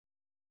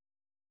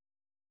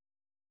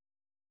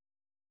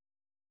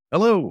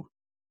Hello.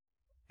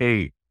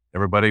 Hey,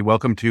 everybody.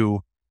 Welcome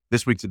to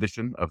this week's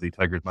edition of the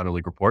Tigers Minor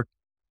League Report.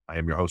 I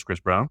am your host, Chris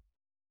Brown.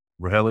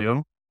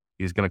 Rogelio,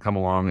 he's going to come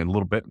along in a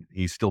little bit.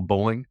 He's still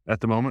bowling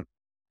at the moment.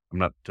 I'm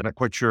not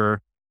quite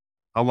sure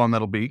how long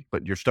that'll be,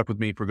 but you're stuck with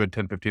me for a good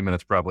 10, 15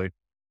 minutes probably.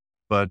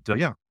 But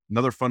yeah,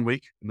 another fun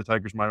week in the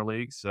Tigers minor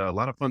leagues. A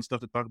lot of fun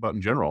stuff to talk about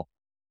in general.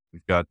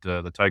 We've got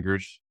the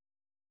Tigers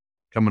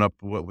coming up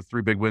with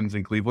three big wins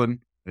in Cleveland.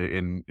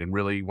 And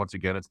really, once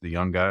again, it's the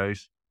young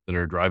guys that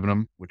are driving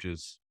them,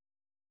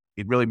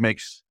 it really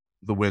makes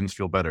the wins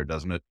feel better,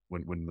 doesn't it?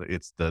 When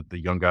it's the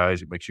young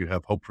guys, it makes you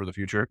have hope for the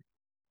future,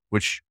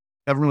 which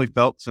I haven't really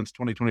felt since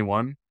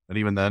 2021. And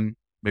even then,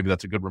 maybe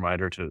that's a good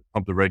reminder to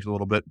pump the brakes a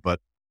little bit. But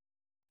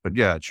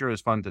yeah, it sure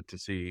is fun to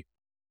see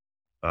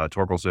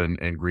Torkelson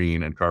and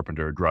Green and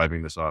Carpenter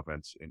driving this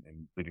offense and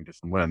leading to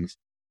some wins.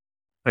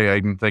 Hey,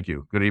 Aiden, thank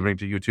you. Good evening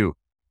to you too.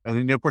 And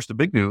then, of course, the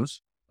big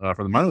news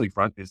from the minor league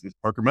front is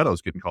Parker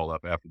Meadows getting called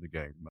up after the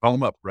game. Call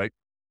him up, right?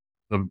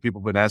 Some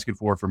people have been asking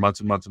for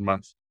months and months and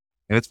months,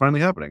 and it's finally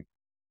happening.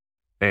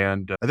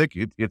 And I think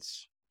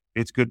it's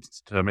good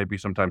to maybe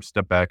sometimes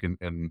step back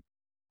and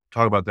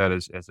talk about that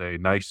as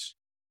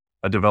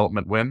a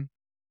development win.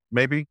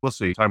 Maybe we'll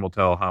see. Time will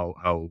tell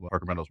how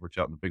Parker Meadows works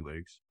out in the big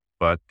leagues.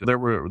 But there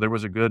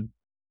was a good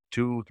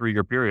 2-3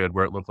 year period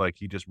where it looked like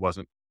he just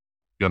wasn't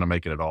going to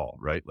make it at all,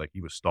 right? Like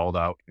he was stalled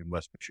out in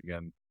West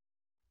Michigan,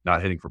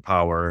 not hitting for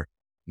power,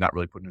 not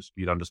really putting his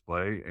speed on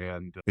display.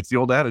 And it's the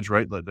old adage,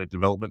 right? That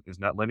development is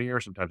not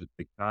linear. Sometimes it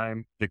takes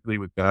time, particularly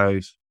with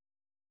guys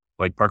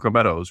like Parker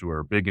Meadows, who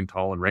are big and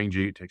tall and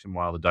rangy. It takes him a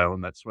while to dial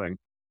in that swing.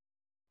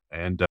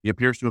 And he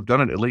appears to have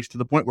done it, at least to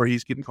the point where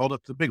he's getting called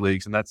up to the big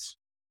leagues. And that's,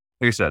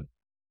 like I said,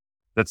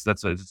 it's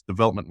a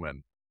development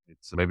win.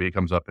 Maybe it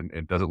comes up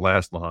and doesn't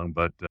last long,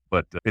 but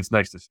it's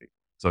nice to see.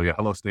 So yeah,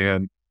 hello,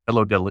 Stan.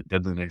 Hello, Deadly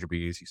Ninja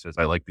Bees. He says,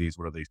 I like these.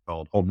 What are these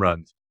called? Home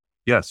runs.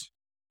 Yes,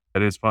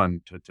 it is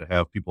fun to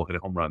have people hit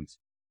home runs.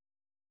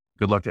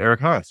 Good luck to Eric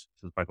Haas,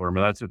 says Michael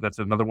Herman. That's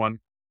another one.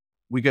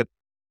 We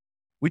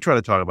try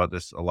to talk about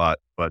this a lot,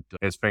 but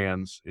as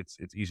fans, it's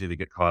easy to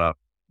get caught up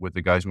with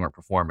the guys who aren't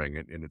performing,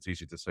 and it's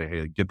easy to say,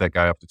 hey, get that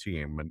guy off the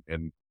team.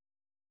 And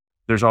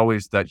there's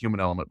always that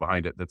human element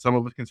behind it that some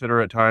of us consider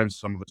at times,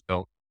 some of us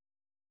don't.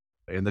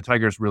 And the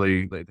Tigers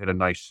really they had a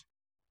nice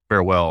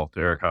farewell to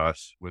Eric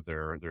Haas with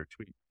their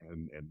tweet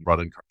and brought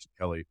in Carson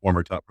Kelly,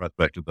 former top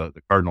prospect of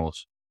the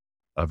Cardinals,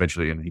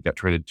 eventually, and he got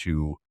traded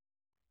to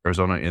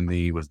Arizona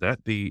in was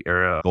that the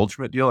era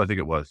Goldschmidt deal? I think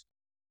it was.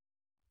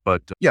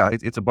 But yeah,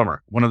 it's a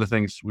bummer. One of the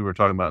things we were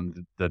talking about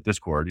in the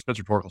Discord,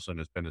 Spencer Torkelson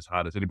has been as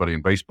hot as anybody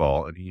in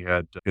baseball, and he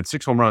had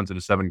 6 home runs in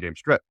a 7-game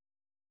stretch,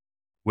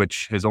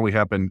 which has only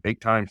happened 8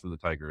 times for the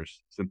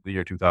Tigers since the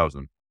year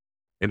 2000.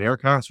 And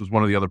Eric Haas was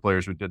one of the other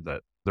players who did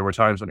that. There were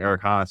times when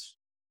Eric Haas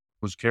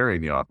was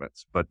carrying the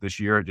offense, but this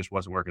year it just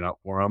wasn't working out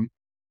for him.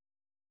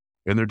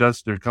 And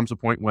there comes a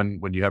point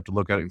when you have to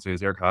look at it and say,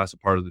 is Eric Haas a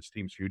part of this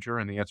team's future?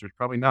 And the answer is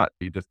probably not.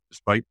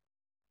 Despite,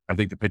 I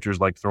think the pitchers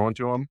like throwing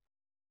to him,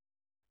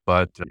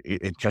 but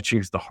catching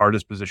is the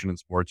hardest position in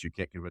sports. You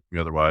can't convince me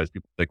otherwise.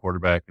 People say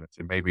quarterback and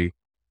say maybe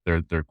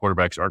their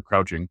quarterbacks aren't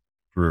crouching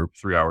for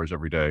 3 hours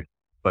every day.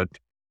 But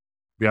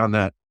beyond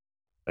that,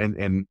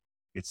 and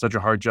it's such a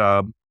hard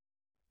job,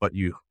 but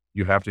you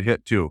have to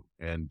hit too.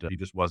 And he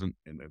just wasn't.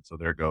 And so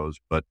there it goes.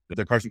 But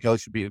the Carson Kelly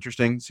should be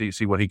interesting.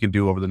 See what he can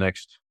do over the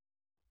next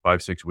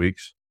 5-6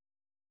 weeks.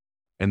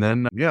 And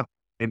then, yeah.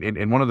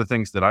 And one of the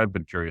things that I've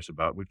been curious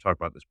about, we've talked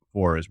about this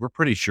before, is we're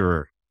pretty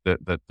sure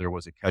that there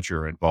was a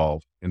catcher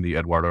involved in the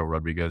Eduardo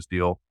Rodriguez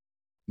deal.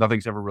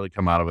 Nothing's ever really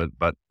come out of it,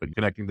 but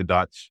connecting the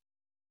dots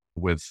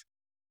with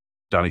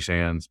Donnie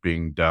Sands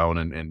being down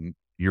and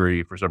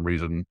Yuri for some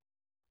reason,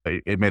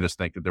 it made us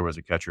think that there was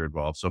a catcher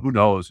involved. So who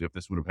knows if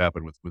this would have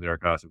happened with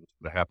Eric Haas, if it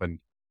would have happened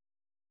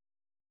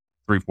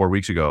 3-4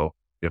 weeks ago,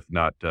 if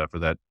not for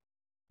that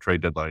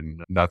trade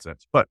deadline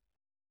nonsense. But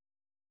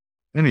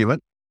in any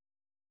event,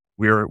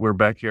 we're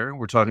back here.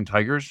 We're talking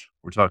Tigers.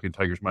 We're talking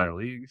Tigers minor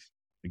leagues.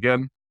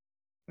 Again,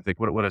 I think,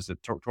 what is it?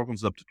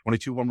 Torkel's up to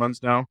 22 home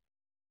runs now.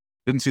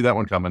 Didn't see that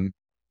one coming.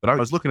 But I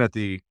was looking at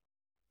the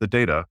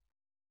data.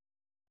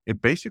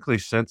 It basically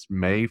since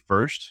May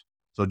 1st,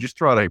 so just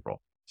throughout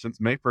April, since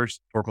May 1st,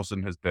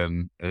 Torkelson has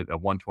been a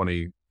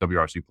 120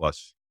 WRC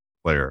plus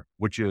player,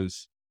 which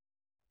is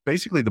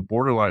basically the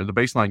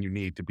baseline you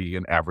need to be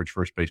an average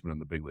first baseman in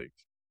the big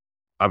leagues.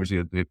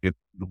 Obviously, the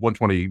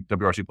 120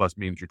 WRC plus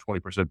means you're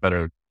 20%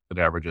 better than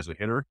average as a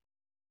hitter,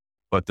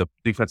 but the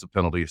defensive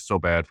penalty is so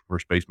bad for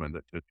first baseman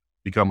that to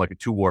become like a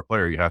 2-WAR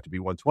player, you have to be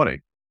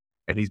 120.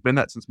 And he's been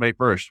that since May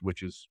 1st,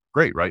 which is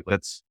great, right?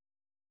 That's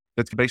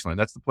the baseline.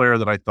 That's the player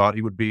that I thought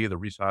he would be, the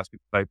Rhys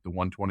Hoskins type, the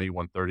 120,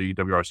 130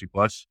 WRC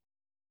plus.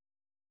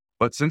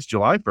 But since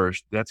July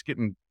 1st, that's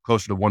getting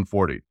closer to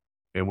 140.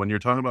 And when you're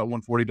talking about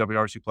 140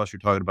 WRC plus, you're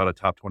talking about a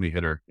top 20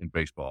 hitter in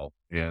baseball.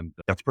 And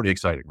that's pretty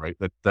exciting, right?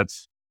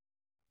 That's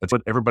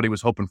what everybody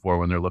was hoping for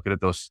when they're looking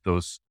at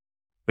those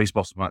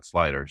baseball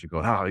sliders. You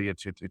go,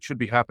 it should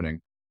be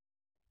happening.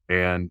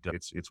 And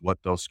it's what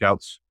those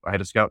scouts, I had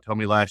a scout tell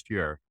me last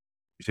year,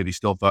 he said he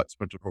still thought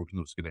Spencer Torkelson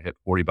was going to hit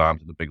 40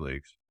 bombs in the big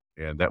leagues.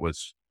 And that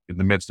was in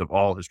the midst of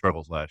all his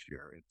struggles last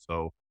year. And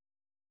so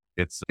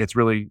it's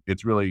really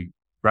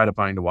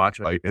gratifying to watch.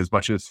 As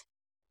much as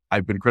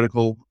I've been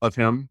critical of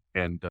him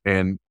and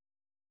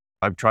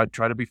I've tried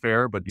to be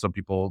fair, but some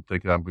people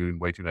think I'm being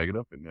way too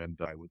negative, and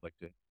I would like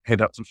to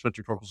hand out some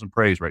Spencer Torkelson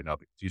praise right now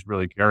because he's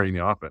really carrying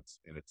the offense,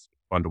 and it's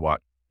fun to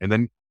watch. And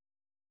then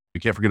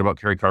we can't forget about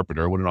Kerry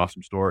Carpenter. What an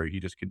awesome story.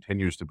 He just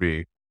continues to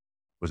be,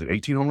 was it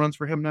 18 home runs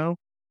for him now?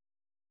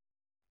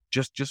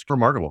 Just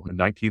remarkable. A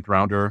 19th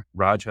rounder.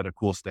 Raj had a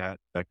cool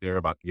stat back there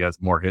about he has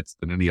more hits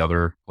than any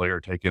other player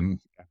taken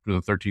after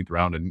the 13th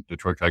round in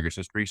Detroit Tigers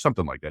history,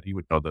 something like that. He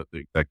would know the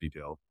exact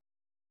detail.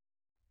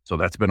 So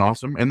that's been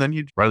awesome. And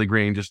then Riley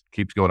Green just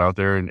keeps going out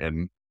there,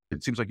 and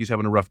it seems like he's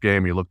having a rough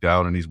game. You look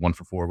down and he's 1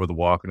 for 4 with a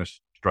walk and a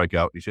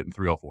strikeout. He's hitting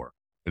 304,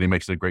 and he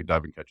makes a great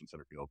diving catch in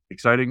center field.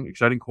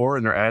 Exciting core,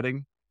 and they're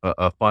adding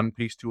a fun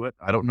piece to it.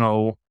 I don't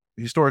know.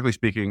 Historically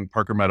speaking,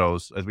 Parker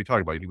Meadows, as we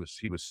talked about, he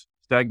was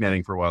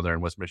stagnating for a while there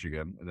in West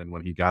Michigan. And then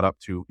when he got up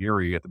to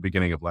Erie at the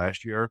beginning of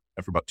last year,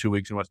 after about 2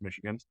 weeks in West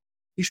Michigan,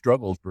 he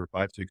struggled for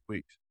 5-6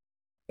 weeks.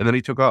 And then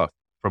he took off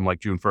from like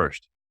June 1st.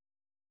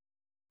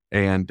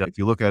 And if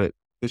you look at it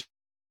this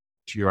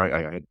year,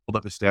 I had pulled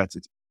up his stats.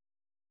 It's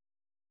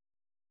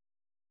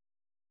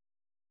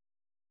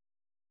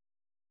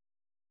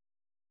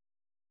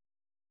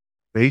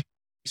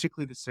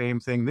basically the same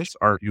thing.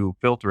 You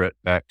filter it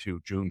back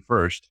to June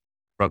 1st.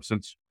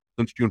 Since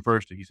June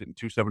 1st, he's hitting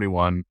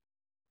 271,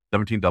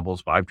 17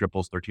 doubles, 5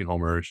 triples, 13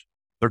 homers,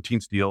 13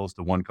 steals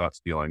to 1 caught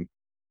stealing.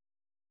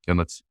 And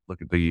let's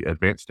look at the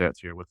advanced stats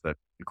here. What's that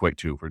equate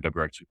to for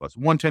WRC plus?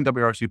 110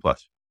 WRC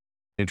plus.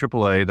 In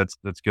AAA,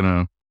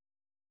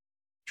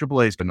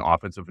 AAA is an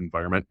offensive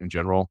environment in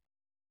general.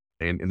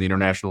 And in the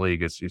International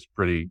League, it's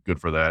pretty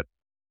good for that.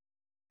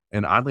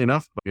 And oddly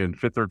enough, in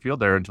fifth, third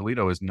field there in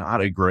Toledo is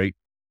not a great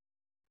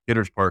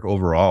hitter's park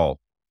overall,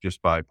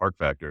 just by park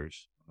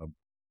factors.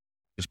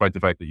 Despite the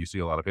fact that you see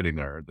a lot of hitting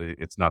there,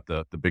 it's not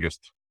the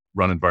biggest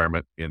run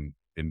environment in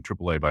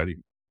AAA by any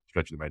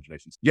stretch of the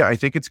imagination. Yeah, I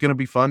think it's going to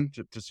be fun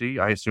to see.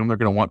 I assume they're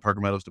going to want Parker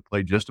Meadows to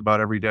play just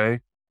about every day.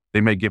 They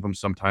may give him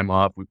some time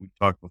off. We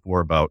talked before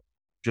about,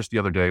 just the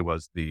other day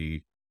was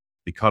the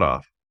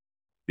cutoff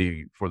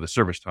for the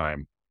service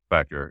time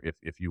factor.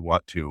 If you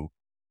want to,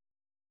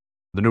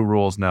 the new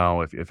rules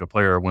now, if a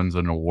player wins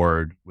an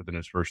award within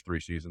his first 3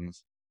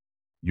 seasons,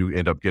 you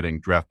end up getting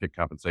draft pick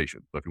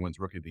compensation. So if he wins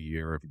Rookie of the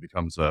Year, if he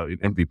becomes an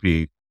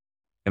MVP,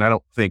 and I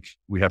don't think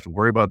we have to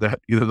worry about that,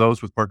 either of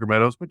those with Parker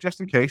Meadows, but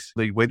just in case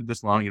they waited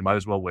this long, you might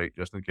as well wait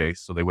just in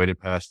case. So they waited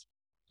past,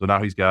 so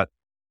now he's got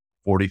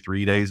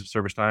 43 days of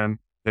service time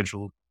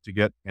potential to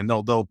get, and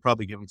they'll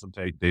probably give him some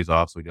days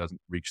off so he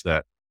doesn't reach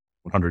that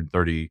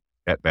 130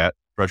 at bat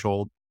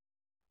threshold.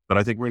 But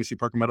I think we're going to see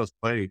Parker Meadows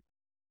play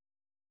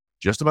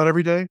just about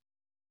every day,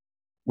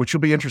 which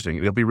will be interesting.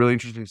 It'll be really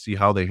interesting to see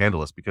how they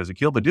handle this, because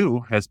Akil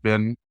Baddoo has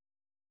been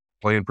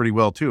playing pretty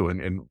well too.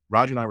 And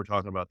Raj and I were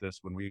talking about this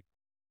when we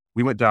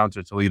went down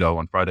to Toledo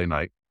on Friday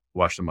night,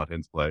 watched the Mud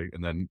Hens play,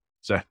 and then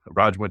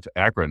Raj went to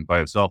Akron by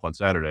himself on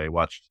Saturday,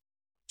 watched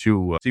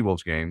 2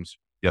 Seawolves games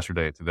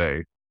yesterday and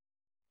today.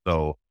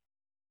 So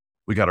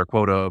we got our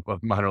quota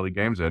of minor league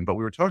games in. But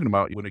we were talking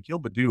about when Akil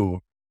Baddoo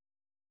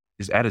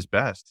is at his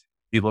best,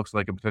 he looks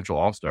like a potential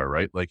all-star,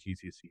 right? Like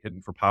he's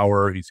hitting for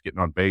power, he's getting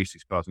on base,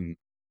 he's causing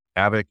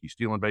havoc, he's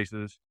stealing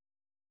bases.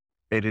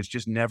 It's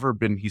just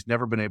he's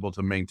never been able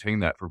to maintain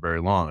that for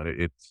very long.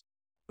 And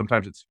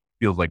sometimes it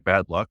feels like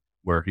bad luck,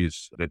 where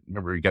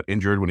remember he got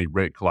injured when he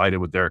collided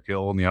with Derek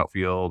Hill in the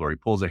outfield, or he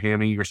pulls a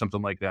hammy or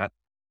something like that.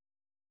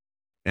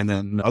 And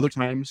then other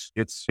times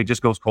it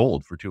just goes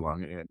cold for too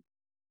long. And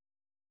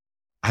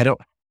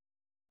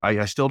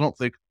I still don't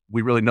think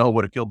we really know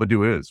what Akil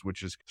Baddoo is,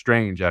 which is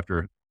strange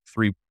after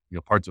 3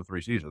 parts of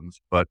 3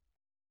 seasons. But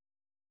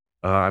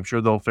I'm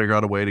sure they'll figure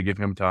out a way to give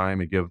him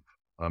time and give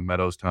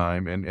Meadows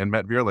time. And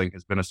Matt Vierling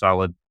has been a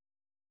solid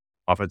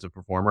offensive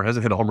performer.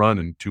 Hasn't hit a home run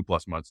in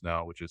 2+ months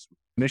now, which is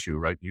an issue,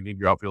 right? You need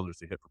your outfielders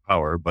to hit for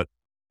power, but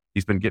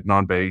he's been getting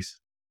on base.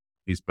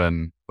 He's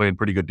been playing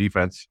pretty good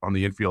defense on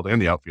the infield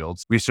and the outfield.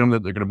 We assume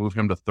that they're going to move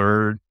him to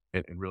third.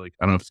 And really,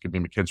 I don't know if it's going to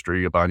be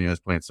McKinstry. Ibanez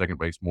playing second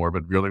base more,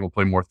 but Vierling will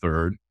play more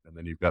third. And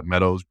then you've got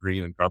Meadows,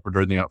 Green, and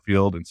Carpenter in the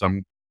outfield in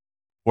some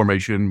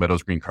formation.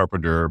 Meadows, Green,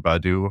 Carpenter,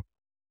 Baddoo.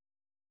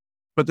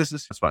 But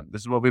it's fun.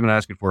 This is what we've been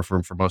asking for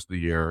most of the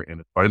year, and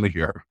it's finally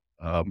here.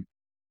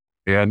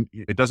 And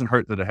it doesn't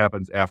hurt that it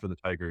happens after the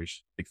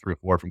Tigers take 3 or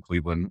 4 from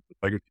Cleveland. The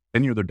Tigers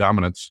continue their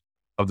dominance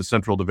of the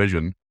Central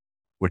Division,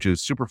 which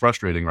is super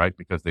frustrating, right?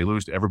 Because they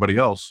lose to everybody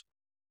else,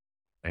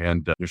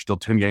 and they're still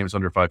 10 games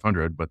under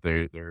 500, but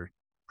they're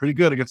pretty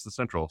good against the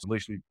Central. So at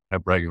least you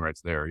have bragging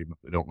rights there, even if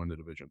they don't win the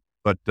division.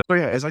 But so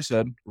yeah, as I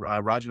said,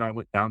 Raj and I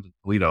went down to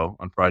Toledo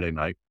on Friday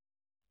night,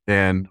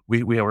 and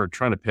we were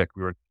trying to pick.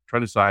 We were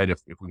trying to decide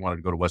if we wanted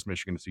to go to West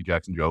Michigan to see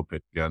Jackson Joe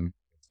pitch again,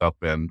 South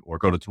Bend, or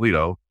go to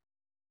Toledo.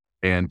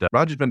 And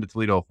Raj has been to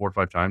Toledo 4 or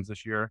 5 times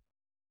this year,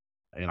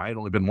 and I had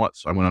only been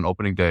once. I went on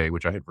opening day,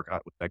 which I had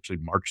forgot was actually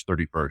March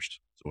 31st.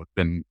 So it's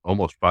been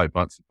almost 5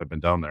 months since I've been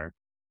down there.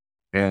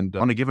 And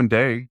on a given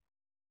day,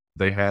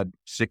 they had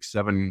 6,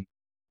 7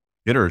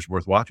 hitters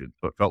worth watching.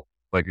 So it felt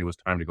like it was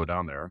time to go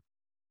down there.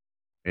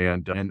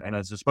 And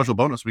as a special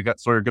bonus, we got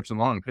Sawyer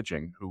Gipson-Long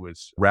pitching, who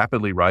is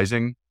rapidly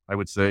rising, I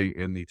would say,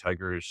 in the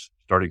Tigers'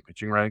 starting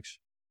pitching ranks.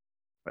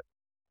 But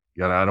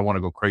yeah, I don't want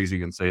to go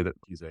crazy and say that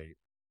he's a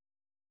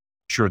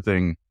sure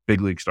thing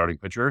big league starting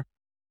pitcher,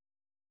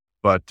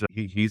 but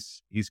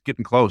he's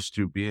getting close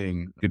to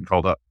getting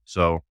called up.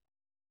 So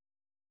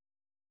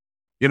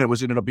it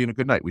ended up being a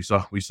good night. We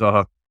saw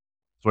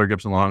Sawyer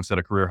Gipson-Long set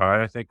a career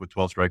high, I think, with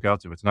 12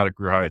 strikeouts. If it's not a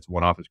career high, it's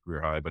one off his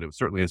career high, but it was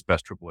certainly his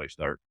best AAA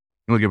start.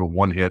 He only gave it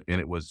one hit, and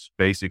it was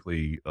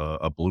basically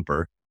a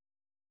blooper.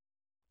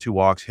 2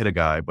 walks, hit a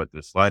guy, but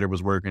the slider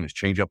was working, his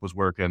changeup was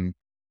working.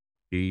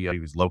 He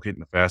was locating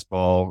the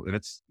fastball, and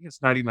it's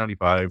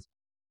 90-95.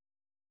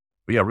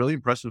 But yeah, really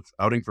impressive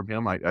outing from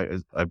him.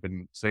 I've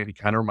been saying he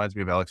kind of reminds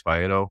me of Alex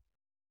Faedo.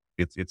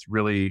 It's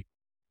really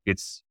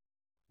it's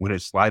when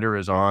his slider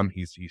is on,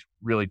 he's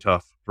really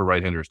tough for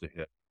right-handers to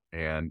hit,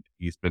 and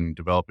he's been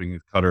developing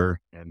his cutter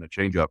and the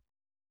changeup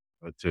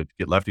to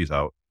get lefties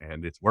out,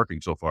 and it's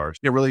working so far.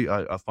 Yeah, really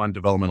a fun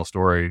developmental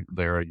story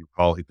there. You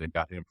recall they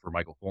got him for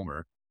Michael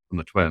Fulmer from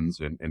the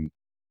Twins, and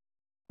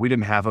we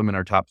didn't have him in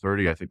our top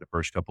 30, I think, the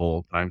first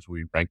couple times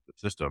we ranked the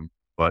system,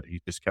 but he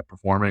just kept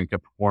performing.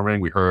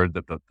 We heard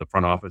that the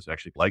front office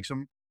actually likes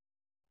him,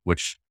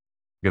 which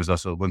lends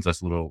us a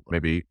little,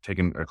 maybe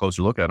taking a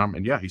closer look at him.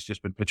 And yeah, he's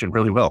just been pitching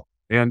really well.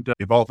 And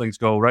if all things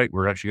go right,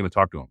 we're actually going to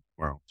talk to him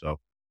tomorrow. So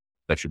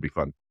that should be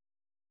fun.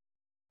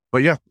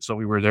 But yeah, so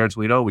we were there in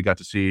Toledo. We got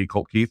to see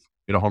Colt Keith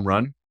hit a home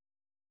run,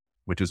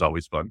 which is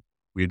always fun.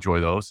 We enjoy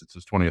those. It's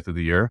his 20th of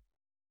the year.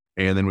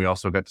 And then we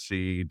also got to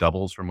see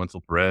doubles from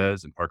Wenzel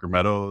Perez and Parker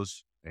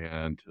Meadows.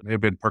 And it may have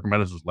been Parker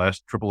Meadows'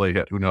 last AAA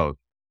hit. Who knows?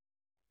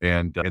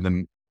 And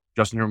then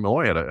Justin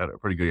Malloy had a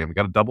pretty good game. He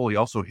got a double. He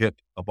also hit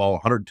a ball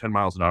 110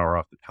 miles an hour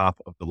off the top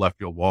of the left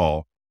field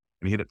wall.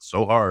 And he hit it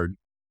so hard,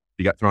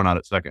 he got thrown out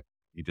at second.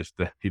 He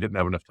didn't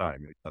have enough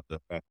time. He's not the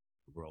fastest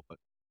in the world. But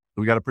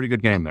we got a pretty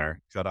good game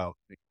there. Shut out.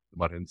 The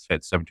Muttons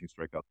had 17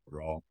 strikeouts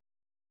overall.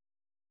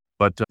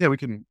 But yeah, we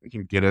can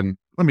get in.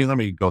 Let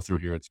me go through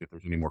here and see if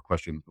there's any more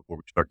questions before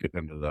we start getting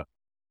into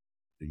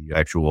the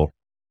actual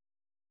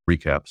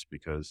recaps,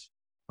 because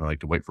I like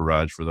to wait for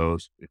Raj for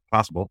those if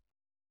possible.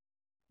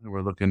 And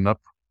we're looking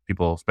up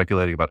people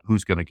speculating about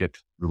who's going to get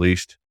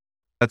released.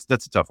 That's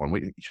a tough one.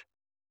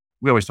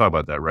 We always talk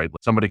about that, right?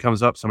 Somebody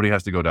comes up, somebody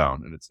has to go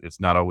down, and it's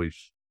not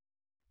always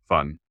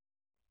fun.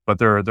 But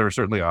there are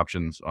certainly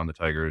options on the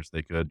Tigers.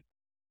 They could,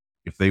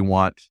 if they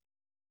want,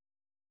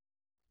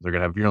 they're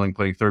going to have Vierling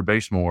playing third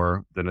base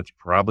more, then it's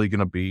probably going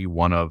to be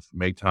one of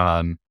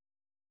Maton,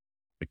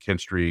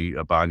 McKinstry,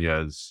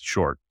 Ibanez,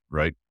 Short,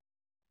 right?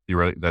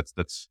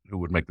 That's who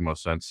would make the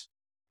most sense.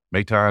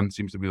 Maton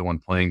seems to be the one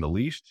playing the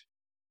least.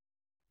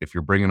 If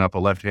you're bringing up a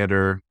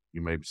left-hander,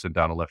 you may send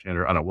down a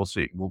left-hander. I don't know. We'll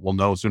see. We'll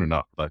know soon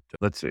enough. But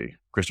let's see.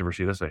 Christopher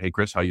Sheeta say, "Hey,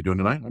 Chris, how you doing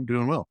tonight?" I'm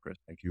doing well, Chris.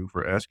 Thank you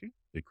for asking.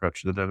 They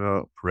crutched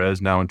Perez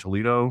now in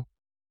Toledo.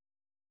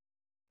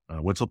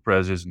 Wenzel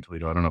Perez is in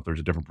Toledo. I don't know if there's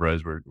a different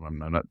Perez I'm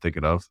not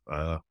thinking of.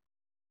 I'm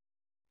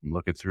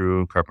looking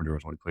through. Carpenter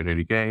has only played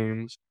 80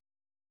 games.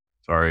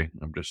 Sorry.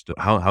 I'm just,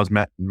 how's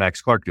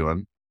Max Clark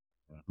doing?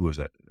 Who was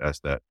that?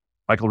 Asked that.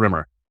 Michael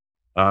Rimmer.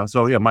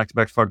 So yeah,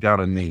 Max Clark down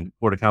in the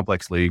Florida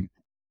Complex League.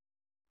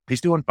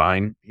 He's doing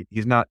fine.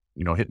 He's not,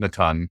 hitting a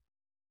ton,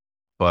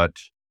 but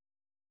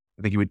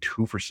I think he went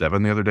 2 for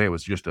 7 the other day. It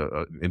was just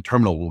an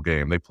interminable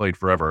game. They played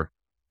forever.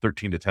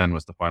 13-10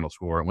 was the final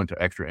score. It went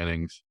to extra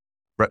innings.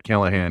 Brett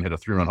Callahan hit a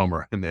 3-run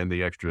homer in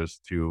the extras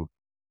to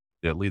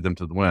lead them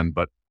to the win.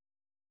 But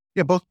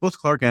yeah, both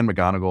Clark and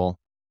McGonigal,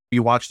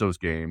 you watch those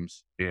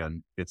games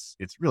and it's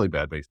really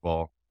bad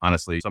baseball.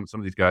 Honestly, some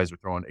of these guys are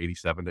throwing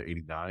 87 to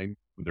 89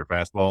 with their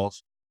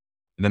fastballs.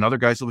 And then other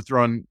guys will be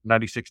throwing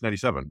 96,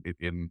 97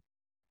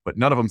 but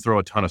none of them throw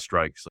a ton of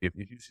strikes. If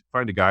you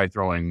find a guy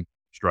throwing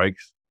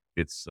strikes,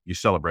 you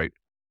celebrate.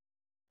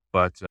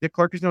 But yeah,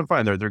 Clark is doing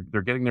fine. They're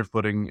getting their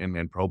footing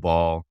in pro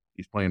ball.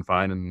 He's playing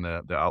fine in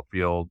the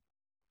outfield.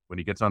 When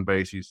he gets on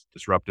base, he's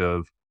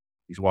disruptive.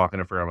 He's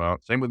walking a fair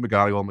amount. Same with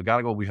McGonigal.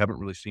 McGonigal, we haven't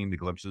really seen the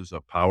glimpses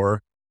of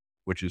power,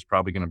 which is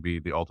probably going to be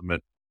the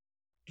ultimate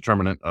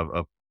determinant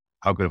of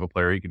how good of a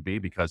player he can be,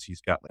 because he's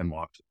got 10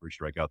 walks, 3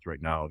 strikeouts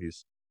right now.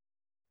 He's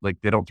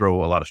they don't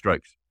throw a lot of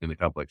strikes in the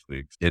complex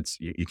leagues.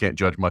 You can't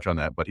judge much on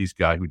that, but he's a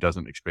guy who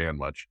doesn't expand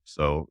much.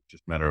 So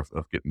just a matter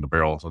of getting the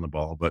barrels on the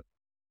ball. But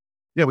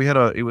yeah,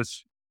 it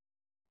was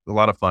a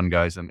lot of fun,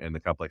 guys, in the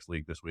complex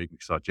league this week. We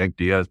saw Jenk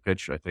Diaz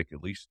pitch, I think,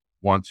 at least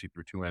once. He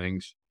threw 2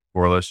 innings,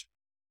 scoreless.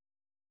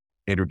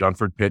 Andrew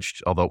Dunford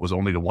pitched, although it was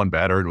only to one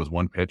batter. It was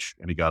one pitch,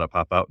 and he got a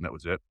pop out, and that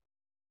was it.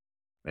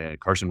 And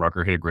Carson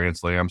Rucker hit a grand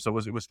slam. So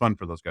it was fun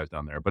for those guys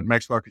down there. But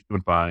Max Clark is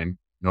doing fine.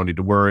 No need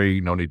to worry.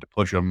 No need to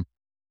push him.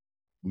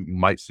 We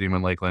might see him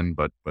in Lakeland,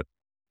 but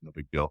no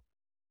big deal.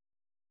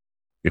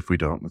 If we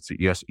don't, let's see.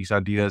 Yes,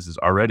 Isan Diaz is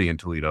already in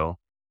Toledo.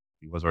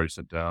 He was already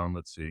sent down.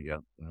 Let's see. Yeah.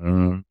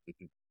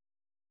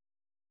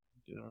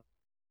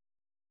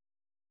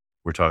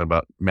 We're talking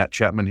about Matt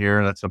Chapman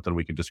here. That's something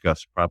we can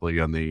discuss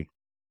probably on the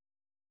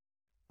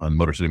on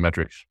Motor City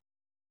Metrics.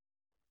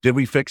 Did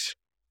we fix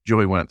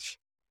Joey Wentz?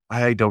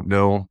 I don't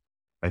know.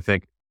 I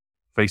think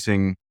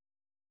facing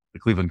the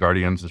Cleveland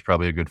Guardians is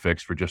probably a good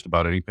fix for just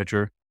about any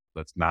pitcher.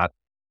 That's not.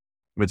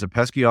 It's a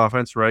pesky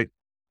offense, right?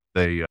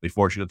 They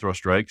force you to throw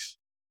strikes,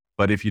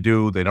 but if you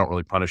do, they don't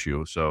really punish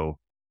you. So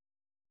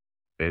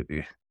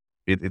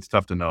it's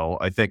tough to know.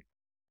 I think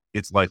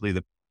it's likely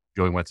that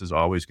Joey Wentz is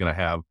always going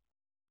to have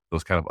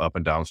those kind of up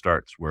and down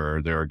starts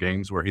where there are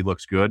games where he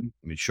looks good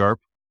and he's sharp,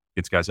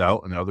 gets guys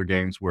out, and other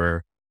games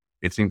where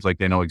it seems like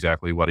they know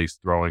exactly what he's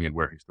throwing and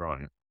where he's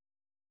throwing it,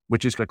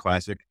 which is a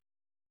classic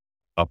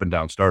up and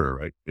down starter,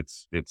 right?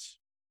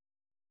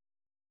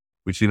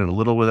 We've seen it a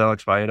little with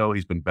Alex Faedo.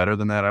 He's been better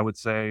than that, I would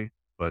say.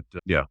 But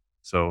yeah,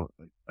 so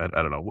I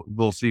don't know.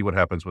 We'll see what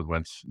happens with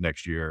Wentz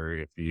next year,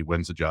 if he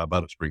wins the job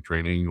out of spring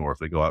training or if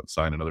they go out and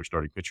sign another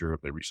starting pitcher,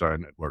 if they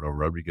re-sign Eduardo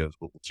Rodriguez.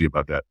 We'll see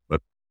about that.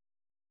 But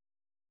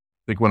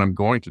I think what I'm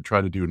going to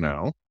try to do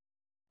now,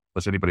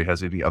 unless anybody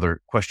has any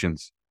other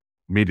questions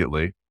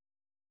immediately, I'm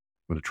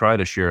going to try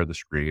to share the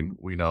screen.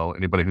 We know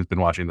anybody who's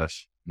been watching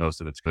this knows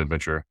that it's an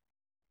adventure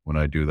when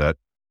I do that.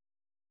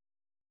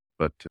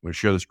 But we'll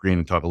share the screen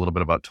and talk a little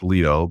bit about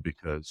Toledo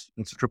because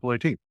it's a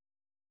AAA team.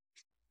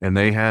 And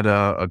they had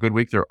a good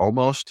week. They're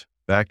almost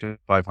back to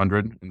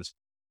 500 in the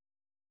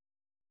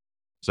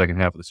second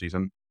half of the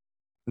season.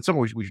 And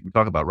something we should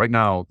talk about. Right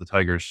now, the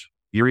Tigers,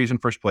 Erie's in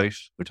first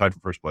place. They're tied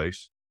for first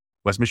place.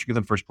 West Michigan's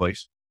in first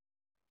place.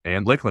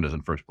 And Lakeland is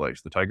in first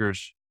place. The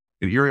Tigers,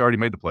 and Erie already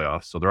made the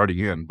playoffs, so they're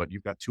already in. But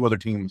you've got two other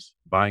teams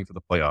vying for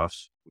the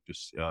playoffs, which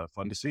is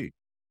fun to see.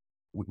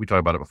 We talked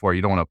about it before.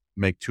 You don't want to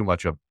make too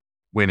much of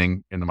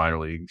winning in the minor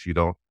leagues. You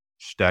don't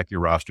stack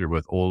your roster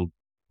with old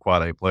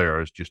quad A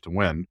players just to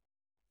win.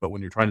 But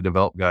when you're trying to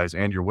develop guys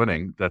and you're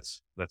winning,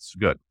 that's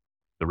good.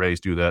 The Rays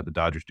do that. The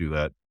Dodgers do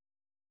that.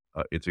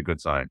 It's a good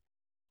sign.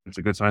 It's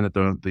a good sign that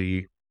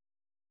the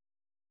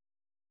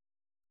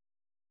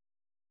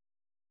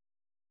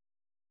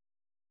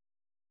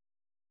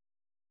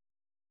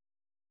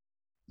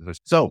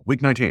So,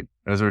 week 19,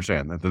 as I was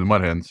saying, the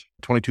Mud Hens,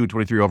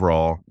 22-23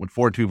 overall, went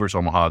 4-2 versus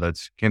Omaha.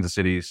 That's Kansas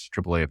City's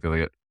AAA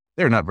affiliate.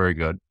 They're not very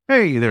good.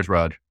 Hey, there's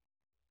Raj.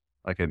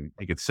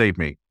 He could save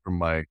me from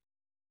my...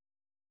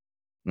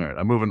 All right,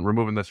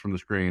 removing this from the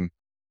screen.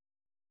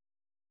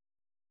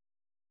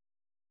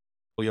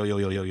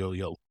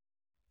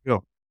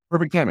 Yo,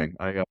 perfect timing.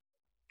 I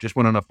just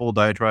went on a full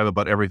diatribe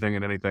about everything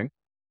and anything.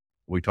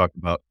 We talked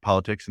about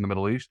politics in the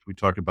Middle East. We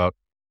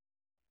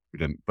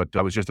didn't, but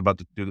I was just about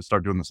to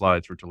start doing the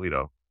slides for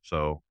Toledo.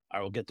 So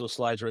I will get those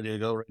slides ready to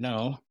go right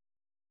now.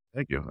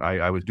 Thank you.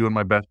 I was doing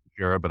my best,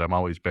 Kara, but I'm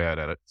always bad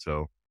at it.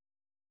 So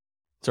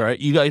it's all right.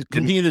 You guys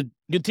continue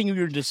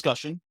your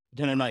discussion.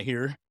 Then I'm not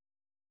here.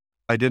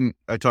 I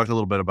talked a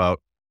little bit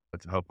about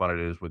how fun it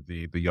is with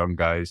the young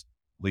guys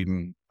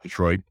leading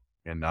Detroit,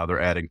 and now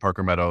they're adding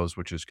Parker Meadows,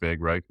 which is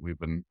big, right?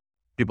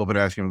 People have been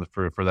asking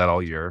for that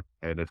all year,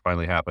 and it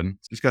finally happened.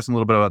 Discussing a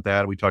little bit about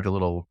that. We talked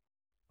a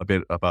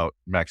bit about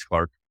Max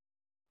Clark.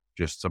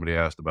 Just somebody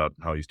asked about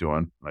how he's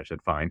doing. And I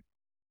said, fine.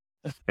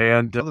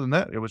 And other than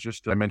that, it was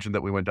just, I mentioned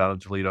that we went down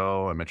to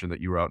Toledo. I mentioned that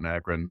you were out in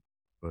Akron.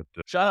 But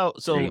shout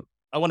out. So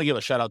I want to give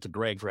a shout out to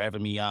Greg for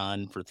having me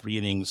on for 3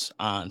 innings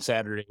on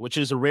Saturday, which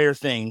is a rare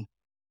thing.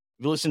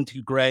 If you listen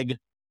to Greg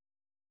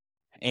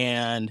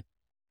and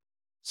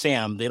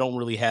Sam, they don't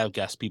really have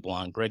guest people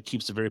on. Greg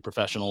keeps it very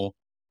professional,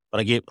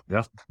 but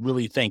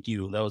really thank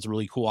you. That was a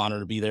really cool honor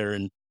to be there.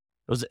 And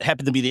it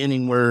happened to be the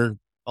inning where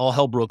all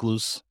hell broke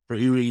loose for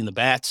Erie and the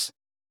Bats.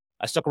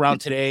 I stuck around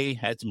today,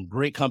 had some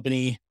great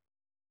company,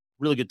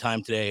 really good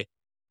time today.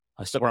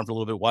 I stuck around for a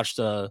little bit, watched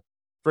the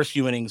first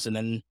few innings, and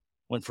then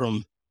went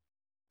from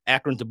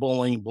Akron to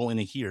bowling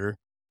to here.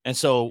 And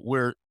so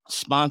we're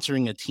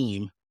sponsoring a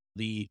team.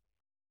 The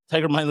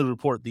Tiger Minded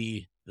Report,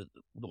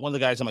 one of the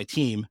guys on my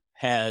team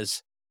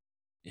his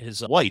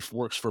wife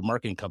works for a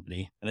marketing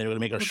company, and they're going to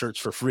make our shirts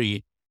for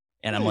free.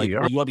 And I'm like, you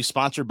want to be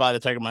sponsored by the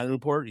Tiger Minded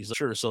Report? He's like,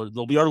 sure. So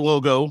there'll be our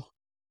logo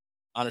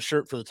on a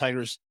shirt for the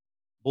Tigers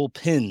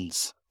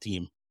Bullpens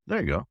team. There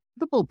you go.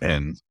 The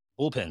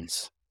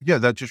Bullpens. Yeah,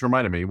 that just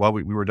reminded me, while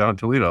we were down in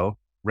Toledo,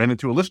 ran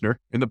into a listener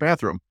in the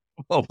bathroom.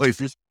 Oh,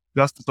 places.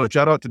 Dustin. So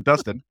shout out to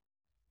Dustin.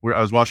 Where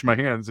I was washing my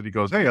hands and he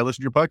goes, hey, I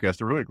listened to your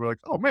podcast every week. We're like,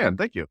 oh man,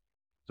 thank you.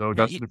 So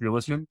Dustin, if you're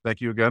listening,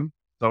 thank you again.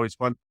 It's always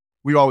fun.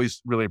 We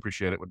always really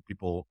appreciate it when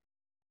people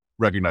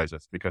recognize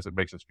us because it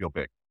makes us feel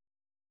big.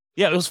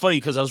 Yeah, it was funny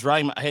because I was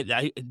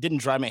I didn't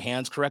dry my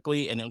hands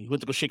correctly, and he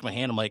went to go shake my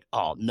hand. I'm like,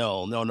 oh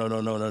no,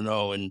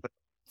 and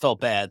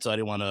felt bad. So I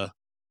didn't want to.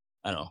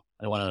 I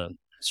didn't want to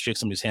shake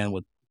somebody's hand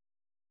with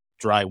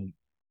dry.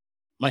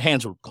 My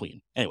hands were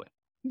clean anyway.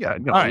 Yeah,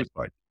 no, it was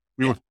fine.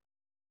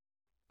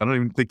 I don't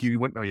even think you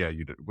went. Oh yeah,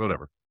 you did.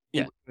 Whatever.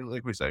 Yeah,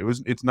 like we say,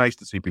 it's nice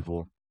to see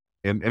people,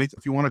 and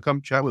if you want to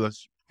come chat with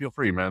us, feel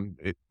free, man.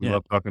 We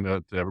love talking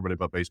to everybody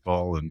about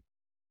baseball, and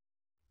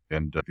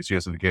if you see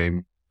us at the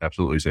game,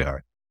 absolutely say hi.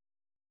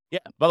 Yeah.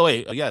 By the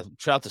way,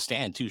 shout out to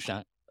Stan too.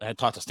 I had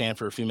talked to Stan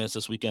for a few minutes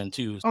this weekend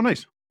too. Oh,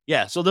 nice.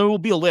 Yeah, so there will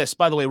be a list.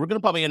 By the way, we're gonna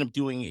probably end up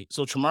doing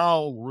so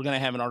tomorrow. We're gonna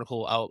have an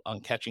article out on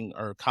catching,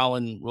 or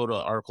Colin wrote an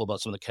article about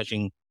some of the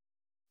catching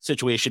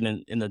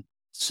situation in the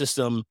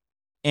system,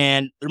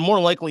 and they're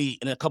more likely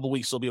in a couple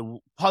weeks. There'll be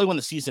probably when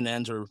the season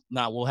ends or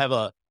not. We'll have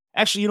a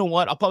actually. You know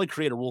what? I'll probably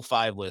create a Rule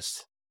 5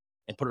 list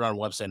and put it on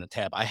our website in a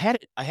tab. I had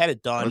it Oh,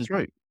 done. that's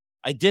right.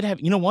 I did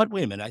have. You know what?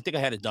 Wait a minute. I think I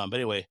had it done. But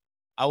anyway,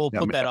 I will Yeah,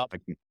 I put mean, that up.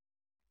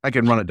 I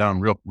can run it down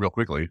real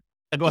quickly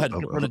Go ahead,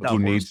 run it of down who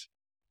for us. needs.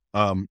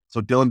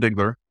 So Dylan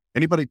Dingler,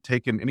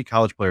 any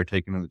college player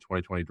taken in the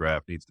 2020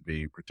 draft needs to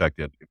be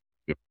protected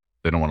if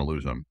they don't want to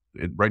lose him.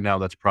 Right now,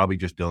 that's probably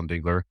just Dylan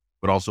Dingler,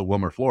 but also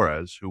Wilmer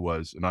Flores, who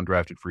was an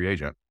undrafted free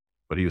agent,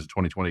 but he was a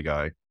 2020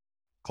 guy.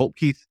 Colt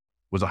Keith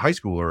was a high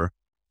schooler,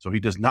 so he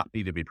does not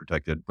need to be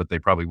protected, but they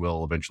probably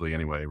will eventually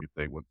anyway when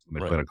they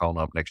Right. plan on calling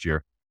him up next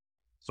year.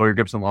 Sawyer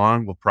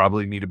Gibson-Long will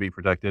probably need to be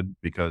protected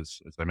because,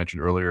 as I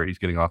mentioned earlier, he's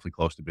getting awfully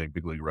close to being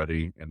big league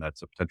ready, and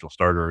that's a potential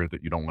starter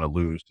that you don't want to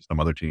lose to some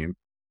other team.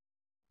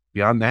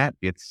 Beyond that,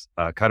 it's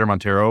Kyler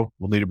Montero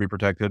will need to be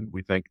protected.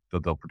 We think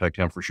that they'll protect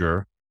him for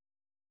sure.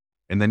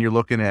 And then you're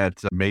looking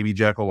at maybe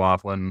Jack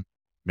O'Laughlin,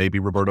 maybe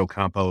Roberto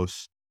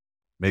Campos,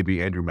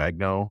 maybe Andrew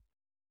Magno.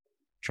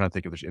 Trying to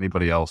think if there's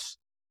anybody else.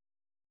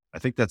 I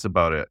think that's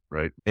about it,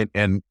 right?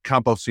 And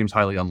Campos seems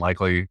highly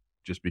unlikely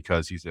just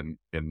because he's in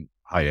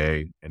high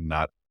A and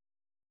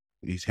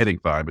he's hitting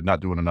fine, but not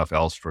doing enough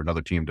else for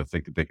another team to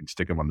think that they can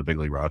stick him on the big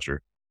league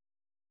roster.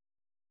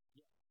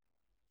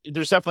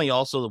 There's definitely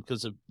also,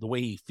 because of the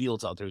way he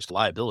feels out there, is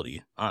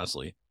liability,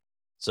 honestly.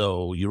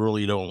 So you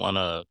really don't want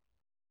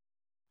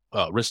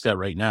to risk that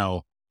right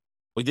now.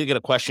 We did get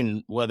a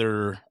question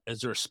whether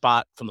is there a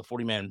spot from the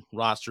 40-man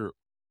roster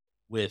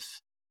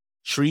with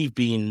Shreve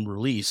being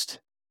released.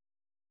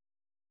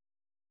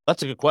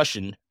 That's a good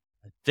question.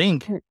 I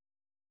think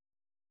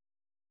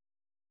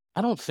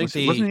I don't think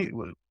Wasn't he?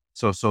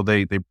 So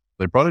they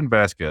brought in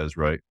Vasquez,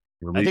 right?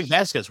 I think Released.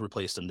 Vasquez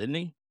replaced him, didn't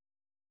he?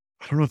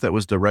 I don't know if that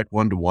was direct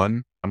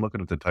 1-to-1. I'm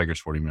looking at the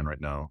Tigers 40-man right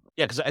now.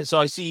 Yeah, because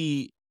I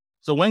see.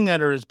 So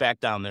Wingnetter is back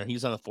down there.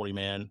 He's on the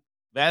 40-man.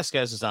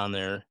 Vasquez is on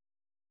there.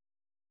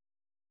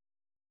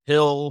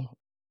 Hill,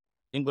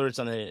 Engler's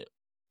on the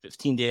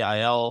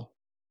 15-day IL.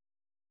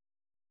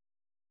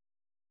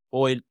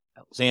 Boyd,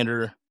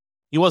 Alexander.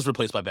 He was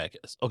replaced by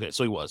Vasquez. Okay,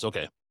 so he was.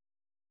 Okay.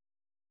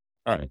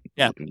 All right.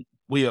 Yeah.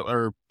 We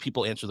are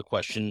people answer the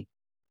question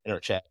in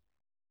our chat.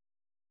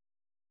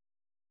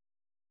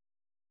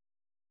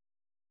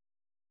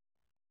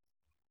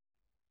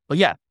 But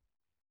yeah.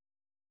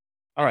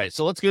 All right.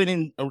 So let's get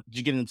in. Did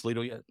you get into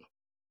Toledo yet?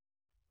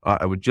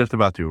 I was just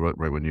about to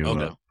right when you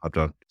hopped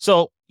on.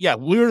 So yeah,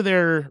 we were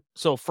there.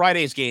 So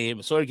Friday's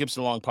game, Sawyer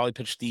Gibson-Long probably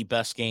pitched the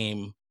best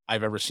game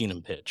I've ever seen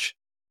him pitch.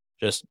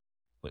 Just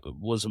it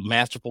was a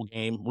masterful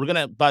game.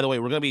 By the way,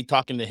 we're gonna be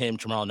talking to him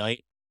tomorrow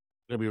night.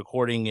 We're gonna be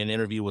recording an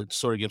interview with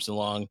Sawyer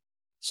Gibson-Long,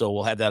 so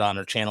we'll have that on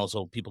our channel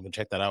so people can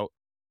check that out.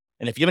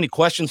 And if you have any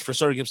questions for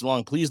Sawyer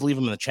Gibson-Long, please leave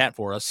them in the chat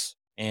for us,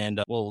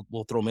 and we'll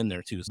throw them in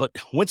there too. But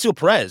Winfield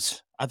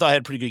Perez, I thought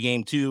had a pretty good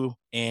game too.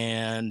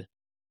 And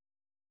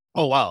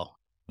oh wow,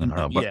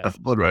 yeah,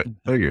 Blood right.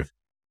 Thank you.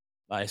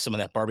 Buy some of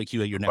that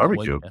barbecue at your neck.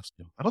 Barbecue.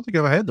 I don't think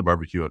I've ever had the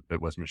barbecue at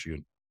West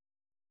Michigan.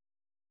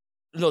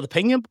 No, the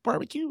Penguin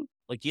barbecue.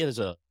 Like I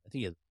think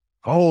he had.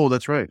 Oh,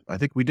 that's right. I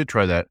think we did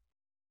try that.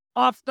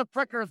 Off the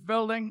Frickers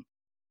building.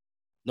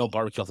 No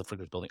barbecue off the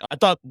Frickers building. I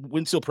thought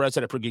Winfield Perez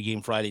had a pretty good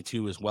game Friday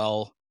too as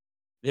well.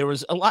 There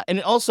was a lot, and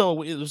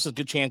also it was a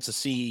good chance to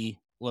see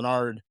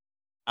Leonard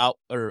out,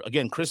 or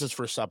again Chris's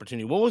first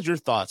opportunity. What was your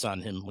thoughts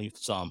on him when you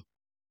saw him?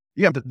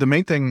 Yeah, the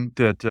main thing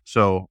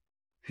so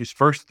his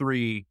first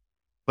 3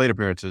 plate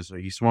appearances,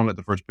 he swung at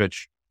the first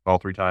pitch all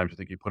 3 times. I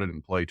think he put it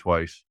in play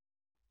twice.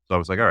 So I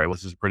was like, all right, well,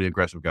 this is a pretty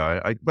aggressive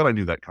guy. But I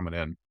knew that coming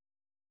in.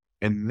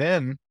 And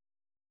then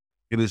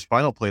in his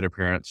final plate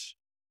appearance,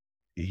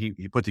 he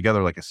put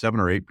together like a 7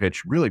 or 8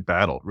 pitch, really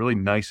battled, really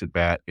nice at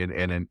bat,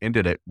 and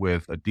ended it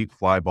with a deep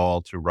fly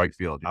ball to right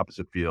field,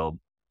 opposite field,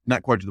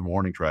 not quite to the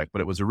warning track, but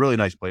it was a really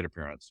nice plate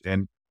appearance.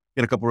 And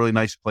he had a couple really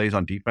nice plays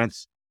on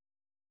defense.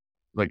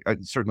 Like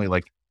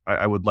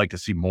I would like to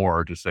see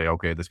more to say,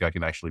 okay, this guy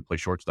can actually play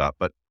shortstop,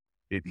 but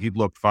he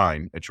looked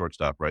fine at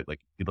shortstop, right? Like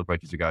he looked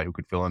like he's a guy who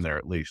could fill in there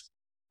at least.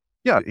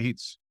 Yeah,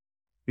 he's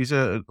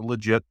a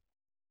legit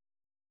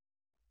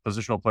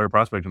positional player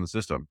prospect in the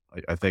system.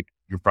 I think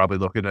you're probably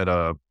looking at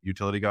a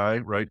utility guy,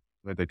 right?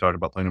 Like they talked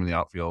about playing him in the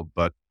outfield,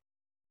 but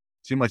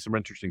it seemed like some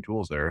interesting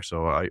tools there.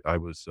 So I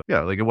was,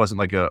 like it wasn't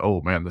like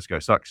oh man, this guy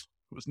sucks.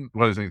 It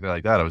wasn't anything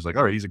like that. I was like,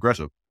 all right, he's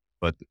aggressive,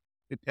 but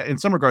in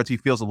some regards, he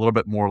feels a little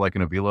bit more like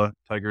an Avila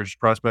Tigers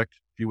prospect,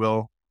 if you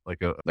will,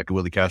 like a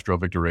Willie Castro,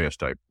 Victor Reyes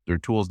type. There are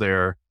tools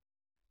there.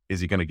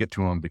 Is he going to get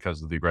to him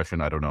because of the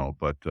aggression? I don't know,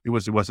 but it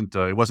wasn't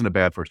a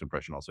bad first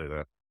impression. I'll say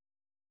that.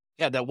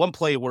 Yeah, that one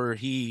play where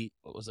he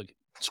was like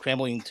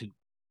scrambling to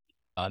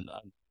on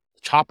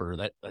chopper.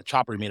 That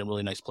chopper he made a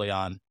really nice play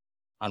on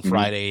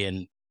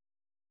Friday,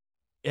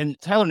 and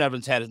Tyler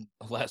Nevins had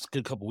a last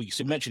good couple weeks.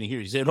 You mentioned it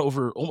here, he's at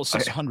over almost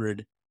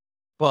 600.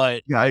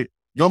 But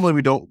normally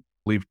we don't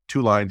leave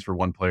 2 lines for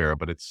one player,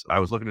 but I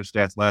was looking at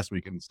stats last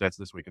week and stats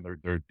this week, and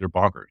they're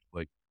bonkers.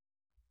 Like,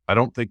 I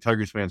don't think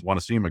Tigers fans want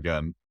to see him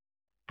again,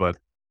 but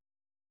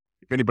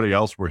if anybody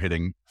else were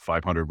hitting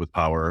 500 with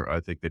power, I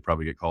think they'd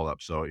probably get called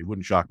up. So it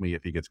wouldn't shock me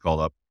if he gets called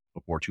up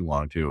before too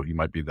long too. He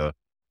might be the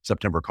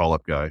September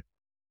call-up guy.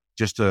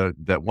 Just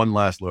that one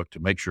last look to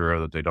make sure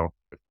that they don't,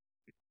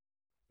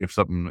 if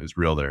something is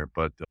real there.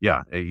 But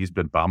yeah, he's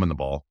been bombing the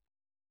ball.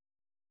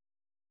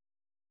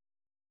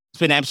 It's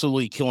been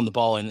absolutely killing the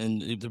ball,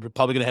 and they're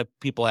probably going to have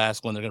people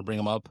ask when they're going to bring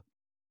him up.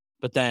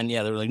 But then,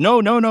 yeah, they're like, no,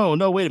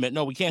 wait a minute.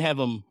 No, we can't have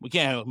him. We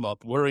can't have him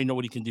up. We already know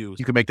what he can do.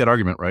 You can make that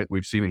argument, right?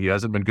 We've seen he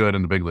hasn't been good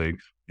in the big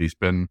leagues. He's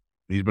been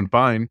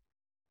fine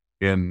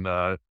in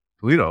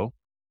Toledo,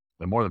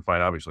 and more than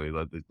fine, obviously,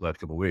 the last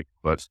couple of weeks.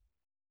 But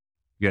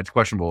yeah, it's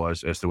questionable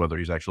as to whether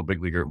he's actual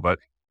big leaguer. But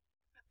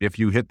if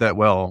you hit that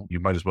well, you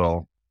might as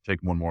well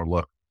take one more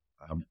look.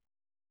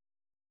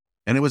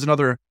 And it was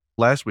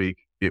last week,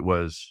 it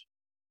was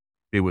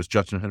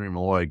Justin Henry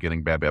Malloy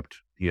getting BABIP'd.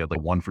 He had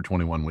like 1 for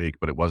 21 week,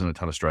 but it wasn't a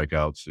ton of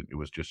strikeouts. It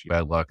was just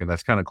bad luck. And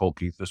that's kind of Colt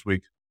Keith this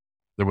week.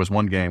 There was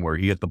one game where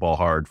he hit the ball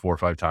hard 4 or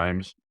 5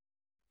 times,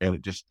 and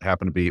it just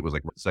happened to be, it was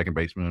like second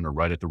baseman or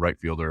right at the right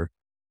fielder.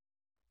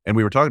 And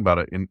we were talking about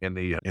it in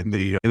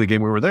the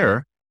game we were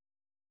there.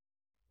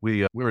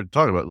 We were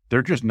talking about,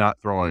 they're just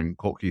not throwing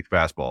Colt Keith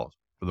fastballs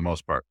for the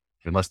most part,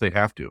 unless they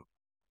have to.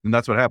 And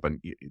that's what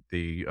happened.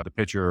 The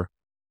pitcher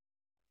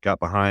got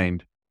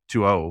behind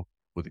 2-0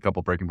 with a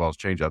couple breaking balls,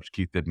 changeups.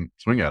 Keith didn't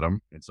swing at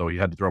him, and so he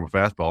had to throw him a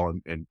fastball,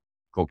 and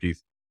Colt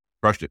Keith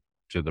crushed it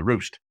to the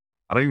roost.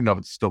 I don't even know if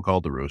it's still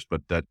called the roost,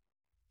 but that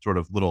sort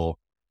of little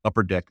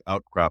upper deck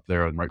outcrop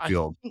there in right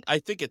field. I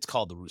think it's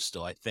called the roost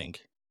still, I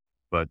think.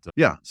 But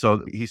yeah,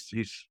 so he's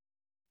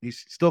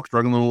still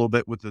struggling a little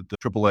bit with the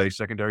AAA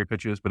secondary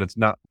pitches, but it's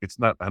not,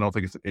 I don't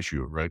think it's an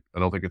issue, right? I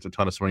don't think it's a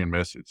ton of swing and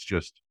miss. It's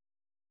just,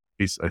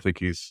 I think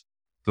he's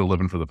still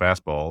living for the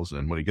fastballs,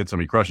 and when he gets them,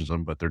 he crushes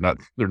them, but they're not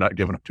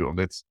giving them to him.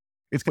 It's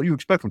what you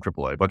expect from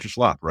AAA, a bunch of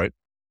slop, right?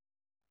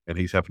 And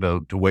he's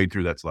having to wade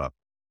through that slop.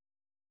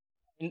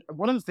 And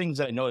one of the things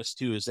that I noticed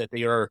too is that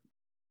they are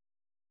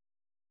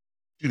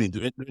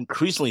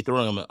increasingly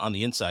throwing him on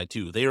the inside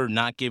too. They are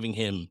not giving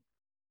him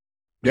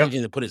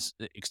anything to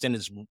extend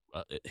his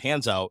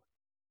hands out.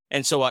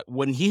 And so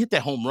when he hit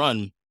that home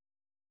run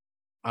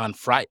on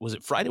Friday, was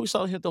it Friday we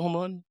saw him hit the home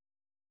run?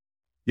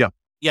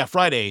 Yeah,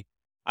 Friday.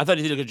 I thought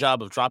he did a good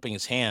job of dropping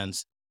his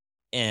hands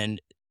and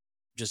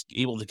just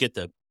able to get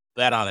the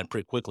bat on it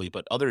pretty quickly.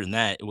 But other than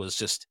that, it was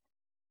just,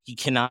 he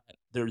cannot,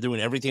 they're doing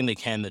everything they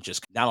can to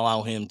just not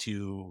allow him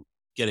to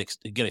get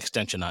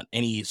extension on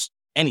anything.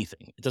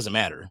 It doesn't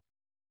matter.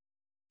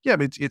 Yeah,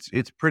 but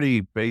it's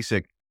pretty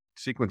basic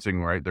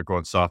sequencing, right? They're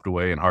going soft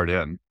away and hard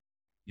in.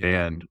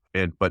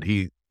 But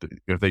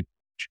if they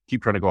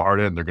keep trying to go hard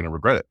in, they're going to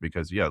regret it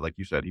because, yeah, like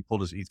you said,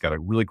 he's got a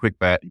really quick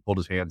bat. He pulled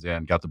his hands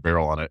in, got the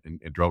barrel on it, and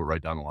drove it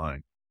right down the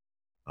line.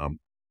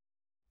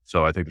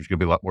 So I think there's going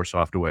to be a lot more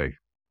soft away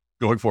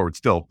going forward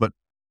still. But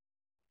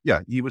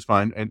yeah, he was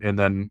fine. And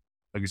then,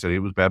 like I said, it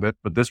was BABIP.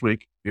 But this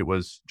week, it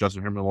was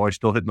Justin Henry Malloy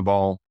still hitting the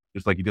ball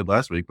just like he did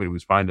last week, but he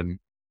was finding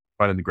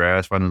the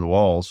grass, finding the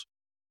walls.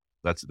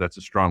 That's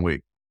a strong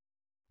week.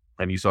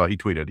 And he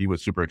tweeted, he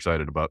was super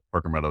excited about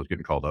Parker Meadows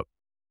getting called up,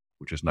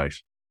 which is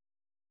nice.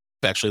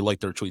 I actually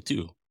like their tweet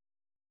too.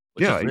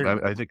 Yeah,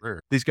 I think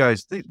these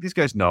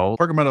guys know.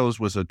 Parker Meadows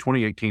was a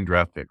 2018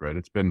 draft pick, right?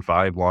 It's been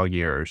 5 long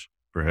years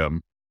for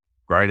him.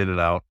 Grinded it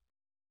out.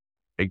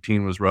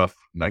 18 was rough.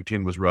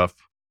 19 was rough.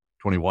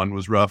 21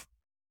 was rough.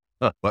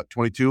 But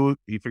 22,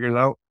 he figured it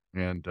out.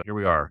 And here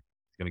we are.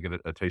 He's going to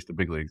get a taste of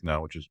big leagues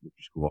now, which is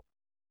cool.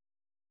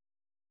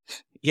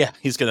 Yeah,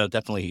 he's going to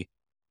definitely.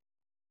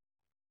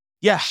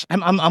 Yeah,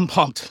 I'm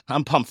pumped.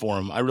 I'm pumped for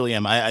him. I really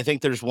am. I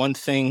think there's one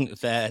thing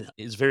that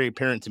is very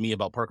apparent to me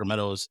about Parker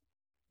Meadows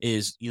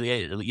is you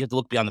have to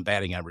look beyond the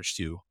batting average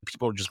too.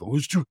 People are just go,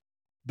 who's true?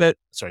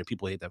 Sorry,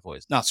 people hate that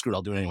voice. Not screwed.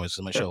 I'll do it anyways.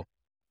 It's my show.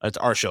 It's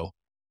our show.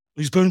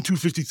 He's been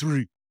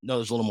 253. No,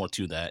 there's a little more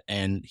to that.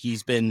 And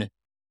he's been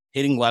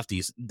hitting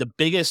lefties. The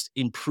biggest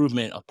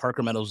improvement of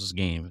Parker Meadows'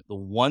 game, the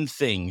one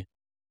thing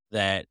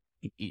that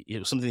it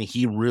was something that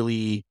he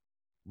really,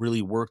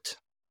 really worked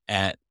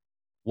at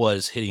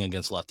was hitting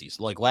against lefties.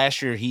 Like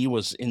last year, he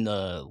was in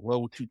the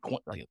low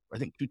 220, like I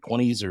think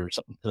 220s or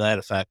something to that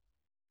effect.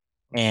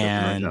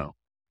 And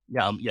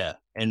yeah.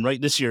 And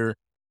right this year,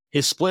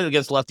 his split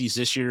against lefties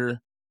this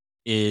year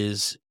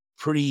is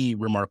pretty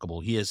remarkable.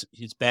 He's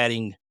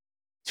batting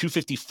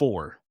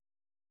 254,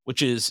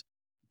 which is,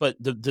 but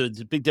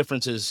the big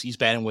difference is he's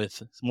batting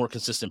with more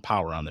consistent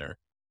power on there.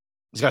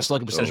 He's got a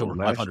slugging percentage over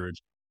 500.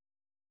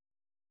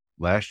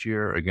 Last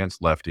year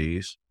against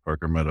lefties,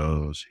 Parker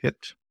Meadows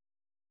hit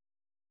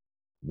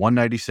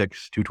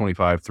 196,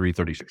 225,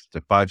 336. It's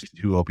a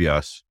 562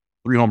 OPS,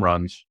 3 home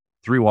runs,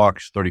 3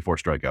 walks, 34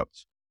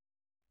 strikeouts.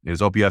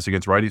 His OPS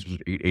against righties was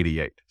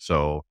 888.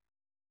 So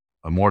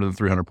a more than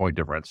 300-point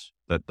difference.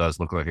 That does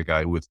look like a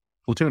guy with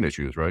platoon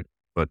issues, right?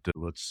 But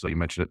you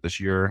mentioned it this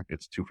year.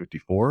 It's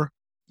 254.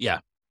 Yeah.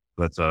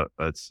 That's a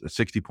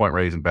 60-point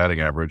raise in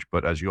batting average.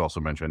 But as you also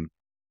mentioned,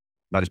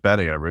 not just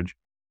batting average,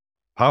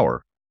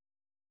 power.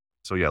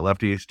 So yeah,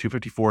 lefties,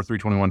 254,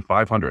 321,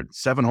 500,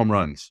 7 home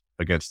runs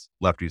against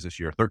lefties this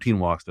year, 13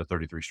 walks to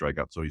 33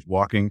 strikeouts. So he's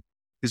walking.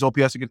 His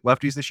OPS against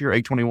lefties this year,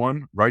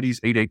 821, righties,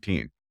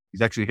 818.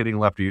 He's actually hitting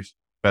lefties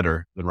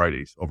better than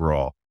righties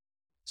overall.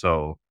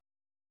 So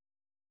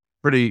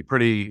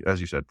pretty, as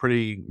you said,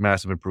 pretty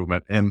massive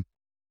improvement. And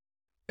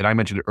I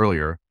mentioned it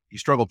earlier, he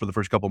struggled for the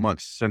first couple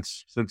months.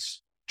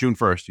 Since June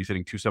 1st, he's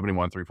hitting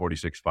 271,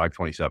 346,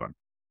 527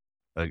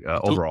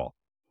 overall.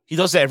 He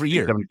does that every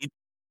year. 270.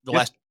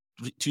 Last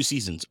 2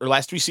 seasons or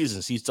last 3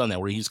 seasons, he's done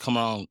that where he's come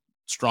on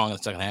strong in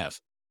the second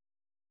half.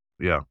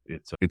 Yeah,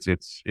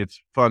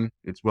 it's fun.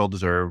 It's well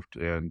deserved,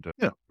 and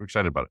yeah, we're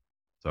excited about it.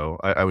 So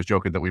I was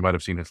joking that we might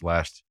have seen his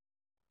last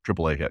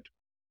AAA hit.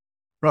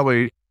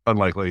 Probably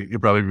unlikely. He'll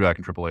probably be back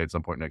in AAA at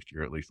some point next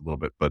year, at least a little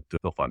bit, but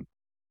still fun.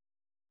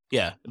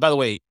 Yeah. By the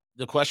way,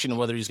 the question of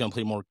whether he's going to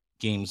play more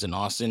games in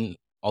Austin,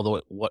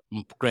 although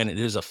granted,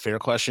 it is a fair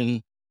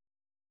question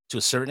to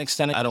a certain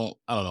extent. I don't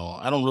know.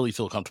 I don't really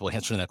feel comfortable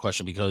answering that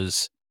question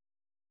because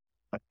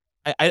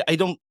I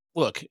don't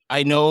look.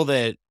 I know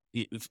that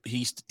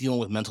he's dealing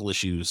with mental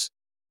issues,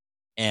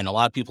 and a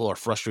lot of people are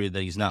frustrated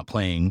that he's not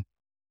playing.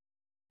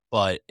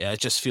 But I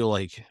just feel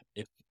like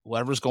if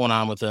whatever's going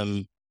on with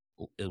him,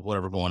 is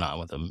whatever going on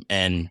with him,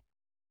 and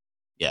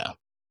yeah.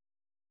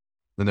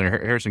 And then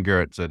Harrison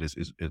Garrett said,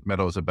 "Is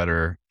Meadows a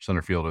better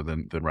center fielder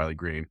than Riley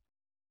Green?"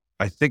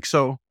 I think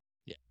so.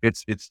 Yeah.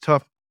 It's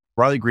tough.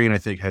 Riley Green, I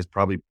think, has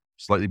probably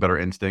slightly better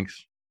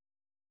instincts,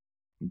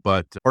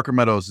 but Parker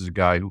Meadows is a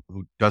guy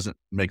who doesn't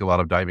make a lot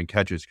of diving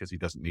catches because he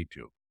doesn't need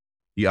to.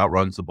 He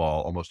outruns the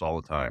ball almost all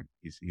the time.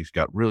 He's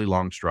got really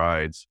long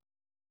strides.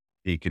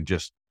 He can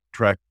just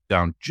track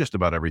down just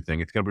about everything.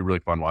 It's going to be really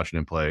fun watching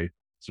him play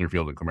center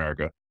field in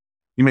Comerica.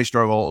 He may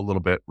struggle a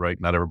little bit, right?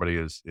 Not everybody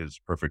is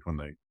perfect when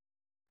they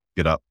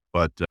get up,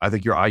 but I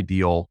think your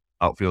ideal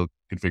outfield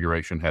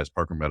configuration has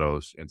Parker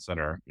Meadows in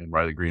center and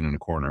Riley Green in the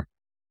corner.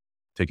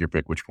 Take your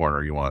pick which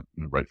corner you want,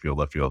 right field,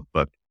 left field.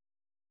 But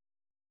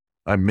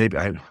I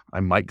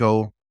might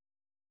go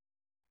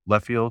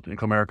left field in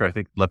Comerica. I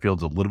think left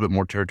field's a little bit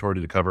more territory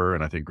to cover,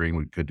 and I think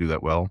Green could do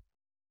that well.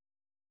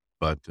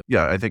 But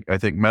yeah, I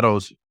think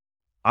Meadows.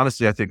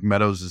 Honestly, I think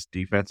Meadows'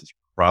 defense is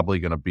probably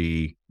going to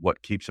be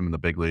what keeps him in the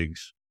big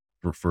leagues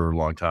for a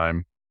long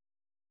time.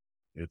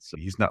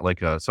 He's not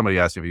like somebody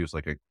asked if he was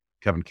like a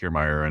Kevin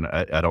Kiermaier, and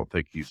I don't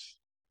think he's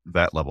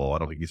that level. I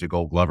don't think he's a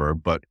Gold Glover,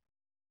 but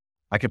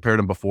I compared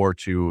him before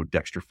to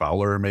Dexter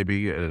Fowler,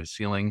 maybe at a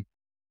ceiling,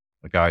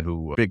 a guy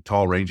who, a big,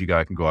 tall, rangy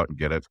guy can go out and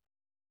get it.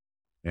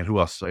 And who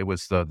else? It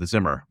was the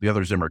Zimmer, the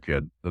other Zimmer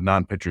kid, the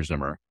non-pitcher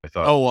Zimmer. I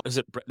thought. Oh, is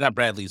it not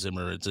Bradley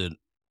Zimmer?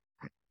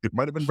 It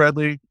might have been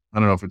Bradley. I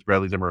don't know if it's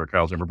Bradley Zimmer or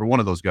Kyle Zimmer, but one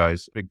of those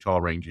guys, big, tall,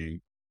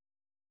 rangy.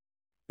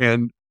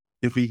 And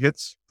if he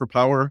hits for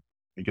power,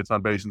 he gets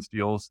on base and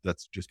steals,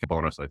 that's just a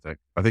bonus, I think.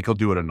 I think he'll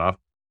do it enough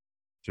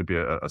to be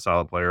a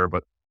solid player.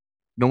 But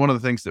one of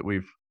the things that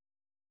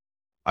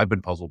I've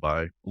been puzzled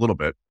by a little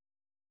bit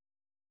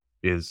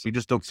is we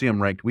just don't see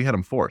him ranked. We had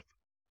him 4th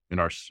in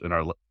our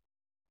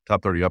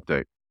top 30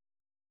 update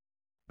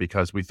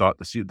because we thought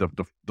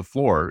the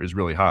floor is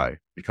really high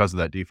because of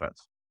that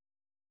defense.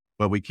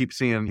 But we keep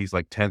seeing he's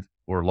like 10th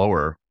or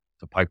lower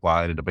to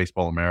pipeline into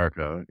Baseball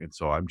America. And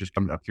so I'm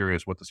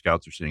curious what the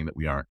scouts are seeing that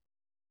we aren't.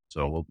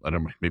 So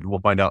maybe we'll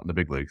find out in the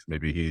big leagues.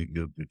 Maybe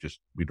he'll just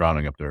be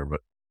drowning up there, but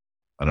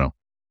I don't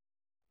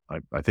know.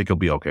 I think he'll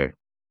be okay.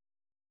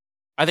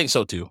 I think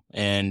so too.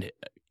 And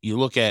you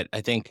look at,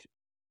 I think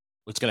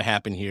what's going to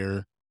happen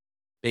here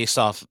based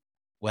off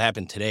what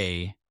happened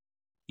today,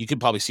 you could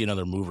probably see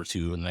another move or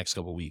two in the next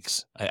couple of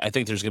weeks. I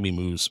think there's going to be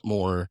moves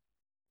more.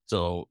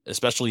 So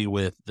especially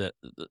with the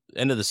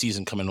end of the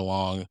season coming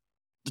along,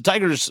 the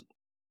Tigers,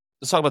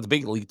 let's talk about the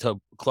big league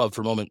club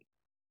for a moment.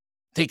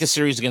 Take a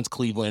series against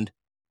Cleveland.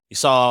 You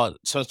saw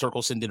Spencer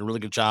Torkelson did a really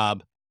good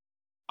job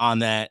on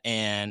that,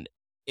 and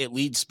it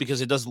leads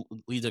because it does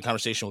lead to a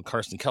conversation with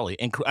Carson Kelly.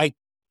 And I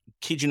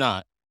kid you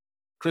not,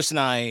 Chris and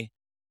I,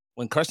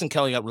 when Carson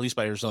Kelly got released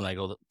by Arizona, I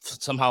go,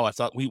 somehow I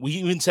thought we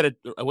even said it.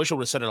 I wish I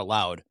would have said it out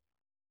loud.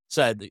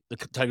 Said the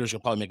Tigers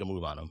could probably make a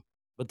move on him.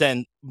 But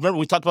then remember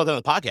we talked about that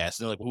on the podcast,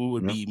 and they're like, who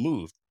would be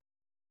moved?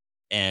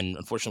 And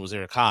unfortunately, it was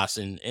Eric Haas.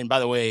 And by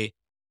the way,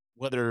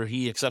 whether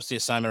he accepts the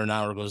assignment or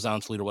not, or goes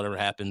down to Toledo, whatever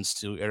happens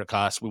to Eric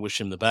Haas, we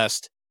wish him the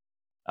best.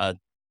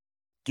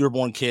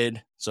 Dearborn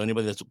kid, so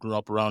anybody that's grew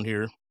up around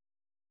here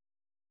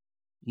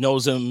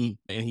knows him,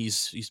 and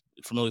he's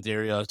familiar with the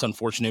area. It's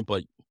unfortunate,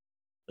 but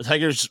the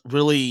Tigers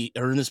really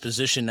are in this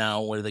position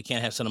now where they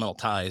can't have sentimental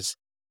ties,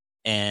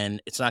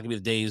 and it's not going to be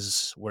the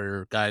days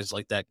where guys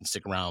like that can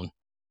stick around.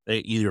 They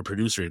either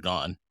produce or you're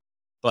gone.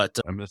 But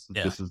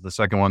this is the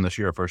second one this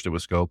year. First it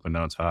was Scope, and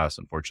now it's Haas.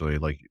 Unfortunately,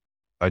 like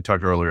I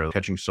talked earlier,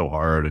 catching so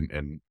hard,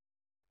 and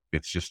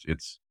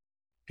it's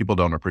people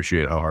don't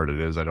appreciate how hard it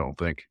is. I don't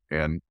think,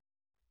 and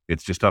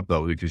it's just tough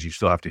though because you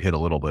still have to hit a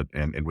little bit,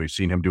 and we've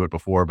seen him do it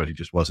before, but he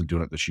just wasn't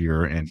doing it this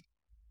year. And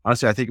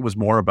honestly, I think it was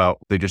more about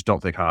they just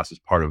don't think Haas is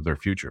part of their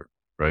future,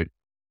 right?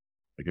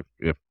 Like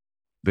if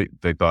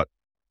they thought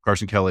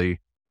Carson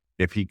Kelly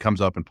if he comes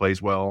up and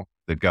plays well,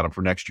 they've got him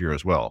for next year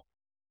as well.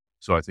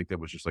 So I think that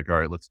was just like, all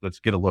right, let's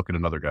get a look at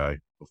another guy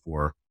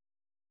before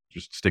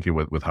just sticking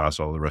with Haas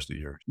all the rest of the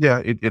year.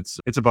 Yeah, it's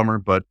a bummer,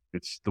 but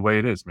it's the way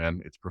it is,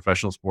 man. It's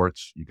professional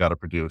sports. You got to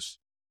produce,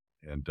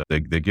 and they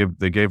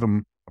gave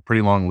him a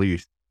pretty long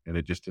leash, and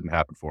it just didn't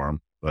happen for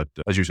him. But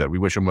as you said, we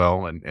wish him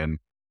well, and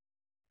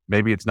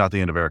maybe it's not the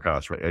end of Eric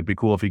Haas, right? It'd be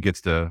cool if he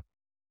gets to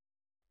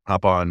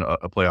hop on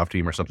a playoff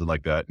team or something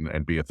like that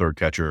and be a third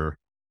catcher,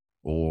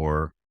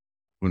 or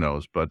who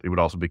knows. But it would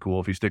also be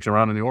cool if he sticks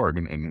around in the org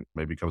and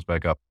maybe comes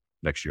back up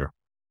next year.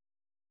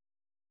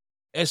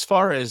 As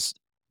far as,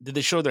 did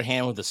they show their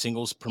hand with the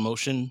singles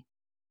promotion?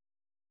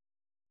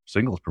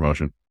 Singles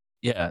promotion?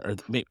 Yeah. Are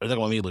they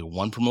going to be like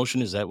one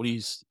promotion? Is that what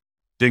he's?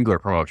 Dingler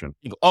promotion.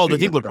 Oh, the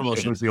Dingler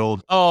promotion. It was the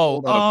old.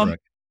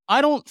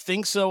 I don't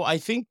think so. I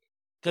think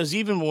because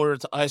even more,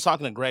 I was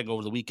talking to Greg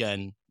over the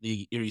weekend,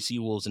 the Erie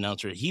Seawolves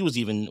announcer.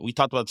 We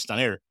talked about this on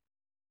air.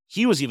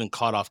 He was even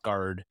caught off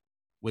guard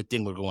with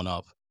Dingler going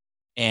up.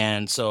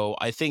 And so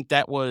I think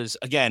that was,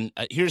 again,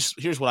 here's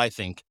what I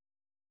think.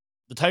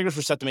 The Tigers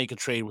were set to make a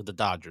trade with the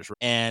Dodgers,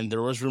 and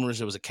there was rumors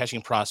there was a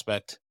catching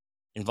prospect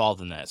involved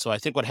in that. So I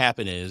think what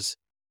happened is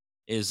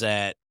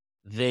that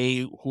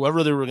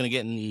whoever they were going to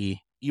get in the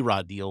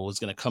Erod deal was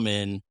going to come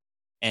in,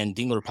 and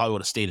Dingler probably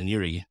would have stayed in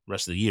Erie the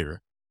rest of the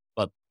year.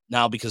 But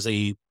now because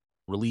they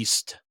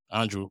released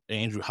Andrew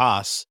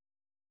Haas,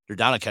 their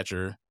down a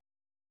catcher,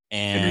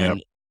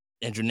 and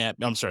Andrew Knapp.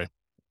 I'm sorry.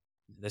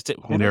 That's it.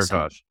 And Eric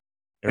Haas.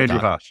 Andrew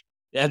Haas.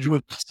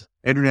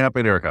 Andrew Knapp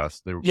and Eric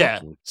Haas. They were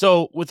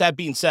So with that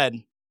being said,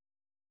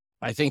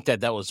 I think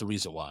that was the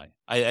reason why.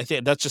 I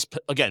think that's just,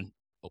 again,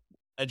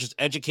 just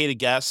educated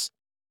guess.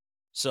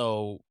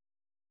 So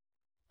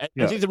I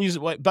think the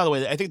reason why, by the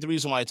way, I think the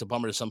reason why it's a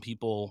bummer to some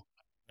people,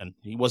 and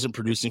he wasn't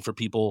producing for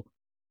people,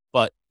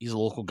 but he's a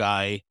local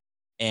guy.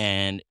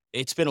 And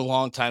it's been a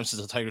long time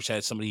since the Tigers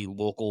had somebody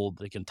local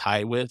they can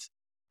tie with.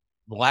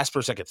 The last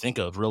person I could think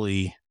of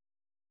really,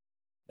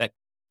 that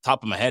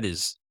top of my head,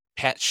 is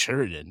Pat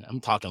Sheridan. I'm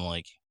talking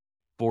like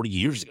 40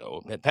 years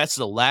ago. Pat's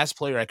the last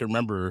player I can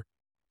remember,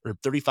 or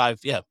 85,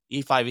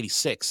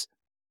 86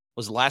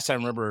 was the last time I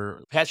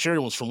remember. Pat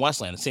Sheridan was from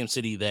Westland, the same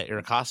city that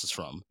Eric Haas is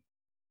from.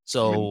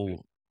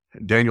 So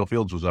Daniel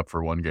Fields was up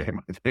for one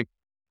game, I think.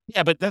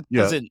 Yeah, but that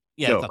doesn't.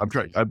 Yeah, no, I'm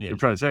trying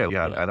to say,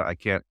 I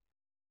can't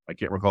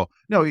recall.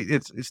 No,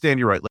 it's Stan,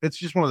 you're right. It's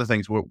just one of the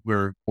things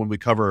where when we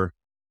cover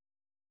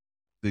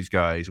these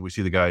guys, we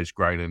see the guys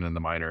grinding in the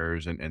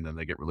minors, and then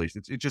they get released.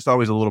 It's just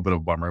always a little bit of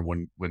a bummer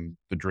when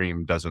the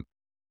dream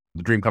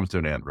comes to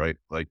an end, right?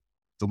 Like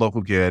the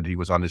local kid, he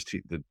was on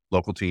the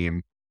local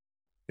team.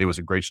 It was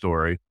a great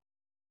story,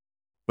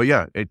 but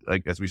yeah,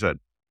 like as we said,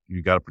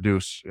 you got to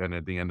produce, and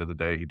at the end of the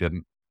day, he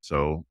didn't.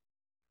 So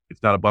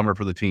it's not a bummer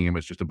for the team.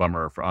 It's just a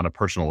bummer on a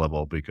personal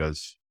level,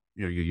 because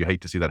you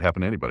hate to see that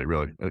happen to anybody,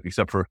 really,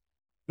 except for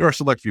there are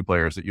select few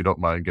players that you don't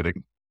mind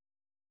getting.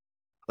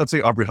 Let's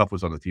say Aubrey Huff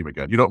was on the team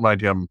again. You don't mind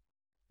him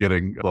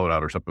getting blown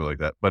out or something like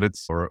that, but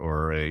it's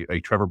or a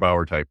Trevor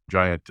Bauer type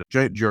giant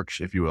jerks,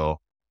 if you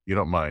will. You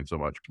don't mind so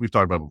much. We've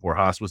talked about it before.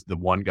 Haas was the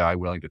one guy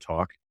willing to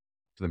talk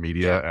to the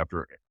media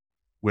after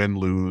win,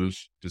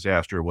 lose,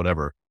 disaster,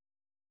 whatever.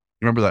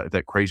 You remember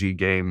that crazy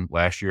game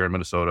last year in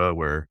Minnesota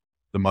where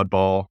the mud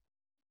ball,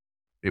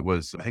 I think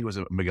it was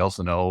a Miguel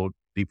Sano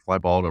deep fly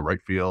ball to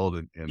right field,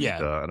 and I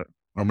don't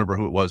remember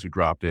who it was who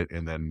dropped it,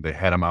 and then they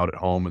had him out at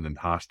home, and then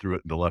Haas threw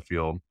it into left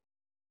field.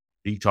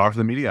 He talked to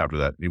the media after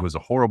that. It was a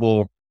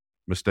horrible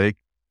mistake,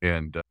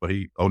 but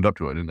he owned up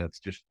to it, and that's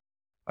just,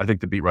 I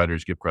think the beat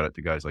writers give credit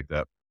to guys like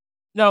that.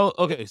 No,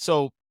 okay,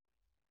 so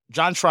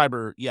John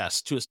Schreiber,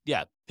 yes,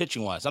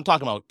 pitching wise. I'm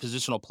talking about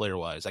positional player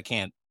wise. I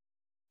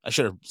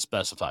should have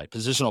specified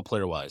positional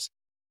player wise.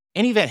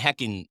 Andy Van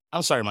Hecken,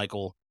 I'm sorry,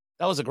 Michael,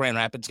 that was a Grand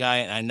Rapids guy,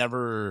 and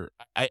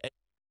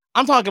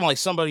I'm talking like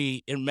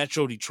somebody in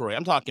Metro Detroit.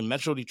 I'm talking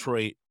Metro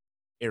Detroit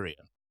area.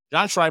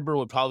 John Schreiber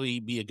would probably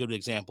be a good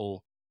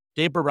example.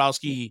 Dave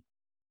Borowski,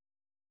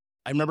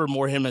 I remember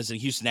more him as a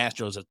Houston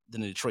Astros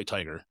than a Detroit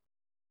Tiger.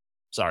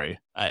 Sorry.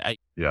 And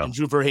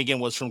Drew Verhagen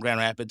was from Grand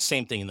Rapids.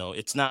 Same thing, though.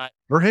 It's not.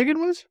 Verhagen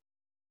was?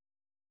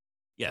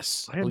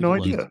 Yes. I had no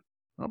idea.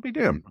 I'll be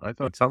damned. I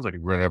thought it sounds like a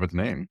Grand Rapids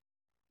name.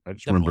 I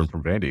just remember him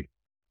from Vandy.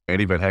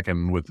 Andy Van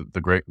Hecken with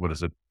the great,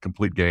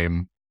 complete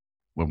game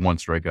with one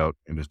strikeout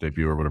in his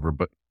debut or whatever.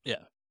 But yeah.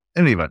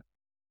 In any event,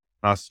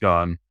 Haas is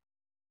gone.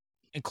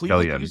 And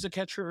Cleveland used a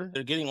catcher.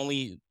 They're getting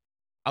only,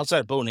 outside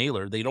of Bo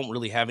Naylor, they don't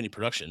really have any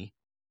production.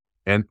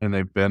 And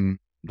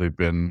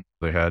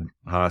they had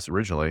Haas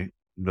originally,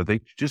 but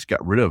they just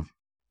got rid of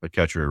the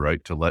catcher,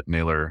 right, to let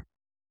Naylor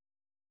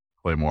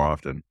play more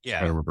often. Yeah.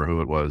 I don't remember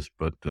who it was,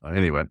 but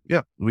anyway,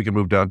 we can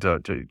move down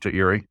to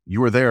Erie.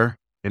 You were there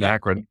in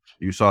Akron.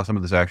 You saw some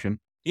of this action.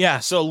 Yeah,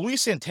 so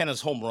Luis Santana's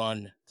home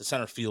run to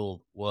center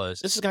field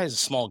this guy's a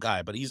small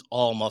guy, but he's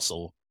all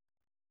muscle.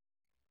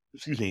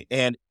 Excuse me.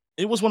 And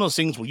it was one of those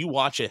things where you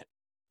watch it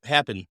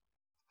happen. It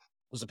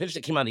was a pitch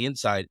that came on the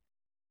inside.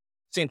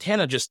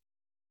 Santana just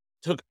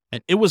took,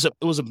 and it was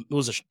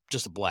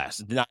just a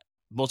blast. Not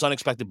most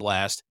unexpected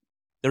blast.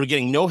 They were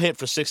getting no hit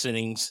for 6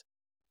 innings.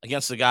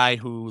 against the guy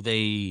who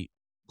they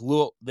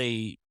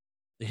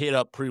hit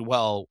up pretty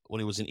well when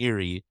he was in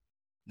Erie.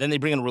 Then they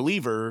bring in a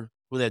reliever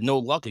who they had no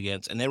luck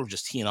against, and they were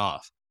just teeing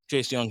off.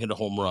 Chase Young hit a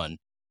home run.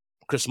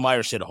 Chris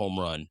Myers hit a home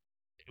run.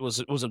 It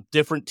was a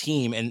different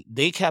team, and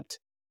they kept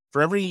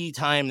for every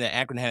time that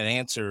Akron had an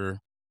answer,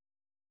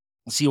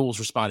 the Seals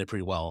responded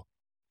pretty well.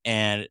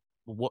 And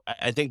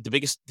I think the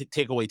biggest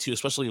takeaway too,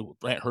 especially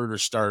Brent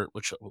Herter's start,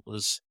 which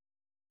was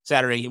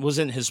Saturday, it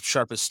wasn't his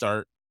sharpest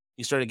start.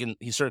 He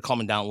started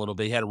calming down a little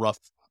bit. He had a rough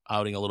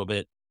outing a little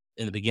bit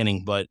in the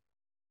beginning, but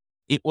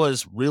it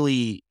was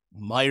really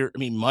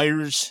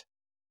Myers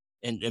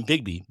and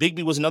Bigby.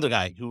 Bigby was another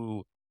guy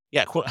who,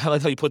 yeah, I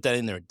like how you put that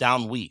in there.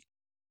 Down week,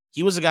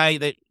 he was a guy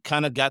that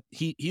kind of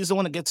he's the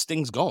one that gets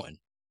things going.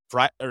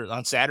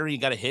 On Saturday, he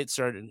got a hit,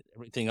 started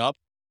everything up,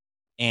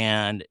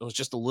 and it was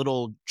just a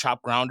little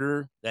chop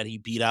grounder that he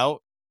beat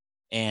out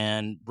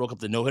and broke up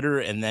the no hitter,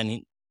 and then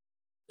he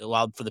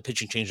allowed for the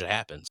pitching change that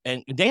happens.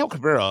 And Daniel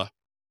Cabrera,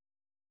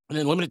 in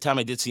the limited time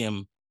I did see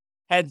him,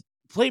 had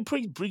played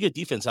pretty good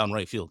defense out in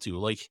right field too.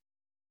 Like,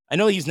 I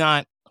know he's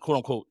not quote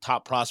unquote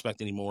top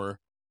prospect anymore,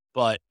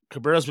 but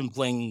Cabrera's been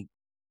playing.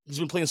 He's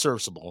been playing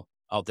serviceable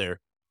out there.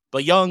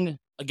 But Young,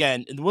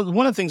 again,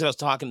 one of the things I was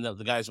talking to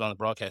the guys about on the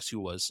broadcast too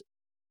was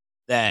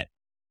that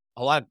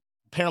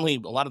apparently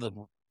a lot of the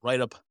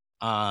write up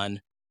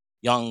on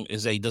Young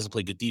is that he doesn't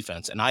play good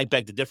defense, and I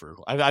beg to differ.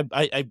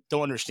 I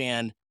don't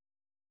understand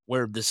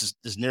where this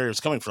narrative is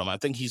coming from. I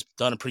think he's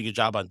done a pretty good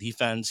job on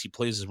defense. He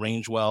plays his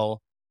range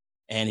well,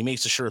 and he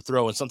makes a sure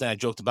throw. And something I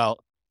joked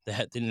about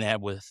that didn't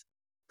have with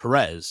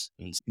Perez.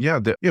 With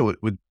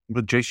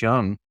Jace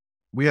Young,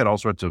 we had all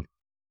sorts of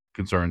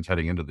concerns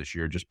heading into this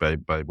year just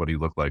by what he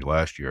looked like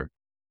last year.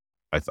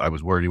 I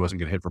was worried he wasn't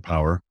going to hit for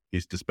power.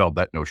 He's dispelled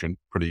that notion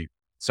pretty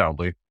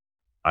soundly.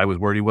 I was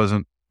worried he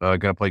wasn't going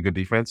to play good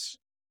defense.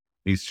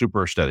 He's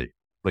super steady,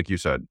 like you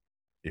said.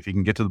 If he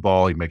can get to the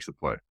ball, he makes the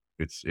play.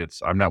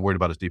 I'm not worried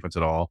about his defense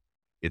at all.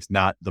 It's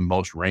not the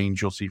most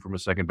range you'll see from a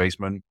second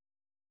baseman,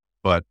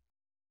 but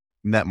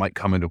that might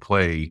come into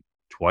play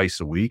twice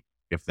a week,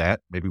 if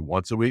that, maybe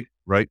once a week,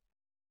 right?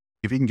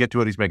 If he can get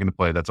to it, he's making the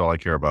play. That's all I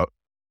care about.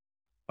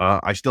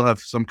 I still have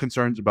some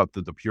concerns about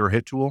the pure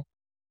hit tool,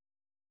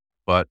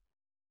 but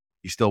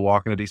he's still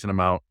walking a decent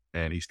amount,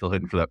 and he's still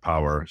hitting for that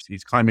power.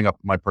 He's climbing up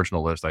my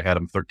personal list. I had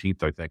him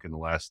 13th, I think, in the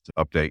last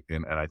update,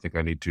 and I think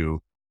I need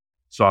to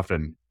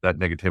soften that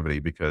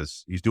negativity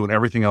because he's doing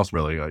everything else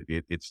really.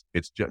 It's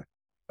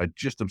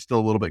just I'm still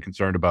a little bit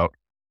concerned about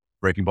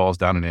breaking balls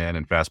down and in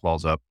and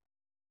fastballs up,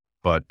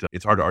 but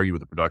it's hard to argue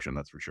with the production,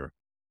 that's for sure.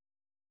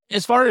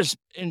 As far as,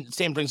 and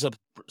Sam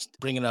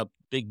bringing up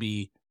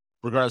Bigby,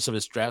 regardless of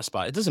his draft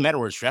spot, it doesn't matter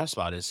where his draft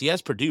spot is. He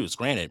has produced,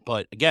 granted,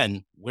 but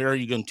again, where are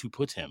you going to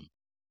put him?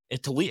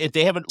 If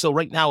they haven't, so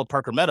right now with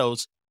Parker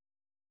Meadows,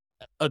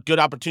 a good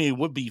opportunity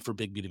would be for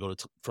Bigby to go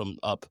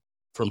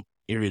from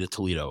Erie to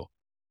Toledo.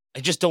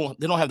 They don't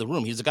have the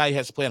room. He's a guy who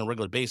has to play on a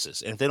regular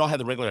basis. And if they don't have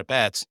the regular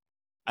at-bats,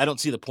 I don't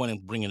see the point in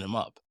bringing him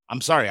up. I'm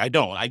sorry, I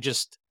don't.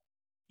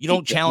 You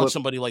don't challenge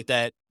somebody like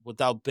that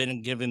without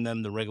giving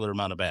them the regular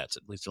amount of bats,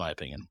 at least in my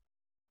opinion.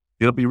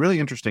 It'll be really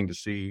interesting to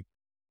see.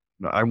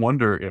 I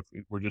wonder if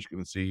we're just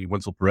going to see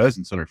Winsel Perez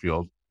in center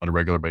field on a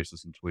regular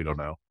basis in Toledo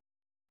now.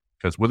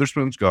 Because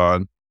Witherspoon's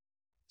gone.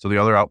 So the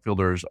other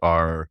outfielders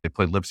they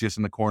played Lipsius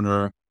in the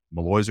corner.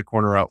 Malloy's a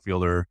corner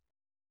outfielder.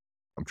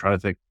 I'm trying to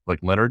think, like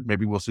Leonard,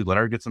 maybe we'll see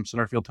Leonard get some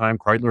center field time.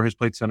 Kreidler has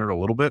played center a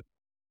little bit,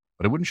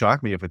 but it wouldn't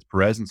shock me if it's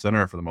Perez in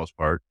center for the most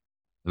part.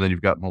 And then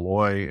you've got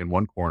Malloy in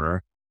one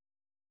corner.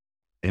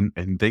 And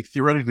they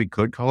theoretically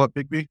could call up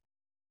Bigby.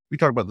 We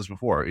talked about this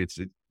before. It's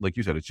like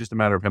you said, it's just a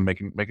matter of him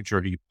making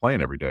sure he's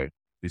playing every day.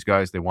 These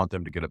guys, they want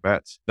them to get at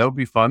bats. That would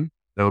be fun.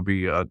 That would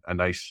be a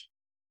nice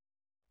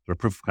sort of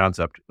proof of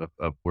concept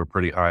of we're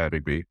pretty high at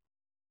Bigby.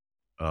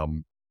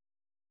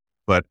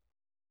 But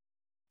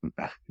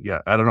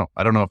yeah, I don't know.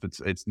 I don't know if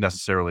it's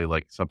necessarily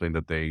like something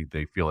that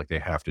they feel like they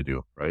have to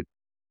do, right?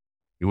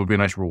 It would be a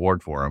nice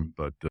reward for him,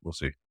 but we'll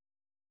see.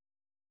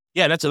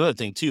 Yeah, that's another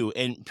thing too.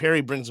 And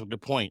Perry brings up a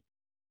good point.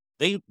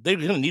 They're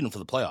going to need him for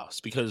the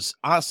playoffs because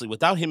honestly,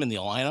 without him in the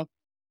lineup,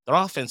 their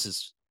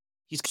offense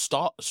he's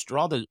straw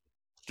that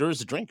stirs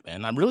the drink,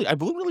 man. I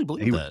really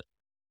believe that.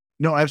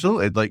 No,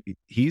 absolutely. Like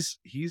he's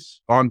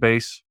on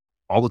base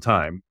all the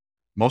time,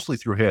 mostly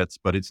through hits,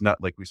 but it's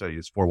not like we said, he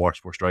has 4 walks,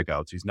 4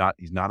 strikeouts. He's not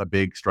a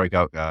big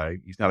strikeout guy.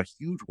 He's not a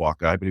huge walk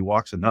guy, but he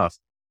walks enough.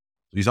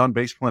 So he's on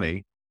base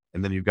plenty.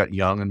 And then you've got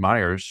Young and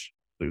Myers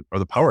who are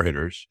the power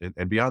hitters.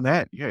 And beyond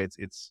that, yeah,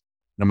 it's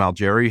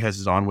Malgeri has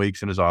his on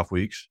weeks and his off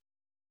weeks.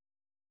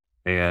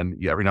 And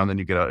yeah, every now and then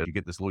you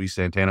get this Luis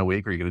Santana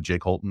week or you get a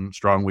Jake Holton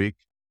strong week.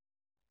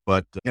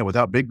 But yeah,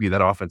 without Bigby,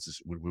 that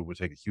offense would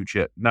take a huge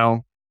hit.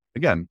 Now,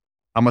 again,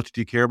 how much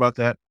do you care about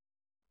that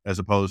as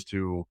opposed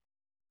to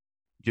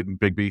getting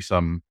Bigby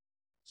some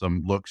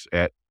looks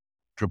at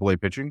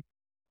AAA pitching?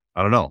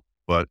 I don't know,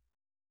 but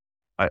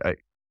I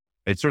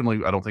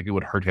don't think it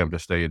would hurt him to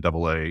stay in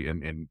AA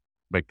and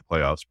make the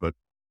playoffs. But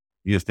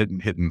he just didn't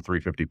hit in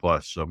 350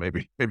 plus, so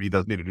maybe he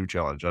does need a new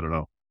challenge. I don't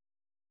know.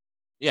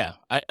 Yeah,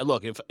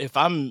 look, if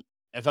I'm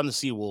if I'm the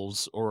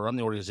Seawolves or I'm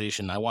the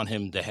organization, I want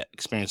him to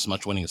experience as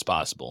much winning as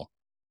possible.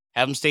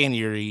 Have him stay in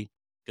Erie,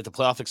 get the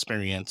playoff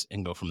experience,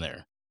 and go from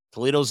there.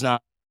 Toledo's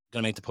not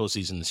going to make the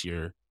postseason this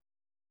year.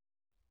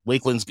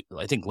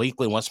 I think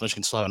Lakeland and West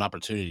Michigan still have an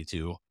opportunity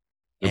to.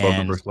 They're both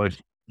in And first place.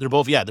 they're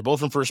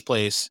both in first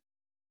place.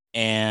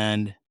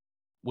 And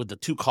with the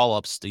two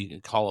call-ups, the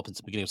call-up at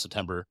the beginning of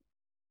September,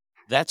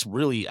 that's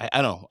really,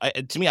 I don't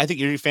know. To me, I think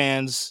Erie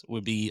fans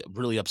would be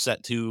really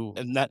upset too.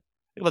 And think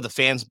about the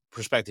fans'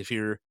 perspective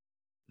here,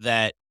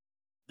 that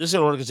this is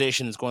an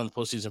organization that's going to the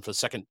postseason for the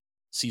second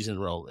season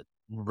in a row. It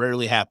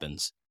rarely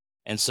happens.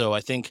 And so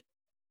I think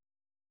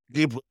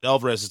Gabe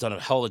Alvarez has done a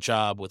hell of a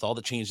job with all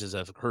the changes that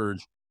have occurred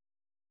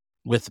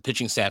with the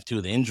pitching staff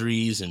too, the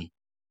injuries and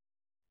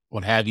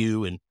what have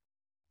you. And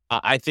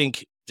I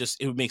think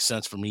just it would make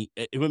sense for me.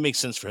 It would make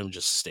sense for him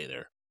just to stay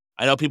there.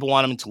 I know people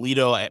want him in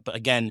Toledo, but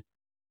again,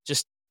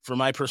 just for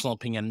my personal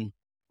opinion,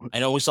 I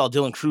know we saw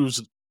Dylan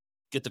Cruz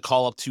get the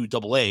call up to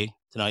AA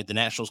tonight. The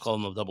Nationals called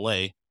him up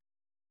AA.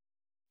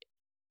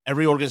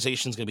 Every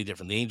organization is going to be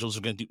different. The Angels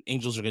are going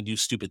to do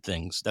stupid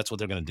things. That's what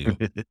they're going to do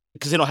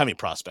because they don't have any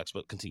prospects.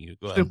 But continue.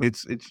 Go ahead.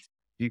 It's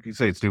you can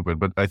say it's stupid,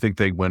 but I think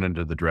they went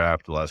into the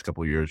draft the last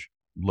couple of years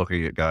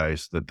looking at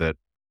guys that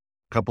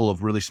couple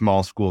of really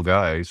small school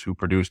guys who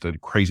produced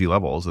at crazy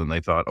levels, and they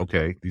thought,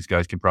 okay, these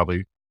guys can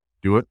probably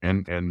do it.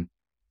 And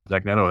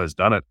Zach Neto has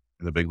done it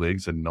in the big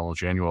leagues, and Nolan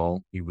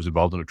Januel, he was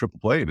involved in a triple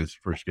play in his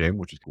first game,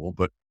 which is cool.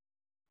 But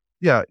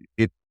yeah,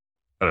 I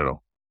don't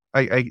know.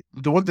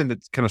 The one thing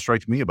that kind of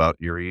strikes me about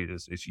Erie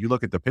is you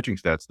look at the pitching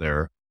stats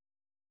there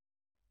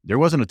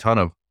wasn't a ton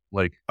of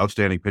like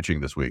outstanding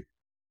pitching this week.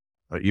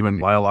 Even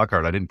Lyle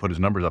Lockhart, I didn't put his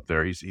numbers up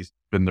there. He's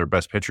been their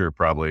best pitcher,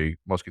 probably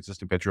most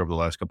consistent pitcher over the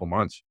last couple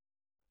months.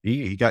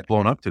 He got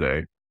blown up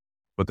today,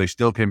 but they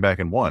still came back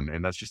and won.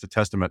 And that's just a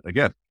testament.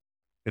 Again,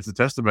 it's a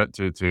testament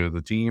to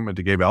the team and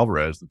to Gabe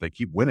Alvarez that they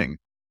keep winning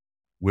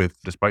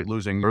despite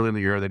losing early in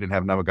the year. They didn't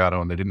have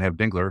Navigado and they didn't have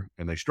Dingler,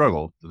 and they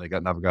struggled. And they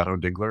got Navigado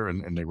and Dingler,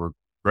 and they were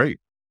great.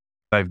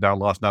 They've now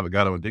lost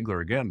Navigado and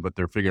Dingler again, but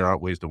they're figuring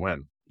out ways to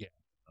win. Yeah.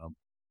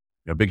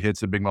 Big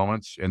hits and big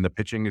moments, and the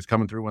pitching is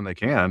coming through when they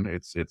can.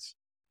 It's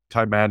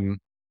Ty Madden.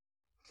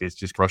 It's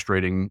just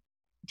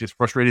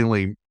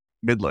frustratingly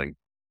middling,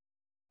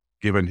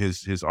 given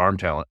his arm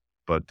talent,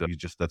 but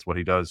that's what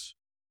he does.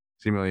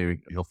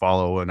 Seemingly, he'll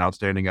follow an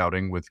outstanding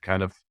outing with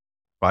kind of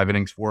 5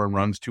 innings, 4 earned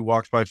runs, 2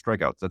 walks, 5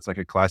 strikeouts. That's like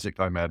a classic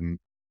Ty Madden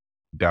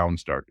down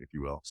start, if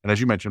you will. And as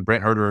you mentioned,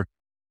 Brant Herter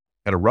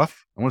had a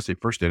rough, I want to say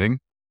first inning,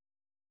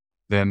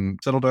 then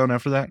settled down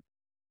after that.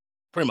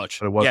 Pretty much.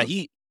 But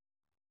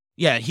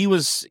he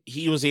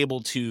was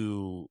able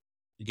to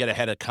get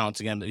ahead of counts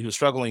again. He was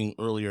struggling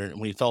earlier, and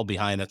when he fell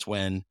behind, that's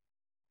when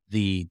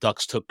the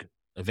Ducks took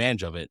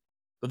advantage of it.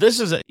 But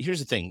here's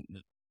the thing.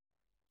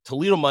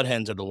 Toledo Mud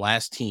Hens are the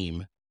last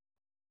team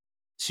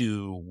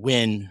to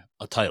win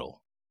a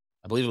title.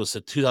 I believe it was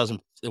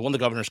they won the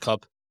Governor's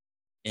Cup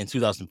in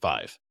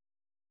 2005.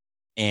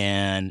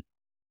 And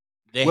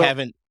they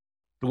haven't.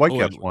 The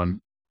Whitecaps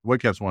won. The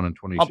Whitecaps won in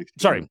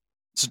 2016.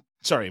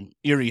 Sorry.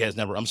 Erie has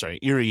never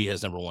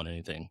won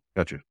anything.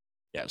 Gotcha.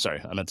 Yeah,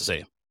 sorry. I meant to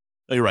say.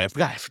 No, you're right.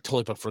 I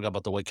totally forgot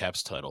about the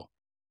Whitecaps title.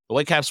 The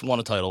Whitecaps won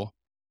a title.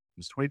 It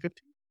was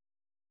 2015?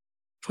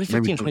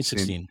 2015,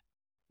 2016.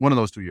 One of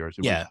those 2 years.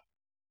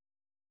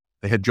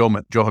 They had Joe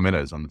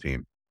Jimenez on the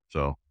team.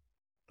 So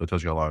that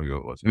tells you how long ago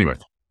it was. Anyway.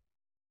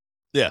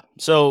 Yeah.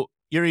 So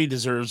Erie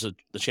deserves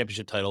the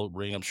championship title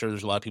ring. I'm sure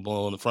there's a lot of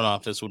people in the front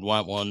office would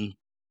want one.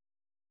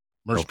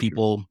 Merch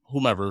people,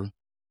 whomever,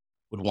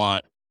 would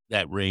want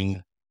that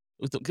ring.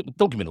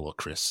 Don't give me the look,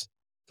 Chris.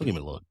 Don't give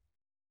me the look.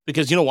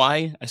 Because you know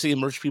why I say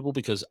merch people?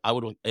 Because I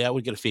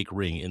would get a fake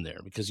ring in there,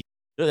 because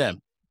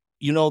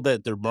you know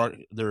that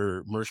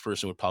their merch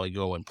person would probably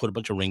go and put a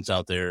bunch of rings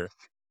out there.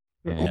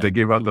 They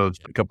gave out those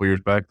a couple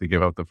years back. They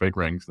gave out the fake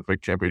rings, the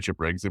fake championship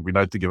rings. It'd be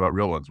nice to give out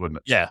real ones, wouldn't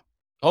it? Yeah.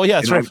 Oh yeah,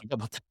 that's right. I forgot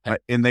about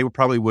that. And they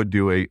probably would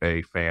do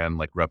a fan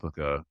like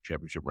replica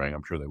championship ring.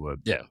 I'm sure they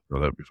would. Yeah. So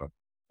that'd be fun.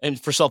 And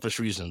for selfish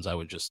reasons, I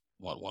would just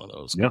want one of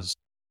those. Yeah.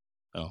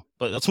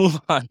 But let's move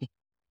on.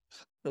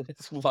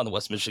 Let's move on to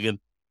West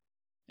Michigan.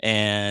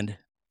 And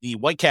the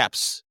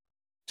Whitecaps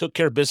took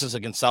care of business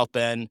against South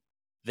Bend.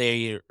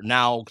 They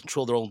now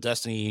control their own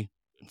destiny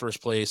in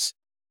first place.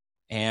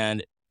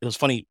 And it was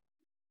funny.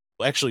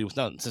 Actually, it was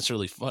not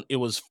necessarily fun. It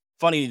was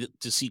funny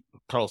to see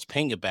Carlos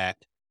Payne get back,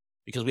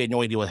 because we had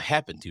no idea what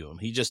happened to him.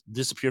 He just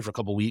disappeared for a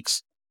couple of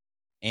weeks.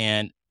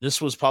 And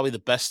this was probably the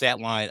best stat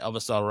line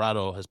Elvis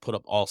Alvarado has put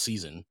up all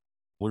season.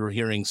 We were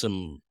hearing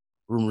some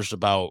rumors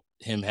about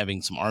him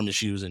having some arm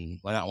issues and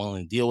not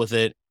willing to deal with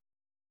it.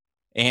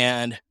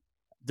 And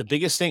the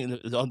biggest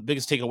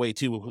takeaway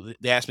too,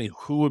 they asked me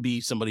who would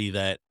be somebody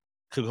that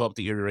could go up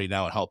to Erie right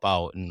now and help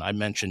out. And I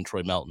mentioned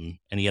Troy Melton,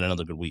 and he had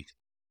another good week.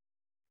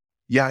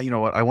 Yeah, you know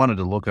what? I wanted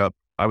to look up.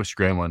 I was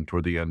scrambling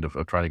toward the end of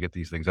trying to get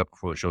these things up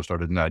before the show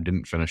started, and I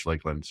didn't finish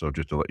Lakeland. So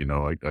just to let you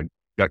know, I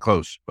got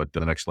close, but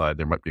the next slide,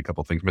 there might be a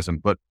couple of things missing.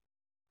 But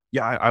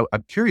yeah,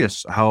 I'm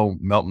curious how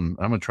Melton,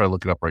 I'm going to try to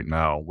look it up right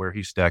now, where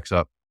he stacks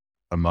up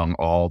among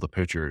all the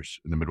pitchers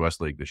in the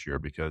Midwest League this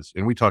year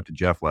and we talked to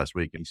Jeff last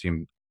week, and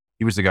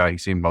he was the guy he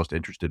seemed most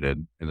interested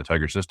in the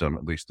Tiger system,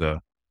 at least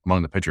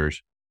among the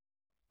pitchers.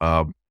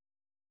 Yeah,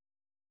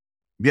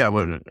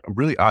 well, a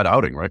really odd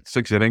outing, right?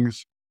 6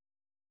 innings,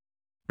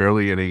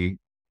 barely any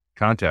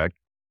contact,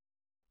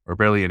 or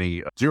barely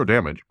any 0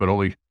 damage, but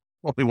only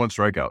 1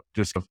 strikeout.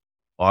 Just a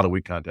lot of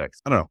weak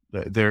contacts. I don't know.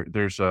 I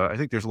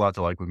think there's a lot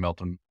to like with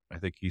Melton. I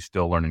think he's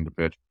still learning to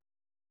pitch,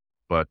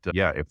 but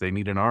yeah, if they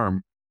need an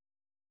arm,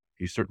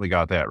 he's certainly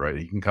got that, right?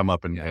 He can come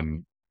up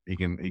and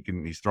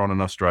he's thrown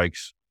enough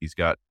strikes. He's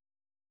got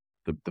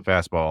the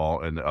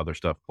fastball and the other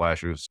stuff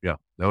flashes. Yeah,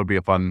 that would be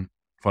a fun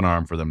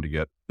arm for them to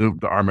get. The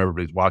arm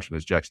everybody's watching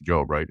is Jackson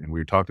Jobe, right? And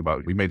we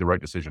made the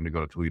right decision to go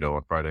to Toledo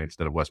on Friday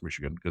instead of West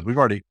Michigan, because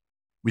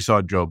we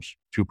saw Jobe's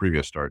 2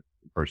 previous starts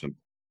in person.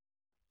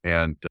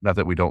 And not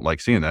that we don't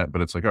like seeing that,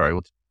 but it's like, all right,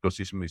 let's go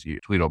see some of these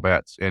Toledo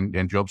bats. And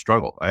Jobe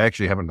struggled. I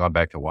actually haven't gone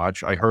back to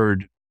watch. I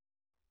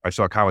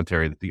saw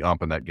commentary that the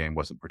ump in that game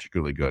wasn't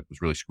particularly good. It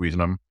was really squeezing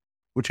him,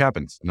 which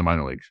happens in the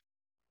minor leagues.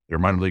 They're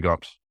minor league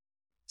umps.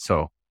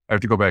 So I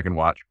have to go back and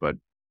watch, but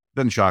it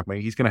doesn't shock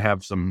me. He's going to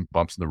have some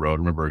bumps in the road.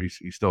 Remember,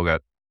 he's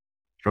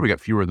probably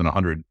got fewer than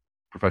 100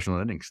 professional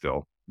innings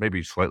still,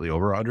 maybe slightly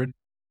over 100.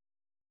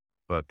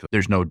 But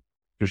there's no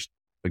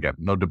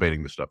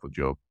debating the stuff with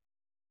Jobe.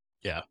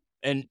 Yeah.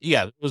 And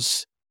yeah, it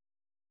was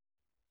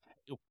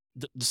to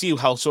see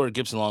how Sawyer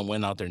Gibson Long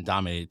went out there and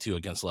dominated too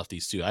against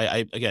lefties too.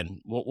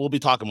 We'll be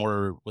talking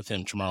more with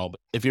him tomorrow. But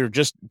if you're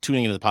just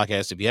tuning into the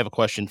podcast, if you have a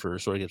question for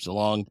Sawyer Gibson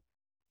Long,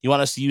 you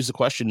want us to use the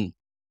question,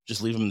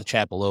 just leave them in the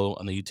chat below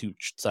on the YouTube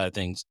side of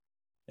things.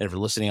 And if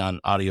you're listening on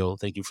audio,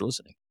 thank you for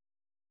listening.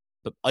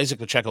 But Isaac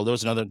Pacheco, there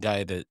was another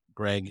guy that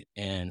Greg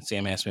and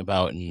Sam asked me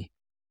about, and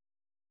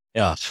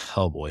yeah,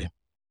 oh boy,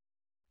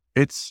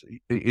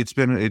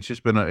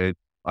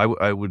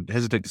 I would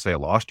hesitate to say a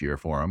lost year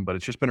for him, but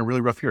it's just been a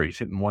really rough year. He's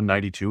hitting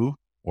 192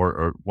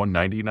 or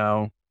 190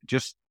 now,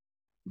 just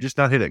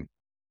not hitting,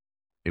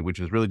 which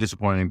is really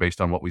disappointing based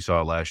on what we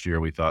saw last year.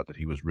 We thought that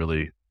he was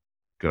really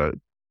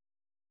good,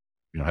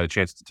 had a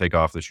chance to take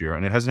off this year,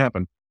 and it hasn't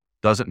happened.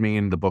 Doesn't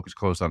mean the book is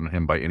closed on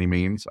him by any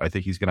means. I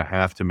think he's going to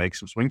have to make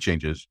some swing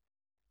changes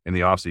in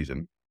the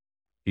offseason.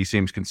 He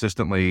seems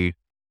consistently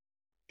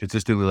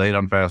late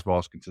on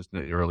fastballs,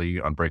 consistently early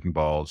on breaking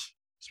balls,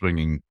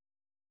 swinging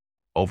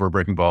over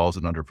breaking balls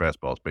and under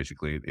fastballs.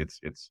 Basically,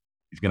 he's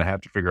going to have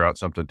to figure out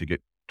something to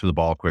get to the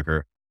ball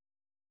quicker.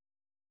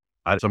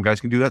 Some guys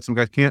can do that. Some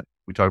guys can't.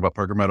 We talked about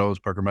Parker Meadows.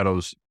 Parker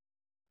Meadows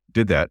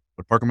did that,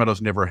 but Parker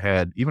Meadows never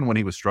had, even when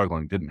he was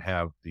struggling, didn't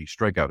have the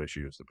strikeout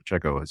issues that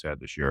Pacheco has had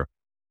this year,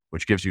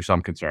 which gives you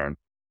some concern.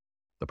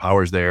 The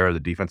power's there, the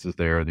defense is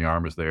there, the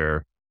arm is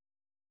there.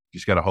 You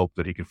just got to hope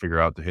that he can figure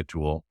out the hit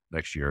tool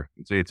next year.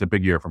 It's a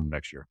big year from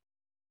next year.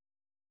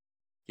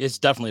 It's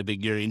definitely a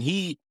big year,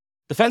 and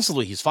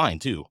defensively he's fine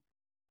too,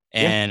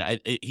 and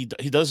he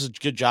does a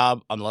good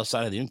job on the left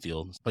side of the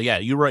infield. But yeah,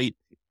 you're right.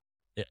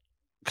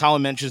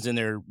 Colin mentions in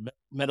there,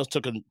 Meadows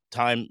took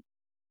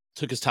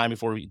his time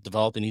before he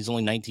developed, and he's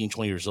only 19,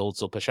 20 years old,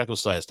 so Pacheco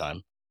still has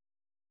time.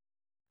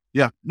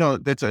 Yeah, no,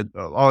 that's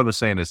all I was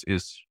saying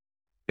is,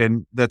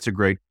 and that's a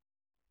great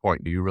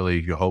point.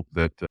 You hope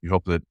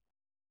that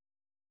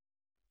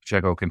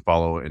Pacheco can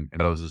follow in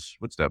Meadows'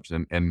 footsteps,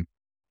 and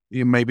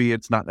maybe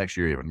it's not next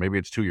year even. Maybe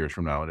it's 2 years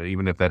from now, and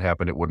even if that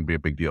happened, it wouldn't be a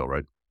big deal,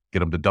 right?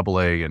 Get him to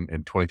Double-A in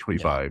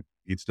 2025. Yeah.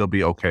 He'd still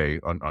be okay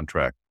on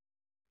track.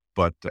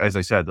 But as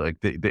I said,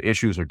 like the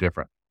issues are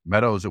different.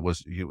 Meadows,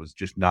 he was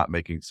just not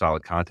making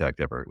solid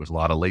contact ever. It was a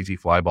lot of lazy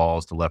fly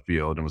balls to left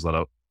field, and it was a lot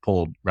of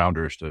pulled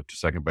rounders to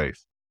second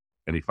base.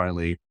 And he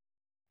finally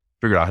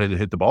figured out how to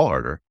hit the ball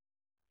harder.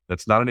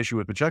 That's not an issue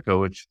with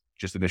Pacheco. It's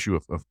just an issue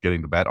of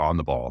getting the bat on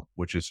the ball,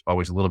 which is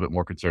always a little bit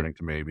more concerning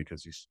to me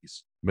because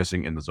he's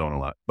missing in the zone a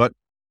lot. But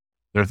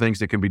there are things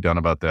that can be done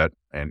about that,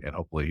 and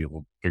hopefully he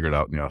will figure it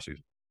out in the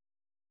offseason.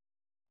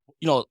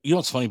 You know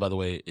what's funny, by the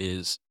way,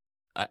 is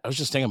I was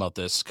just thinking about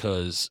this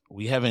because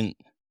it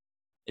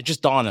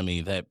just dawned on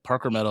me that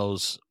Parker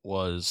Meadows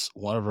was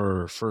one of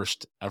our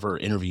first ever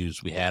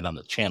interviews we had on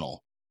the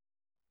channel.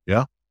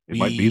 Yeah, it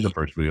might be the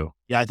first video.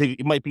 Yeah, I think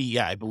it might be.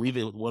 Yeah, I believe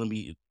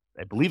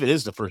it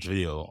is the first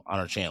video on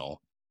our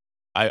channel.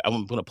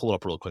 I'm going to pull it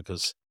up real quick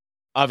because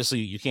obviously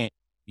you can't.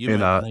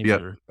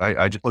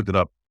 I just looked it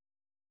up.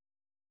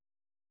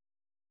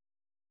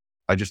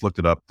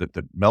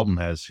 That Melton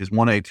has his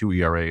 1.82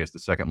 ERA is the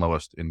second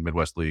lowest in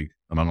Midwest League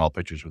among all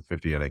pitchers with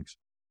 50 innings.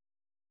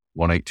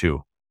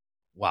 1.82.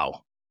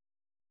 Wow.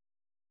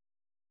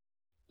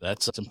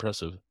 That's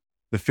impressive.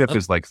 The fifth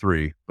is like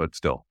 3, but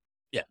still.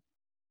 Yeah.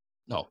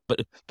 No,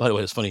 but by the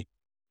way, it's funny.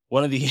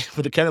 For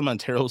the Ken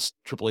Montero's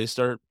AAA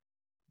start,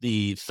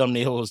 the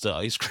thumbnail was the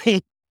ice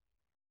cream.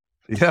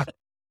 Yeah.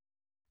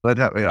 But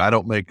I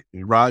don't make,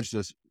 Raj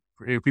does,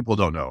 people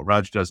don't know,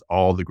 Raj does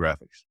all the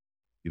graphics.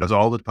 He does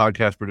all the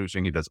podcast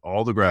producing. He does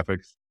all the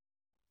graphics.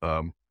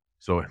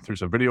 So if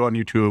there's a video on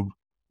YouTube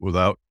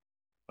without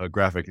a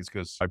graphic, it's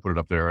because I put it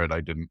up there and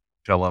I didn't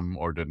tell him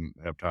or didn't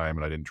have time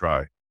and I didn't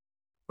try.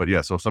 But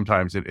yeah, so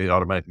sometimes it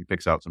automatically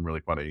picks out some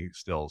really funny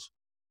stills.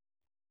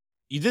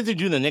 You did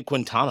do the Nick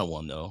Quintana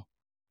one though,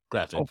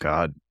 graphic. Oh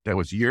God, that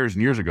was years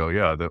and years ago.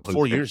 Yeah, that was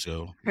 4 years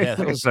ago. Yeah,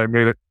 that was. I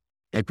made it.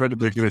 I tried to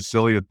make it as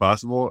silly as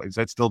possible. Is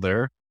that still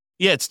there?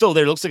 Yeah, it's still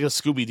there. It looks like a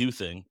Scooby Doo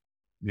thing.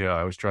 Yeah,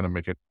 I was trying to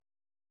make it.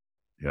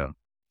 Yeah.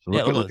 So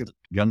Yeah, look at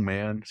young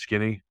man,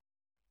 skinny.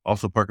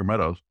 Also Parker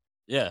Meadows.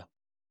 Yeah.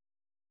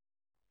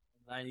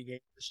 90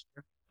 games this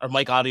year. Our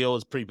mic audio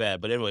is pretty bad,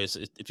 but anyways,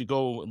 if you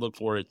go and look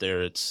for it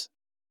there, it's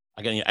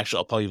actually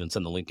I'll probably even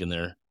send the link in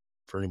there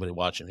for anybody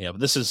watching. Yeah, but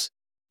this is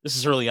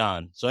early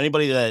on. So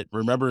anybody that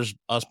remembers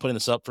us putting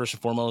this up, first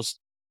and foremost,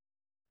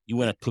 you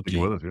win a cookie.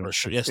 With us, yeah. For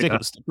sure. Yeah,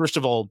 first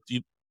of all,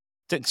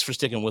 thanks for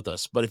sticking with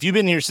us. But if you've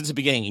been here since the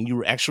beginning and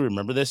you actually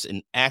remember this,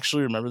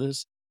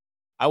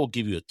 I will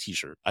give you a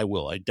t-shirt. I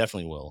will. I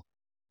definitely will.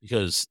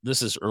 Because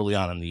this is early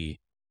on in the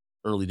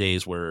early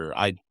days where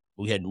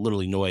we had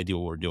literally no idea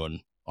what we were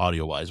doing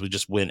audio wise. We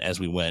just went as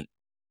we went.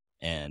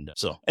 And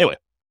so anyway.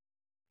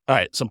 All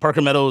right. Some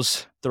Parker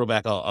Meadows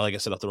throwback. Like I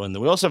said, I'll throw in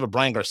there. We also have a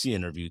Brian Garcia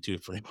interview too,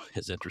 for anybody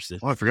that's interested.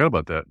 Oh, I forgot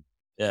about that.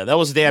 Yeah. That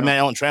was the day I met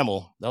Alan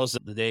Trammell. That was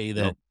the day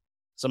that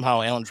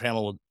somehow Alan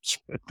Trammell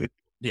would,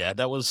 yeah,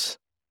 that was.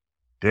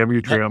 Damn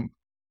you, Tram.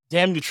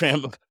 Damn you,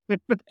 Tram.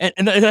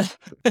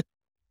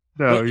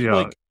 No, yeah.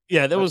 Like,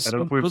 yeah, that was. I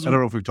don't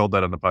know if we've told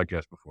that on the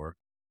podcast before.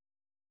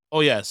 Oh,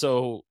 yeah.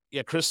 So,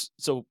 yeah, Chris.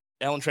 So,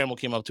 Alan Trammell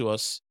came up to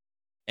us.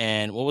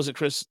 And what was it,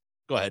 Chris?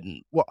 Go ahead.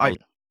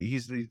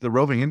 He's the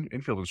roving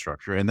infield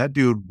instructor, and that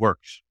dude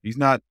works. He's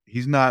not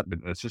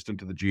an assistant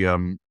to the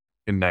GM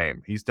in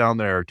name. He's down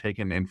there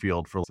taking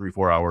infield for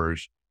 3-4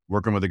 hours,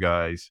 working with the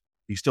guys.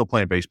 He's still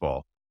playing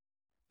baseball.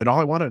 And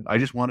I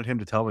just wanted him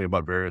to tell me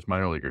about various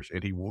minor leaguers,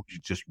 and he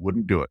just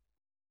wouldn't do it.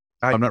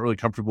 I'm not really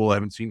comfortable. I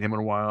haven't seen him in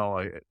a while.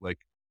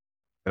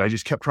 And I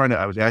just kept trying to.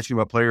 I was asking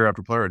about player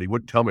after player, and he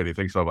wouldn't tell me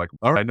anything. So I'm like,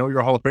 all right, I know you're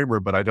a Hall of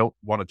Famer, but I don't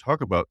want to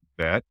talk about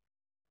that.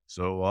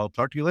 So I'll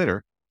talk to you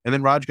later. And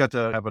then Raj got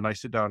to have a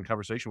nice sit down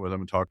conversation with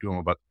him and talk to him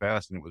about the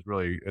past, and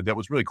that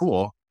was really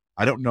cool.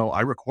 I don't know.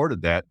 I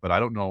recorded that, but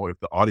I don't know if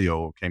the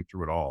audio came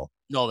through at all.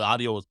 No, the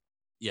audio was.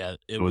 Yeah,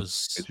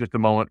 it's just a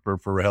moment for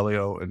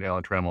Rogelio and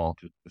Alan Trammell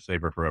to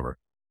save her forever.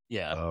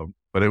 Yeah.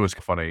 But it was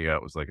funny. Yeah,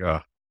 it was like,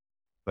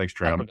 thanks,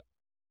 Tram.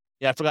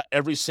 I forgot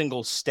every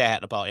single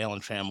stat about Alan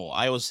Trammell.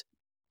 I was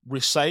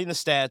reciting the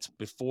stats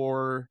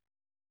before.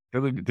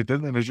 Didn't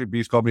the Michigan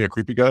Beast call me a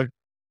creepy guy?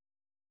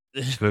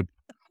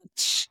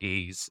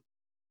 Jeez.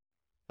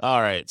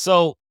 All right,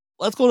 so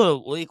let's go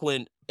to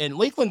Lakeland. And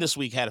Lakeland this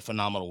week had a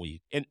phenomenal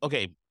week. And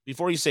okay,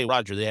 before you say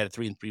Roger, they had a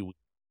 3-3 week.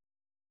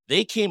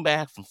 They came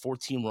back from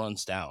 14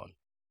 runs down,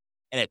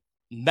 and it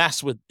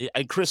messed with.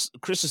 And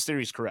Chris's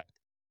theory is correct.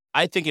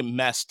 I think it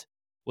messed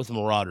with the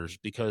Marauders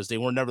because they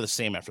were never the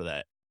same after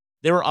that.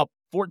 They were up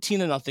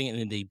 14-0 in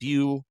the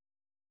debut,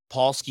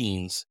 Paul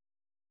Skeens,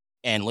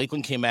 and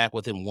Lakeland came back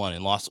within one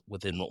and lost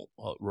within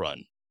a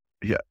run.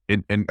 Yeah,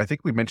 and I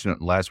think we mentioned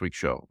it in last week's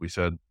show. We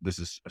said this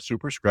is a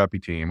super scrappy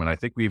team, and I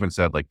think we even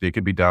said like they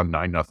could be down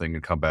 9-0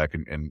 and come back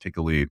and take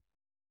the lead.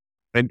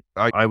 And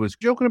I was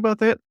joking about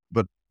that,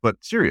 but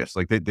serious,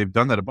 like they've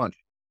done that a bunch.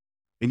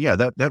 And yeah,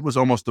 that was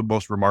almost the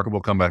most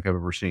remarkable comeback I've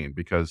ever seen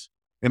because,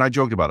 and I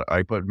joked about it.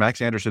 I put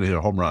Max Anderson hit a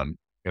home run,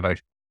 and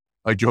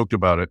I joked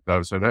about it. I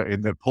was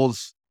and that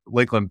pulls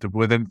Lakeland to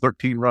within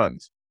 13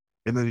 runs,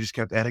 and then they just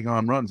kept adding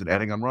on runs,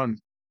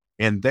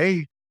 and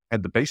they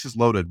had the bases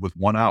loaded with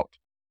one out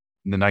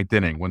in the ninth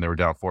inning when they were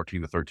down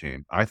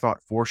 14-13. I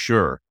thought for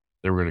sure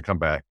they were going to come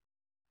back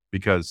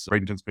because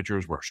Bradenton's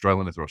pitchers were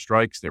struggling to throw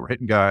strikes. They were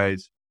hitting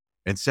guys,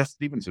 and Seth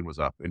Stevenson was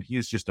up, and he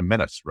is just a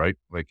menace, right?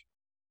 Like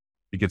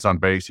he gets on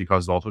base, he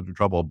causes all sorts of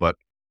trouble, but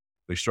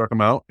they struck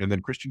him out. And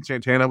then Christian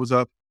Santana was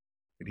up,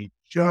 and he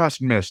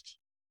just missed.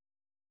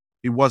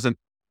 He wasn't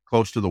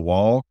close to the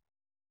wall,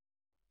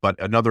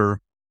 but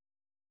another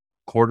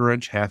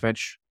quarter-inch,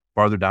 half-inch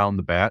farther down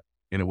the bat,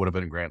 and it would have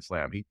been a grand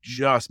slam. He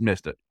just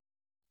missed it.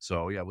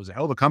 So, yeah, it was a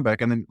hell of a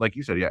comeback. And then, like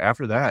you said, yeah,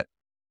 after that,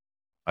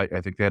 I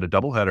think they had a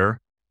doubleheader,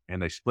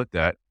 and they split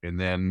that. And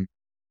then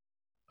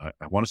I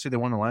want to say they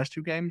won the last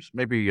two games.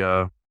 Maybe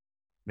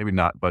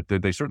not. But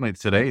they certainly,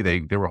 today,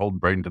 they were holding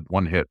Braden to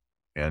one hit.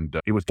 And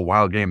it was a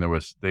wild game.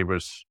 They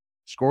was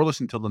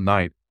scoreless until the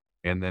ninth,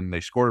 and then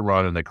they scored a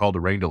run, and they called a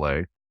rain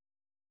delay.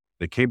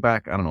 They came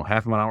back, I don't know,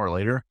 half an hour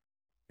later,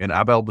 and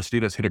Abel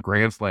Bastidas hit a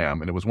grand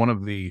slam, and it was one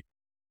of the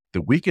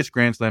weakest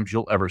grand slams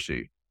you'll ever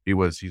see.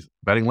 He's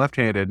batting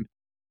left-handed,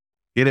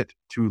 hit it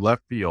to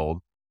left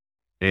field,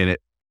 and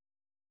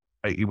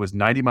it was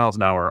 90 miles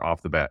an hour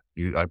off the bat.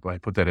 I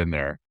put that in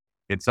there,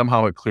 and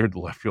somehow it cleared the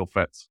left field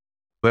fence.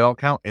 They all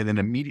count, and then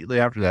immediately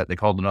after that, they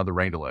called another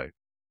rain delay.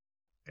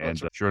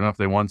 And sure enough,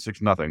 they won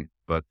 6-0.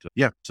 But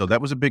yeah, so that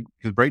was a big,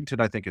 because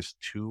Bradenton, I think, is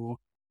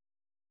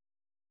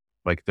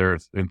they're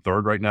in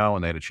third right now,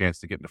 and they had a chance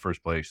to get into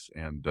first place,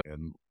 and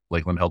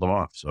Lakeland held them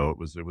off. So it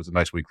was a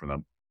nice week for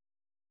them.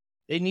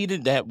 They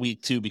needed that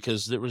week too,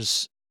 because there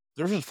was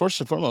first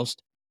and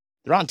foremost,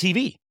 they're on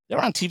TV.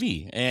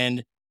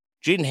 And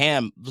Jaden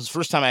Ham was the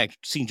first time I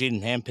seen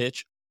Jaden Ham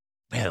pitch.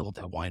 Man, I love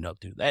that windup,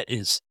 dude.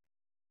 That's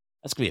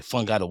gonna be a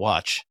fun guy to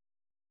watch.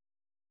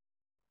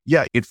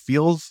 Yeah, it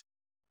feels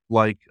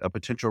like a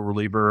potential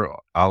reliever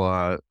a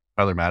la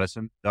Tyler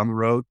Madison down the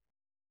road,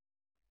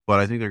 but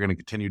I think they're going to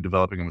continue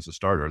developing him as a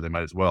starter. They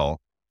might as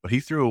well. But he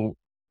threw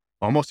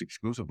almost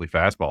exclusively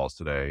fastballs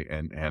today,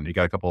 and he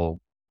got a couple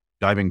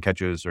diving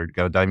catches, or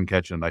got a diving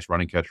catch and a nice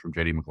running catch from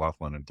J.D.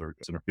 McLaughlin in third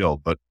center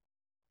field. But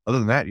other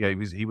than that, yeah,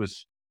 he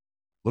was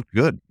looked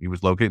good. He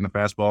was locating the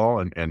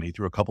fastball, and he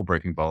threw a couple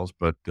breaking balls.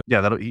 But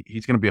yeah,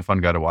 he's going to be a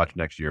fun guy to watch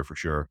next year for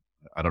sure.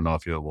 I don't know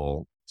if he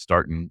will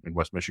start in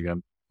West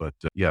Michigan, but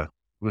yeah,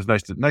 it was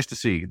nice to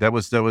see. That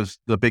was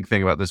the big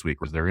thing about this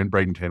week was they're in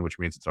Bradenton, which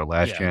means it's our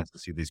last chance to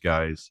see these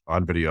guys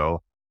on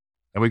video,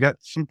 and we got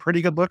some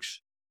pretty good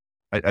looks.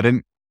 I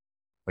didn't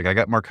like I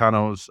got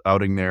Marcano's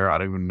outing there. I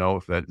don't even know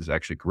if that is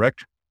actually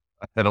correct.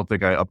 I don't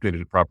think I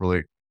updated it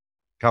properly.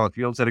 Colin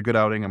Fields had a good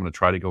outing. I'm going to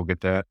try to go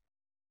get that.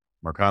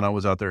 Marcano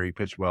was out there. He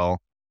pitched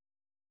well.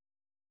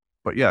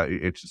 But yeah,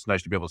 it's just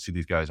nice to be able to see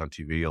these guys on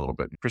TV a little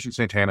bit. Christian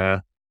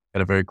Santana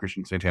had a very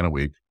Christian Santana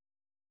week.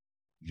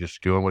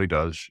 Just doing what he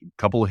does. A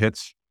couple of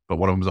hits, but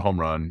one of them was a home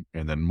run,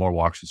 and then more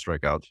walks and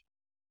strikeouts.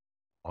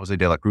 Jose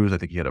De La Cruz, I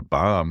think he had a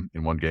bomb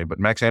in one game, but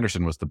Max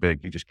Anderson was the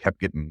big. He just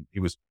kept he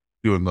was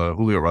doing the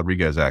Julio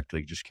Rodriguez act.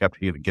 He just kept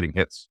getting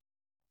hits.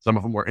 Some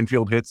of them were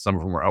infield hits, some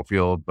of them were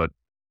outfield, but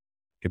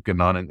kept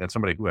getting on. And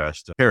somebody who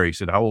asked, Perry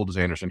said, how old is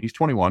Anderson? He's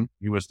 21.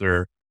 He was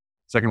their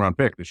second round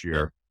pick this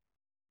year.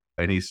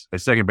 And he's a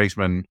second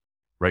baseman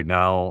right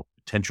now,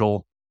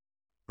 potential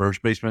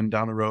first baseman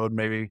down the road,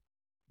 maybe.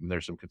 And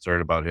there's some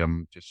concern about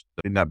him just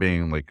not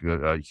being like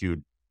a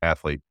huge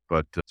athlete.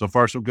 But so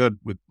far, so good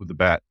with the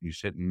bat. He's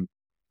hitting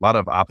a lot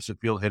of opposite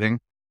field hitting,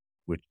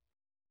 which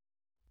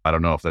I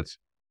don't know if that's,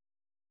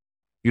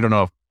 you don't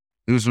know if,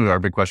 this was our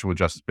big question with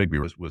Justice Bigby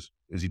was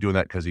is he doing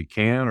that because he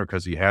can or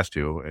because he has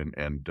to?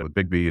 And with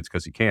Bigby, it's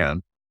because he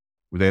can.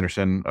 With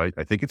Anderson, I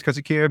think it's because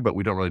he can, but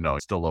we don't really know.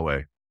 It's still low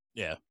A.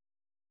 Yeah.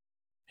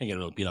 Can't get a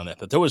real beat on that.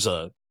 But there was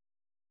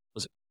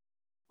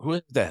who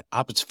had that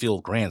opposite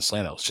field grand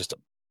slam that was just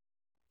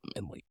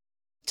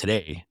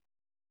today.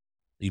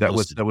 That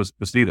was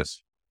Bastidas.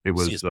 It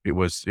was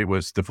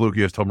the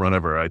flukiest home run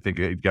ever. I think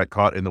it got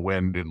caught in the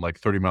wind in like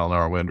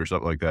 30-mile-an-hour wind or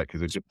something like that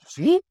because it just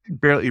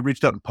barely, he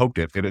reached out and poked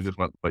it and it just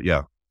went. But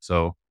yeah,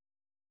 so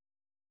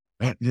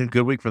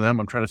good week for them.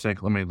 I'm trying to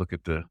think. Let me look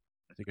at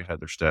I think I had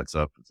their stats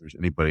up. If there's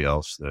anybody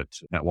else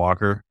Matt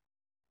Walker,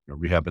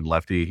 rehabbing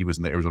lefty. He was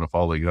in the Arizona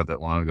Fall League not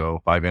that long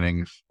ago. 5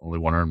 innings, only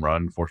 1 earned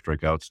run, 4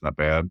 strikeouts, not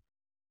bad.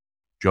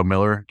 Joe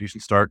Miller,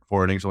 decent start,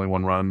 4 innings, only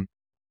 1 run.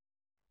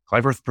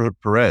 Clyburn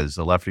Perez,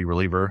 a lefty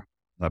reliever,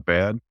 not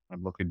bad.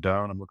 I'm looking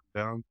down.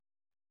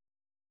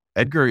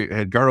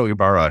 Edgardo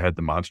Ibarra had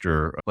the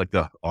monster, like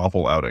the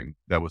awful outing.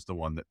 That was the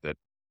one that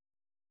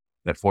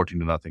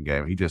 14-0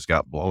 game. He just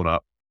got blown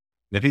up.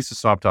 And he's a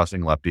soft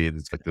tossing lefty.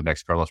 It's like the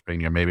next Carlos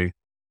Pena, maybe.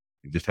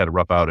 He just had a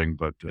rough outing,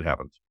 but it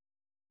happens.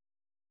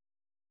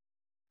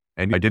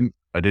 And I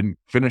didn't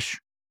finish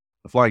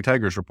the Flying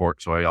Tigers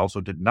report, so I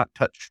also did not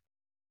touch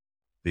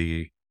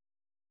the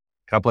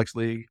Complex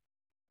League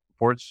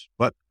reports,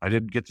 but I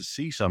did get to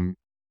see some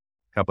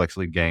Complex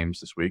League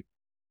games this week.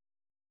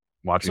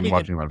 Watching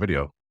them on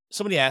video.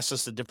 Somebody asked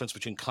us the difference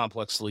between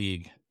Complex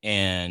League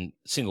and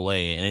Single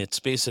A, and it's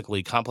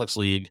basically Complex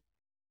League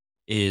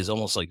is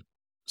almost like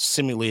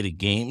simulated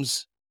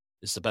games.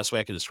 It's the best way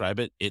I could describe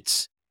it.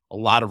 It's a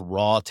lot of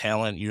raw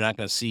talent. You're not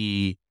going to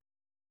see.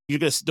 Don't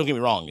get me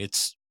wrong. You're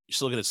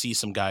still going to see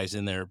some guys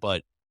in there,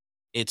 but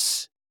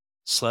it's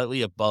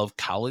slightly above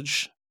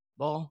college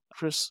ball,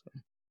 Chris.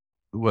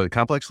 What,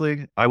 Complex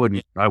League? I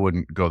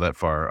wouldn't go that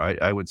far.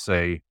 I would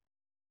say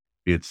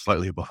it's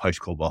slightly above high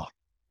school ball.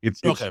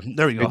 It's okay.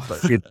 There you go.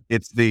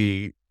 It's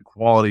the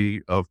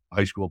quality of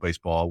high school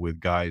baseball with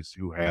guys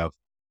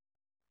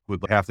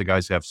with half the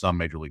guys have some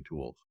major league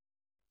tools.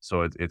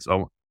 So it's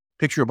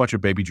picture a bunch of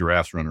baby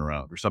giraffes running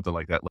around or something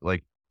like that.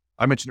 Like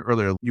I mentioned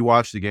earlier, you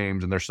watch the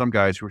games and there's some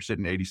guys who are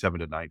sitting 87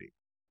 to 90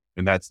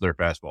 and that's their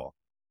fastball.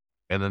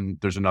 And then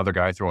there's another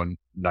guy throwing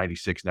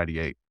 96,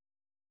 98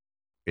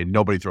 and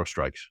nobody throws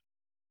strikes.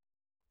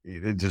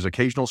 There's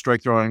occasional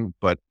strike throwing,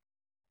 but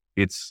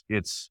it's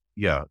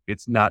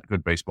not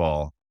good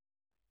baseball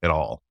at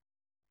all.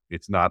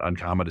 It's not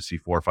uncommon to see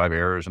 4 or 5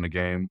 errors in a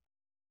game.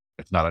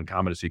 It's not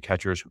uncommon to see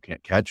catchers who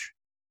can't catch.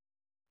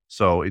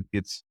 So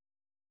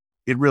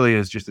it really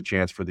is just a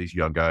chance for these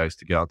young guys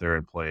to get out there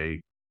and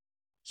play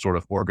sort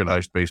of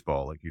organized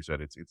baseball. Like you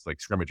said, it's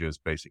like scrimmages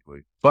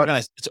basically, but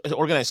it's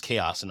organized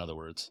chaos. In other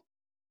words.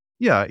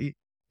 Yeah.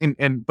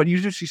 But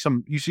you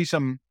see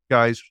some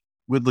guys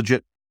with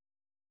legit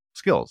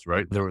skills,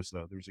 right? There was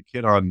a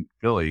kid on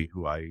Philly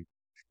who I'm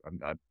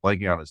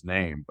blanking on his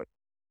name, but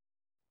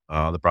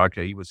the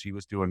broadcast, he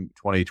was doing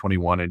 20,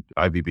 21 and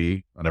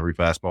IVB on every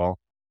fastball.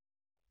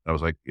 I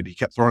was like, and he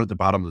kept throwing it at the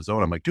bottom of the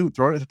zone. I'm like, dude,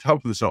 throw it at the top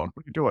of the zone.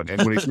 What are you doing?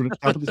 And when he's throwing it at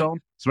the top of the zone,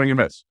 swing and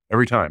miss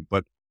every time.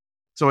 But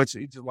so it's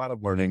a lot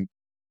of learning.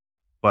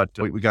 But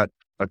we got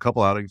a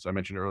couple outings. I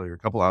mentioned earlier, a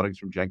couple outings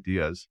from Jank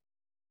Diaz.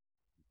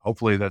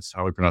 Hopefully that's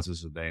how he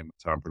pronounces his name.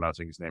 That's how I'm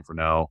pronouncing his name for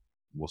now.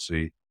 We'll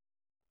see.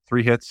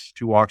 3 hits,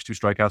 2 walks, 2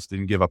 strikeouts.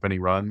 Didn't give up any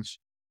runs.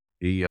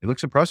 He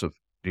looks impressive.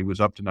 He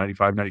was up to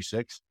 95,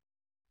 96.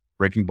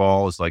 breaking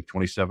ball is like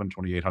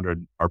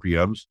 2,800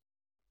 RPMs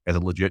as a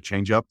legit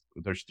changeup.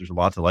 There's a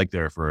lot to like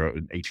there for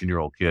an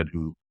 18-year-old kid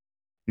who,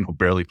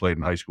 barely played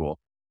in high school.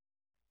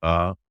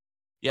 Yeah,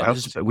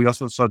 We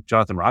also saw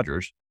Jonathan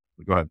Rogers.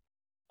 Go ahead.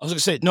 I was gonna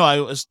say no.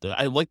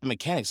 I like the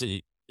mechanics.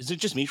 Is it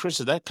just me, Chris?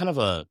 Is that kind of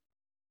a?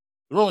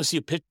 We don't really see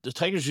a pitch. The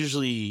Tigers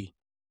usually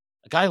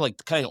a guy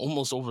like kind of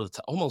almost over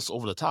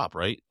the top,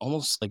 right?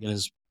 Almost like in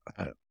his.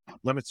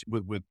 Let me see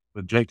with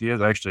Jake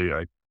Diaz. Actually,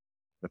 I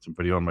got some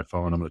video on my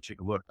phone. I'm going to take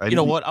a look. You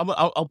know what?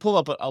 I'll pull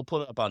up. I'll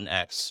put it up on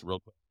X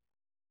real quick.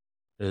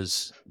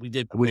 Because we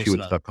did. I wish you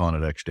would stop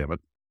calling it X. Damn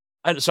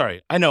it.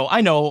 Sorry. I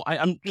know.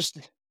 I'm just.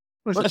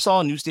 I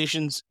saw news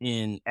stations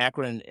in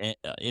Akron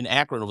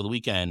over the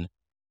weekend.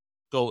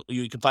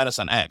 You can find us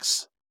on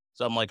X.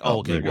 So I'm like,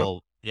 okay,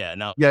 well, yeah,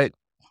 now, yeah.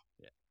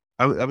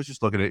 I was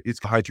just looking at it. It's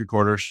high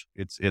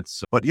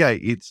 3/4. But yeah,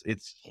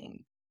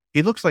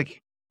 he looks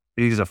like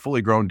he's a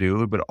fully grown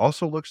dude, but it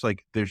also looks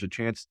like there's a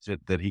chance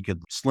that he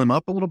could slim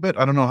up a little bit.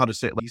 I don't know how to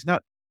say it. Like, he's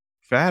not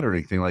fat or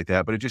anything like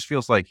that, but it just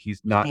feels like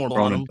he's not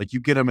grown. Like, you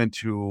get him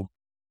into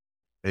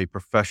a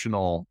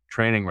professional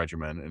training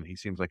regimen, and he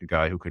seems like a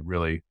guy who could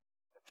really.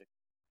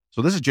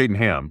 So this is Jaden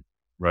Ham,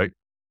 right?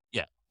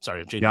 Yeah.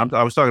 Sorry, Jaden. Yeah,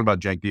 I was talking about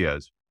Jank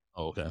Diaz.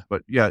 Oh, okay.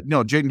 But yeah,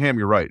 no, Jaden Ham,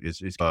 you're right.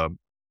 Is a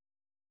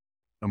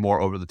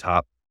more over the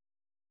top.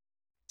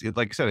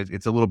 Like I said,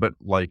 it's a little bit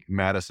like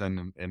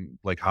Madison and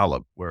like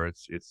Holub, where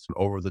it's an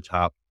over the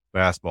top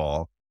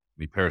fastball.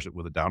 And he pairs it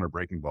with a downer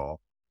breaking ball.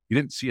 You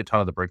didn't see a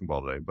ton of the breaking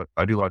ball today, but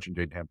I do watching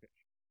Jaden Ham pitch.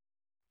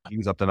 He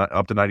was up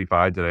to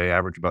 95 today,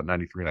 average about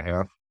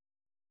 93.5.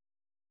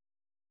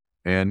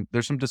 And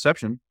there's some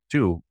deception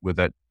too with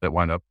that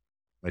windup.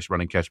 Nice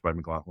running catch by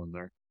McLaughlin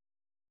there.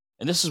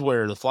 And this is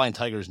where the Flying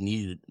Tigers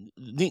need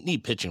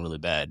pitching really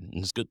bad.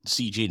 And it's good to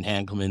see Jaden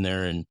Ham come in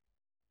there and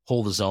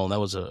hold his own. That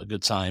was a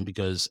good sign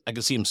because I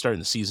could see him starting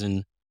the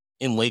season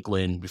in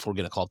Lakeland before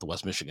getting a call up to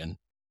West Michigan.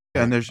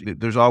 Yeah, and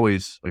there's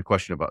always a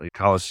question about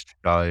college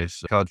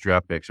guys, college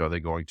draft picks. Are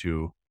they going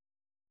to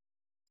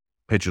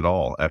pitch at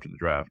all after the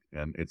draft?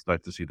 And it's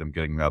nice to see them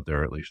getting out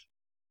there at least.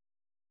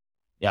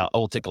 Yeah, I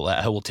will take a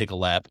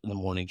lap in the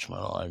morning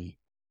tomorrow. I'm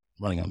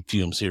running on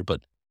fumes here,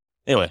 but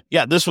anyway,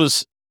 yeah, this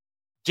was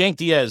Jank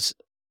Diaz.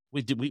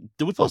 Did we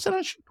post that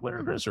on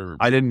Twitter, Chris? Or?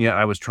 I didn't yet.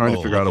 I was trying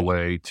to figure out a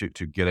way to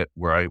get it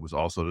where I was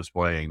also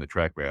displaying the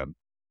TrackMan.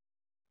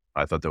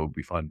 I thought that would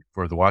be fun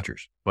for the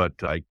watchers,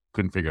 but I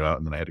couldn't figure it out,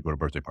 and then I had to go to a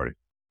birthday party.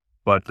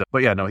 But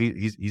yeah, no,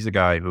 he's a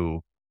guy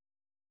who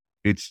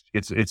it's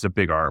a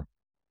big arm.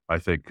 I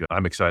think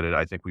I'm excited.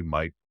 I think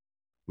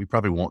we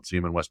probably won't see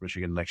him in West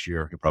Michigan next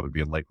year. He'll probably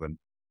be in Lakeland.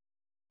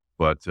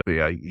 But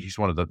yeah, he's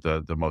one of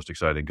the most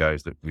exciting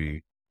guys that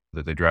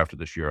they drafted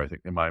this year, I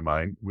think, in my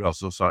mind. We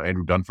also saw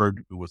Andrew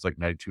Dunford, who was like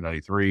 92,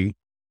 93,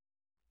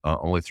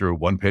 only threw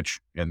one pitch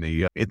in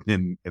the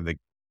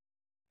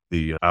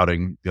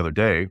outing the other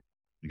day.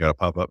 You got to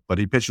pop up, but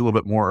he pitched a little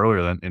bit more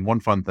earlier than. And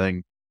one fun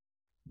thing,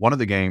 one of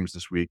the games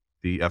this week,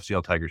 the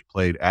FCL Tigers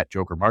played at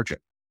Joker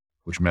Marchant,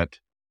 which meant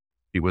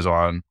he was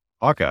on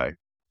Hawkeye.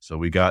 So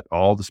we got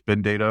all the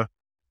spin data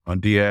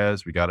on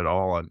Diaz. We got it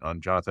all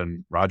on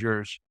Jonathan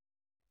Rogers,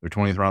 their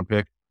 20th round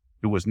pick,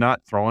 who was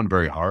not throwing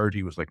very hard.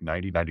 He was like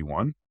 90,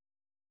 91,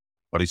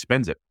 but he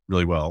spins it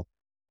really well.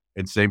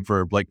 And same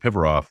for Blake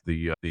Pivaroff,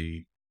 the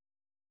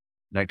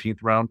 19th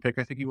round pick,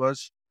 I think he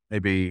was.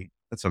 Maybe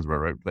that sounds about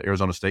right. The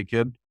Arizona State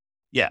kid.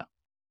 Yeah.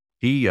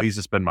 He's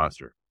a spin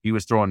monster. He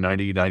was throwing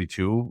 90,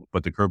 92,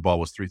 but the curveball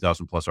was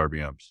 3,000 plus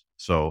RBMs.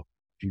 So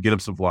if you can get him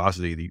some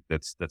velocity,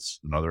 that's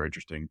another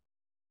interesting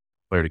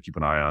player to keep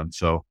an eye on.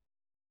 So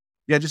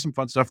yeah, just some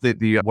fun stuff.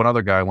 The one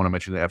other guy I want to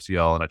mention, the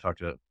FCL, and I talked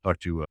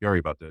to Gary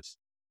about this,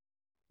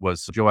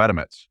 was Joe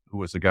Adamets, who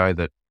was the guy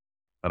that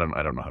I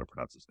don't know how to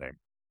pronounce his name.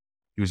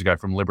 He was a guy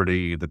from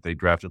Liberty that they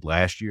drafted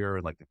last year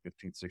in like the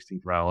 15th,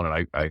 16th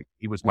round, and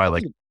he was my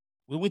like.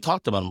 We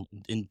talked about him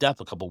in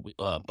depth about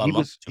a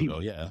month ago.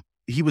 Yeah,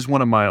 he was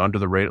one of my under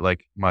the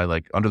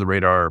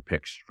radar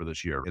picks for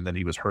this year, and then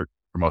he was hurt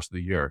for most of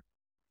the year.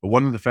 But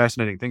one of the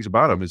fascinating things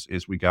about him is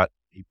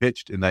he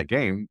pitched in that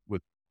game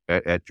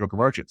at Joker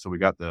Marchant, so we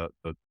got the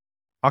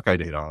Hawkeye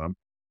data on him,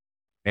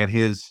 and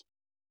his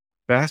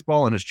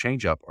fastball and his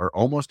changeup are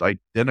almost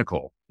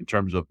identical in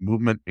terms of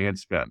movement and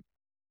spin,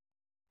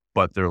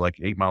 but they're like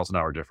 8 miles an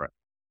hour different.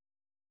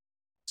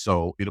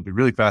 So it'll be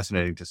really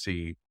fascinating to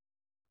see.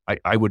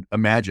 I would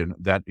imagine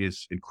that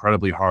is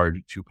incredibly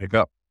hard to pick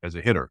up as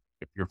a hitter.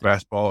 If your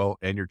fastball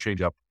and your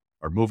changeup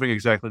are moving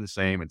exactly the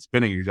same and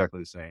spinning exactly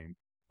the same,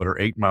 but are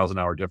 8 miles an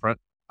hour different,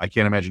 I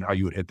can't imagine how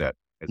you would hit that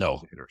as a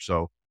hitter.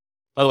 So,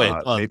 by the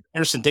way,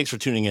 Anderson, thanks for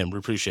tuning in. We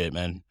appreciate it,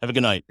 man. Have a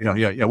good night.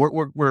 Yeah.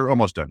 We're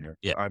almost done here.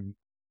 Yeah, I'm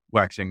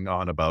waxing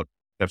on about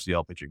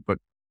FCL pitching, but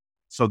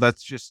so that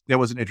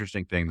was an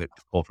interesting thing that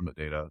pulled from the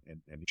data,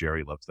 and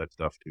Jerry loves that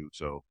stuff too.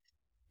 So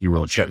he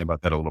were chatting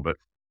about that a little bit.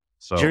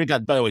 So Jerry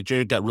got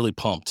really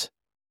pumped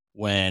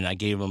when I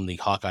gave him the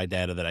Hawkeye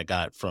data that I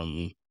got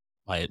from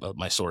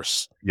my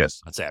source.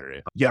 Yes, on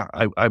Saturday. Yeah,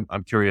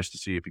 I'm curious to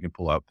see if he can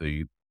pull out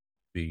the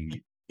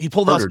he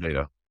pulled out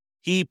data.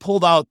 He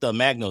pulled out the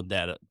Magno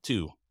data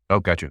too. Oh,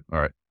 gotcha.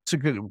 All right. it's a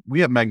good.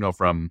 We have Magno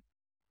from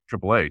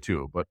AAA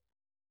too, but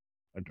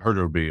I heard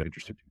it would be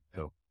interesting.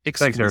 So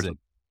thanks, Exquisite. Harrison.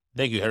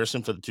 Thank you,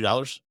 Harrison, for the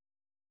 $2.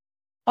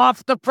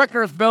 Off the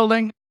Frickers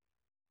building.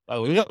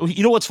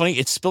 You know what's funny?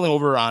 It's spilling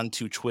over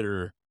onto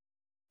Twitter.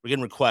 We're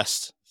getting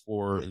requests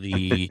for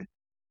the.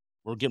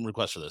 We're getting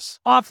requests for this.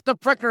 Off the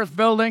Frickers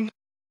building.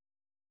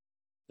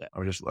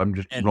 I'm just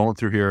rolling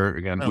through here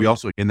again. We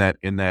also in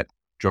that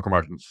Joker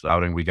Martins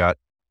outing, we got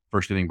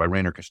first inning by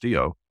Rainer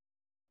Castillo,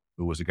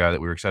 who was a guy that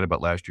we were excited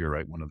about last year,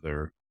 right? One of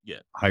their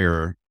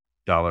higher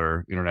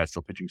dollar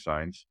international pitching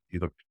signs.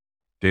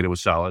 Data was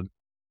solid.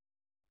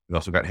 We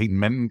also got Hayden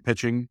Menton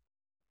pitching.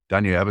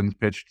 Danya Evans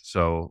pitched.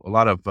 So a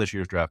lot of this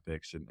year's draft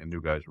picks and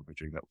new guys were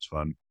pitching. That was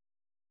fun.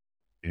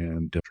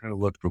 And trying to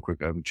look real quick.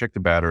 Check the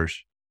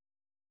batters.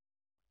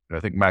 I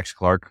think Max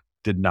Clark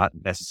did not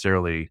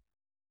necessarily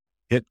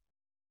hit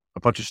a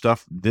bunch of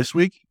stuff this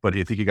week, but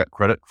I think he got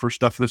credit for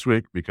stuff this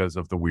week because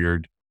of the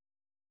weird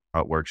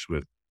how it works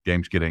with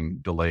games getting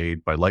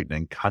delayed by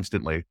lightning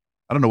constantly.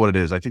 I don't know what it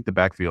is. I think the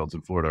backfields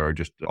in Florida are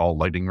just all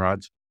lightning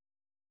rods.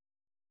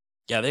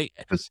 Yeah,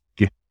 it's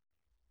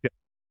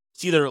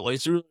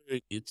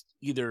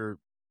either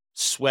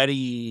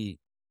sweaty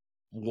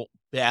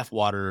bath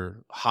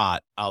water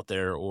hot out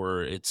there,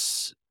 or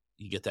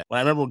you get that. When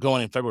I remember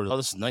going in February,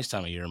 this is a nice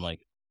time of year. I'm like,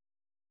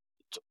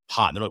 it's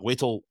hot. And they're like, wait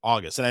till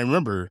August. And I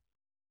remember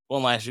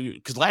going last year,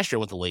 because last year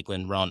I went to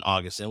Lakeland around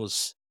August, and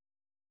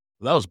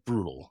that was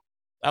brutal.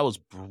 That was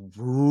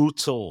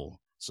brutal.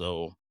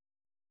 So,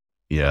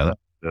 yeah,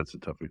 that's a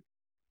toughie.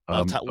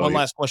 One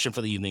last question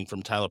for the evening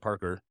from Tyler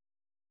Parker.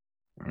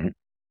 All right.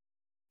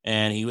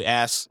 And he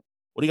asks,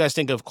 what do you guys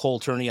think of Cole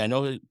Turney? I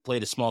know he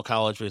played a small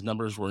college, but his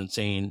numbers were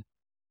insane.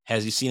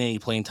 Has he seen any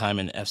playing time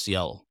in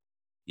FCL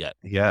yet?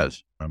 He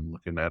has. I'm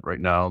looking at right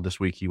now. This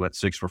week, he went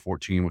 6 for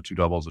 14 with 2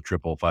 doubles, a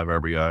triple, 5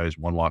 RBIs,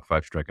 1 walk,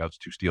 5 strikeouts,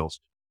 2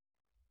 steals.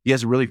 He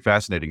has a really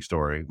fascinating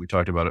story. We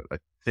talked about it, I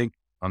think,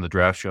 on the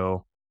draft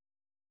show,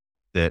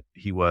 that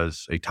he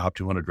was a top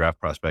 200 draft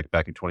prospect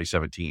back in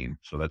 2017.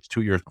 So that's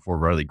 2 years before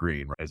Riley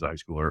Green, right, as a high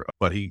schooler.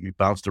 But he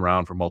bounced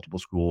around from multiple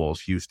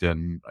schools.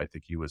 Houston, I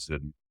think he was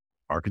in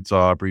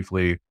Arkansas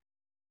briefly.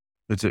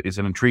 It's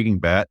an intriguing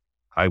bat.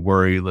 I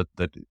worry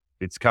that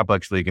it's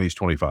complex league and he's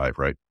 25,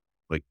 right?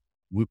 Like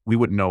we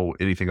wouldn't know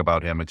anything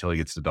about him until he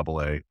gets to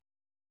AA.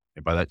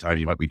 And by that time,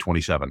 he might be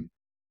 27.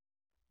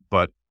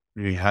 But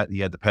he had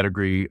the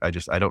pedigree. I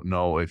don't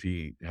know if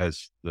he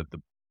has the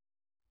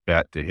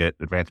bat to hit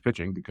advanced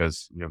pitching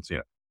because we haven't seen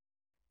it.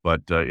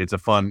 But it's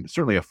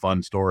certainly a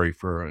fun story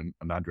for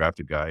a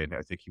non-drafted guy. And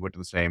I think he went to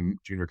the same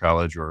junior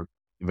college or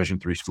Division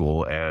III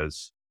school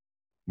as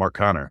Mark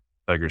Connor,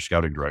 Tigers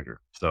scouting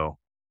director. So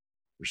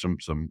there's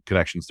some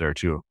connections there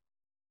too.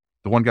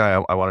 The one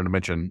guy I wanted to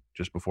mention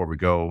just before we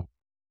go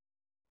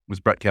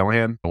was Brett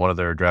Callahan, one of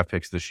their draft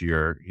picks this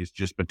year. He's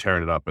just been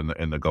tearing it up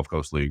in the Gulf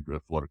Coast League, the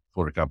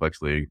Florida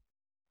Complex League.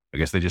 I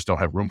guess they just don't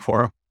have room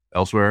for him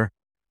elsewhere.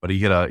 But he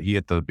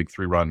hit the big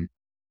 3-run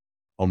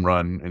home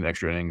run in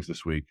extra innings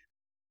this week.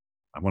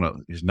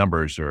 His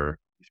numbers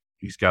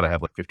he's got to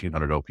have like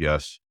 1,500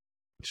 OPS.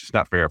 It's just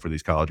not fair for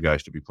these college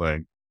guys to be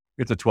playing.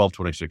 It's a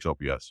 1226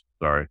 OPS.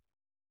 Sorry.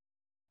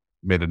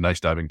 Made a nice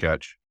diving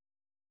catch.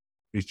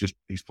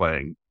 He's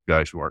playing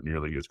guys who aren't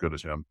nearly as good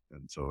as him,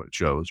 and so it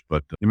shows.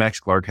 But Max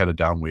Clark had a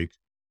down week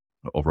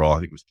overall. I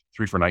think it was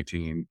 3 for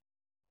 19,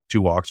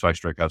 2 walks, 5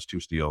 strikeouts, 2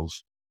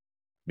 steals.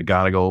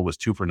 McGonigal was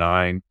 2 for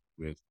 9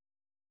 with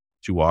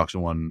 2 walks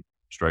and 1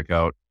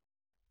 strikeout.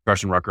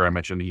 Carson Rucker, I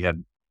mentioned, he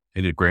did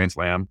a grand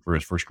slam for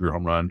his first career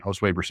home run.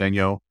 Josue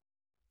Briseño,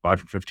 5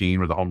 for 15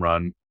 with a home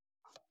run.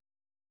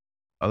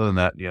 Other than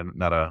that, yeah,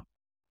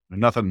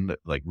 nothing that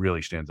like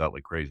really stands out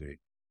like crazy.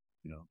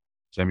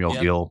 Samuel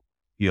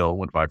Gill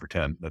went 5 for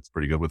 10. That's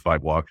pretty good with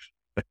 5 walks.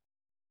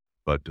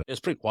 But it's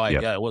pretty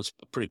quiet. Yeah, it was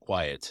pretty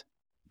quiet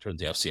in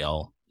terms of the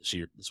FCL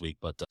this week.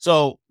 But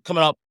so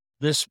coming up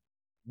this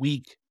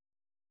week,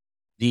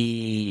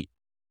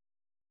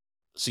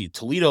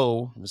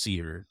 Toledo. Let's see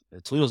here.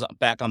 Toledo's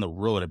back on the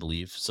road, I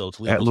believe. So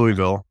Toledo at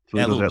Louisville.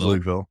 Toledo's at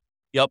Louisville.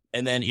 Yep.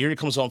 And then Erie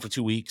comes home for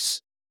 2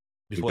 weeks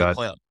before the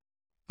playoff.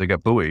 They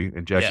got Bowie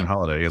and Jackson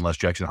Holiday, unless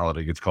Jackson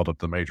Holiday gets called up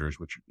to the majors,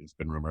 which has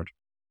been rumored.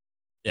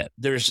 Yeah.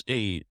 There's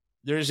a,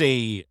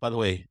 by the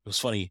way, it was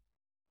funny.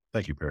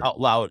 Thank you, Perry. Out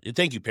loud.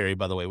 Thank you, Perry,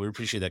 by the way. We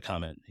appreciate that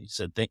comment. He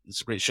said,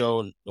 it's a great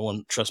show. No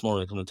one trusts more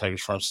than come to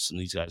Tigers Farm System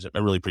these guys. I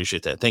really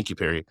appreciate that. Thank you,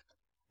 Perry.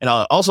 And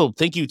also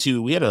thank you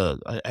to,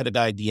 I had a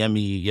guy DM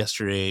me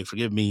yesterday.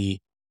 Forgive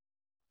me.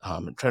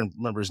 I'm trying to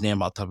remember his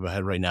name off the top of my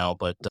head right now,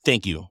 but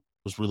thank you.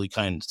 It was really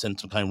kind. Sent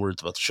some kind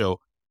words about the show.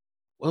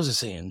 What was it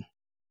saying?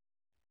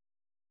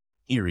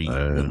 Erie.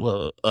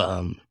 The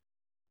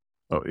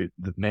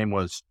name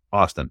was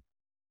Austin.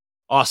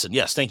 Austin.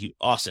 Yes. Thank you.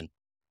 Austin.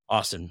 I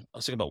was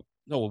thinking about,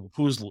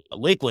 who's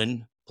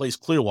Lakeland plays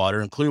Clearwater,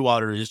 and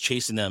Clearwater is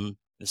chasing them in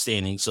the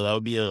standings. So that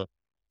would be a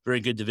very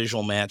good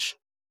divisional match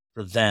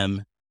for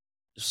them.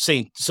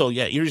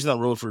 Erie's on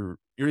the road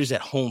Erie's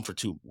at home for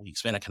 2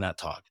 weeks. Man, I cannot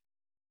talk.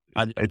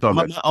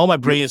 All my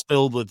brain is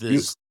filled with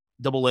this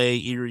AA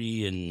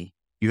Erie and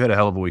You had a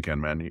hell of a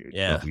weekend, man.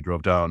 Yeah. We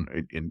drove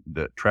down in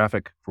the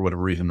traffic for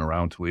whatever reason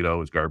around Toledo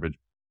was garbage.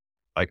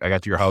 I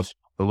got to your house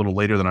a little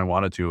later than I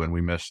wanted to, and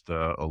we missed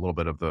a little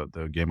bit of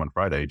the game on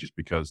Friday just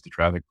because the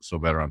traffic was so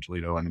bad around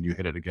Toledo, and then you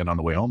hit it again on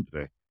the way home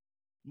today.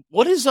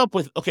 What is up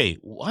with, okay,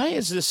 why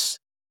is this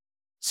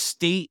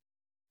state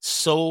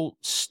so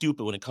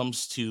stupid when it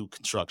comes to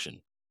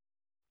construction?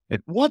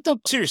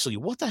 Seriously,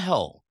 what the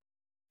hell?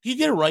 Can you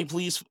get it right,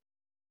 please?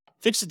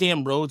 Fix the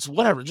damn roads,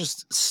 whatever.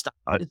 Just stop.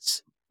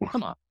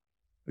 Come on.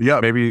 Yeah,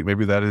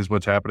 maybe that is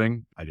what's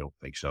happening. I don't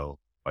think so.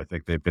 I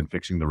think they've been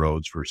fixing the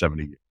roads for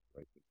 70 years.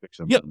 Right? They fix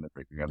them, Yep. and they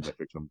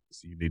fix them.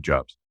 So you need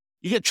jobs.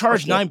 You get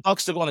charged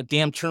 $9 to go on a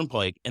damn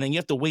turnpike, and then you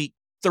have to wait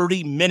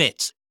 30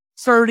 minutes.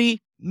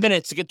 30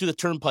 minutes to get through the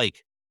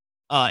turnpike,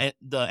 at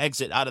the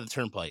exit out of the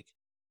turnpike.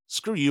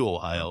 Screw you,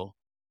 Ohio.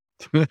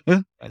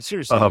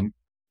 Seriously,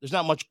 there's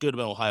not much good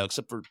about Ohio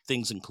except for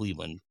things in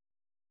Cleveland.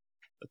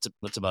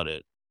 That's about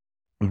it.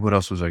 What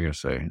else was I going to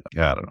say?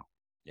 Yeah, I don't know.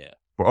 Yeah.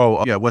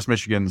 Oh, yeah, West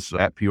Michigan's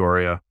at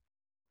Peoria,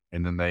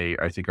 and then they,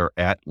 I think, are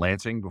at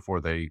Lansing before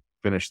they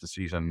finish the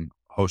season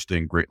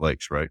hosting Great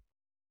Lakes, right?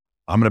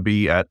 I'm going to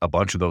be at a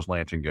bunch of those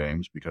Lansing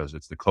games because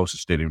it's the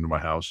closest stadium to my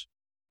house,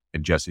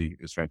 and Jesse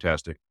is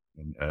fantastic,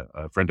 and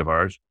a friend of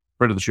ours,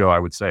 friend of the show, I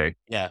would say.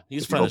 Yeah,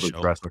 he's a friend of the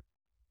show. Wrestler.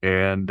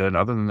 And then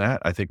other than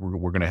that, I think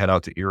we're going to head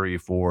out to Erie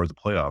for the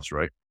playoffs,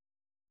 right?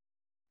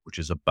 Which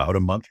is about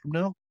a month from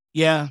now.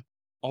 Yeah,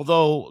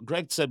 although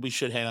Greg said we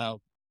should head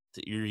out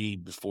to Erie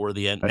before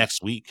the end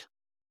next week.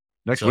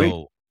 Next week?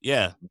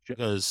 Yeah,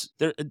 because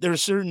there are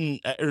certain,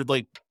 or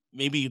like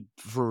maybe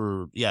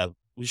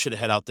we should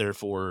head out there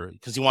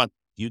because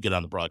you get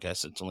on the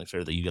broadcast. It's only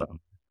fair that you get on.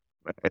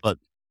 But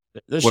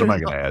what am I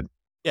going to add?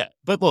 Yeah,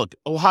 but look,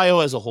 Ohio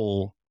as a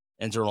whole,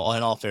 in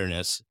all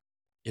fairness,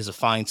 is a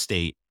fine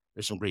state.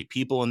 There's some great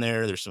people in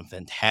there. There's some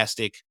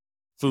fantastic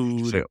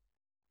food.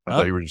 I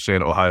thought you were just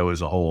saying Ohio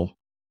as a whole.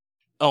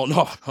 Oh,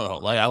 no.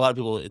 Like a lot of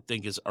people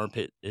think his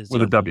armpit is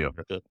with a W.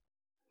 America.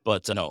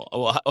 But no,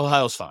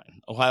 Ohio's fine.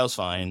 Ohio's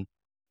fine.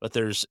 But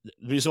the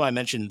reason why I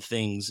mentioned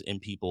things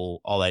and people,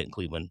 all that in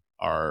Cleveland,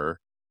 they're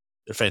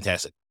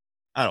fantastic.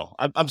 I don't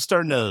know. I'm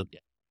starting to,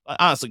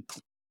 honestly,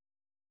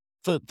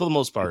 for the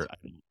most part,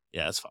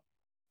 yeah, it's fine.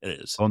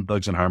 It is. Bone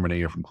Thugs and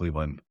Harmony are from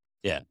Cleveland.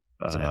 Yeah.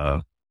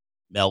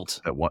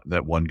 Melt.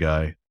 That one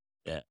guy.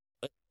 Yeah.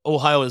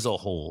 Ohio as a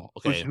whole.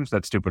 Okay. Who's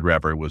that stupid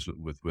rapper with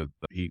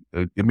he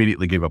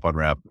immediately gave up on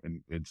rap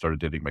and started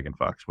dating Megan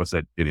Fox. What's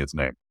that idiot's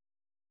name?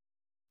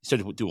 He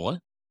started doing what?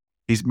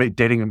 He's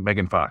dating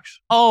Megan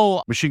Fox.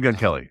 Oh. Machine Gun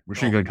Kelly.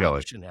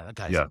 Kelly. Yeah, that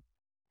guy's. Yeah.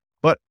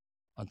 But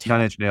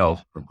 9 Inch Nails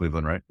from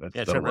Cleveland, right?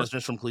 Trent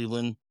Reznor's from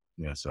Cleveland.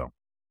 Yeah, so.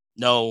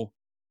 No,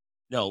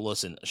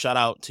 listen, shout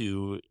out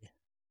to,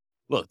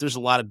 look, there's a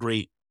lot of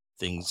great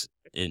things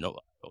in,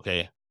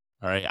 okay?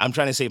 All right, I'm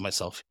trying to save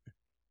myself.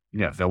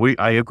 Yeah, no,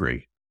 I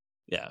agree.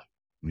 Yeah.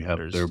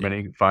 There are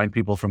many fine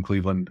people from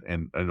Cleveland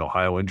and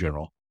Ohio in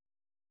general.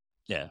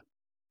 Yeah.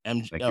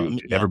 Thank you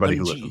to everybody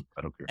who listens.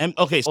 I don't care.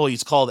 Okay, so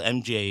he's called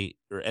MJ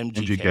or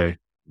MGK. MGK.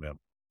 Yeah.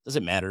 Does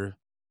it matter?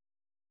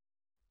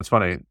 It's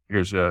funny.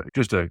 Here's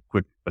just a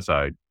quick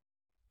aside.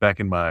 Back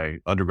in my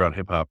underground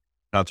hip hop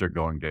concert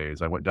going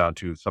days, I went down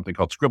to something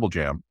called Scribble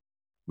Jam,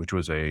 which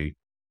was a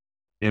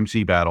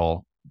MC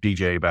battle,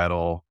 DJ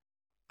battle,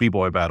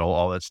 B-boy battle,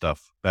 all that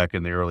stuff back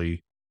in the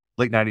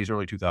late 90s,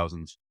 early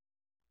 2000s.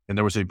 And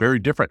there was a very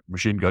different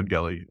Machine Gun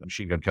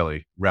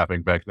Kelly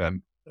rapping back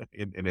then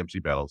in MC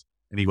battles,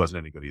 and he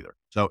wasn't any good either.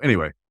 So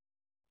anyway,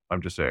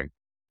 I'm just saying,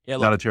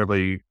 not a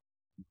terribly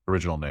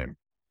original name,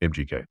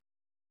 MGK.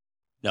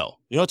 No,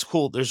 it's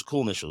cool. There's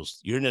cool initials.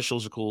 Your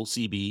initials are cool.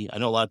 CB. I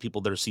know a lot of people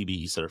that are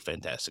CBs that are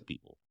fantastic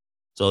people.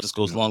 So it just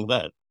goes along with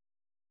that.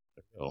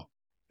 There you go.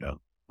 Yeah,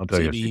 I'll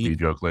tell you a CB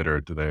joke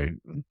later today.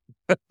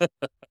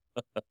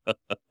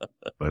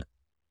 But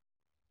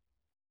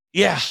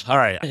yeah, all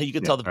right. You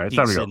can tell the it's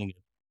time to go.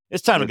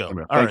 It's time to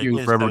go. Thank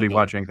you for everybody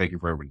watching. Thank you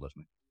for everybody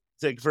listening.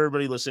 Thank you for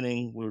everybody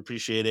listening. We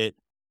appreciate it.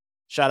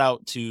 Shout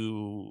out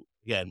to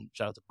Greg.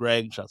 Shout out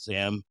to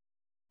Sam.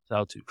 Shout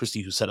out to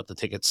Christy who set up the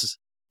tickets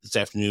this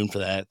afternoon for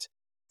that.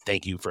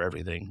 Thank you for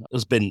everything.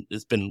 It's been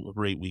a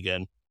great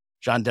weekend.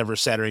 John Denver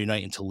Saturday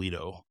night in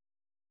Toledo.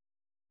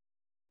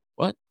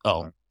 What?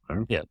 Oh,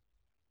 yeah.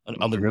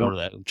 I'm looking forward to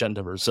that. John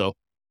Denver. So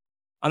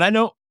on that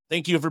note,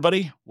 thank you,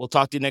 everybody. We'll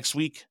talk to you next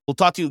week. We'll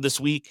talk to you this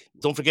week.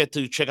 Don't forget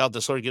to check out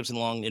the Sawyer Gibson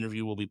Long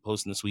interview we'll be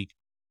posting this week.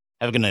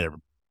 Have a good night,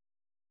 everybody.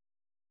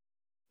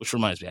 Which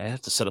reminds me, I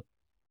have to set up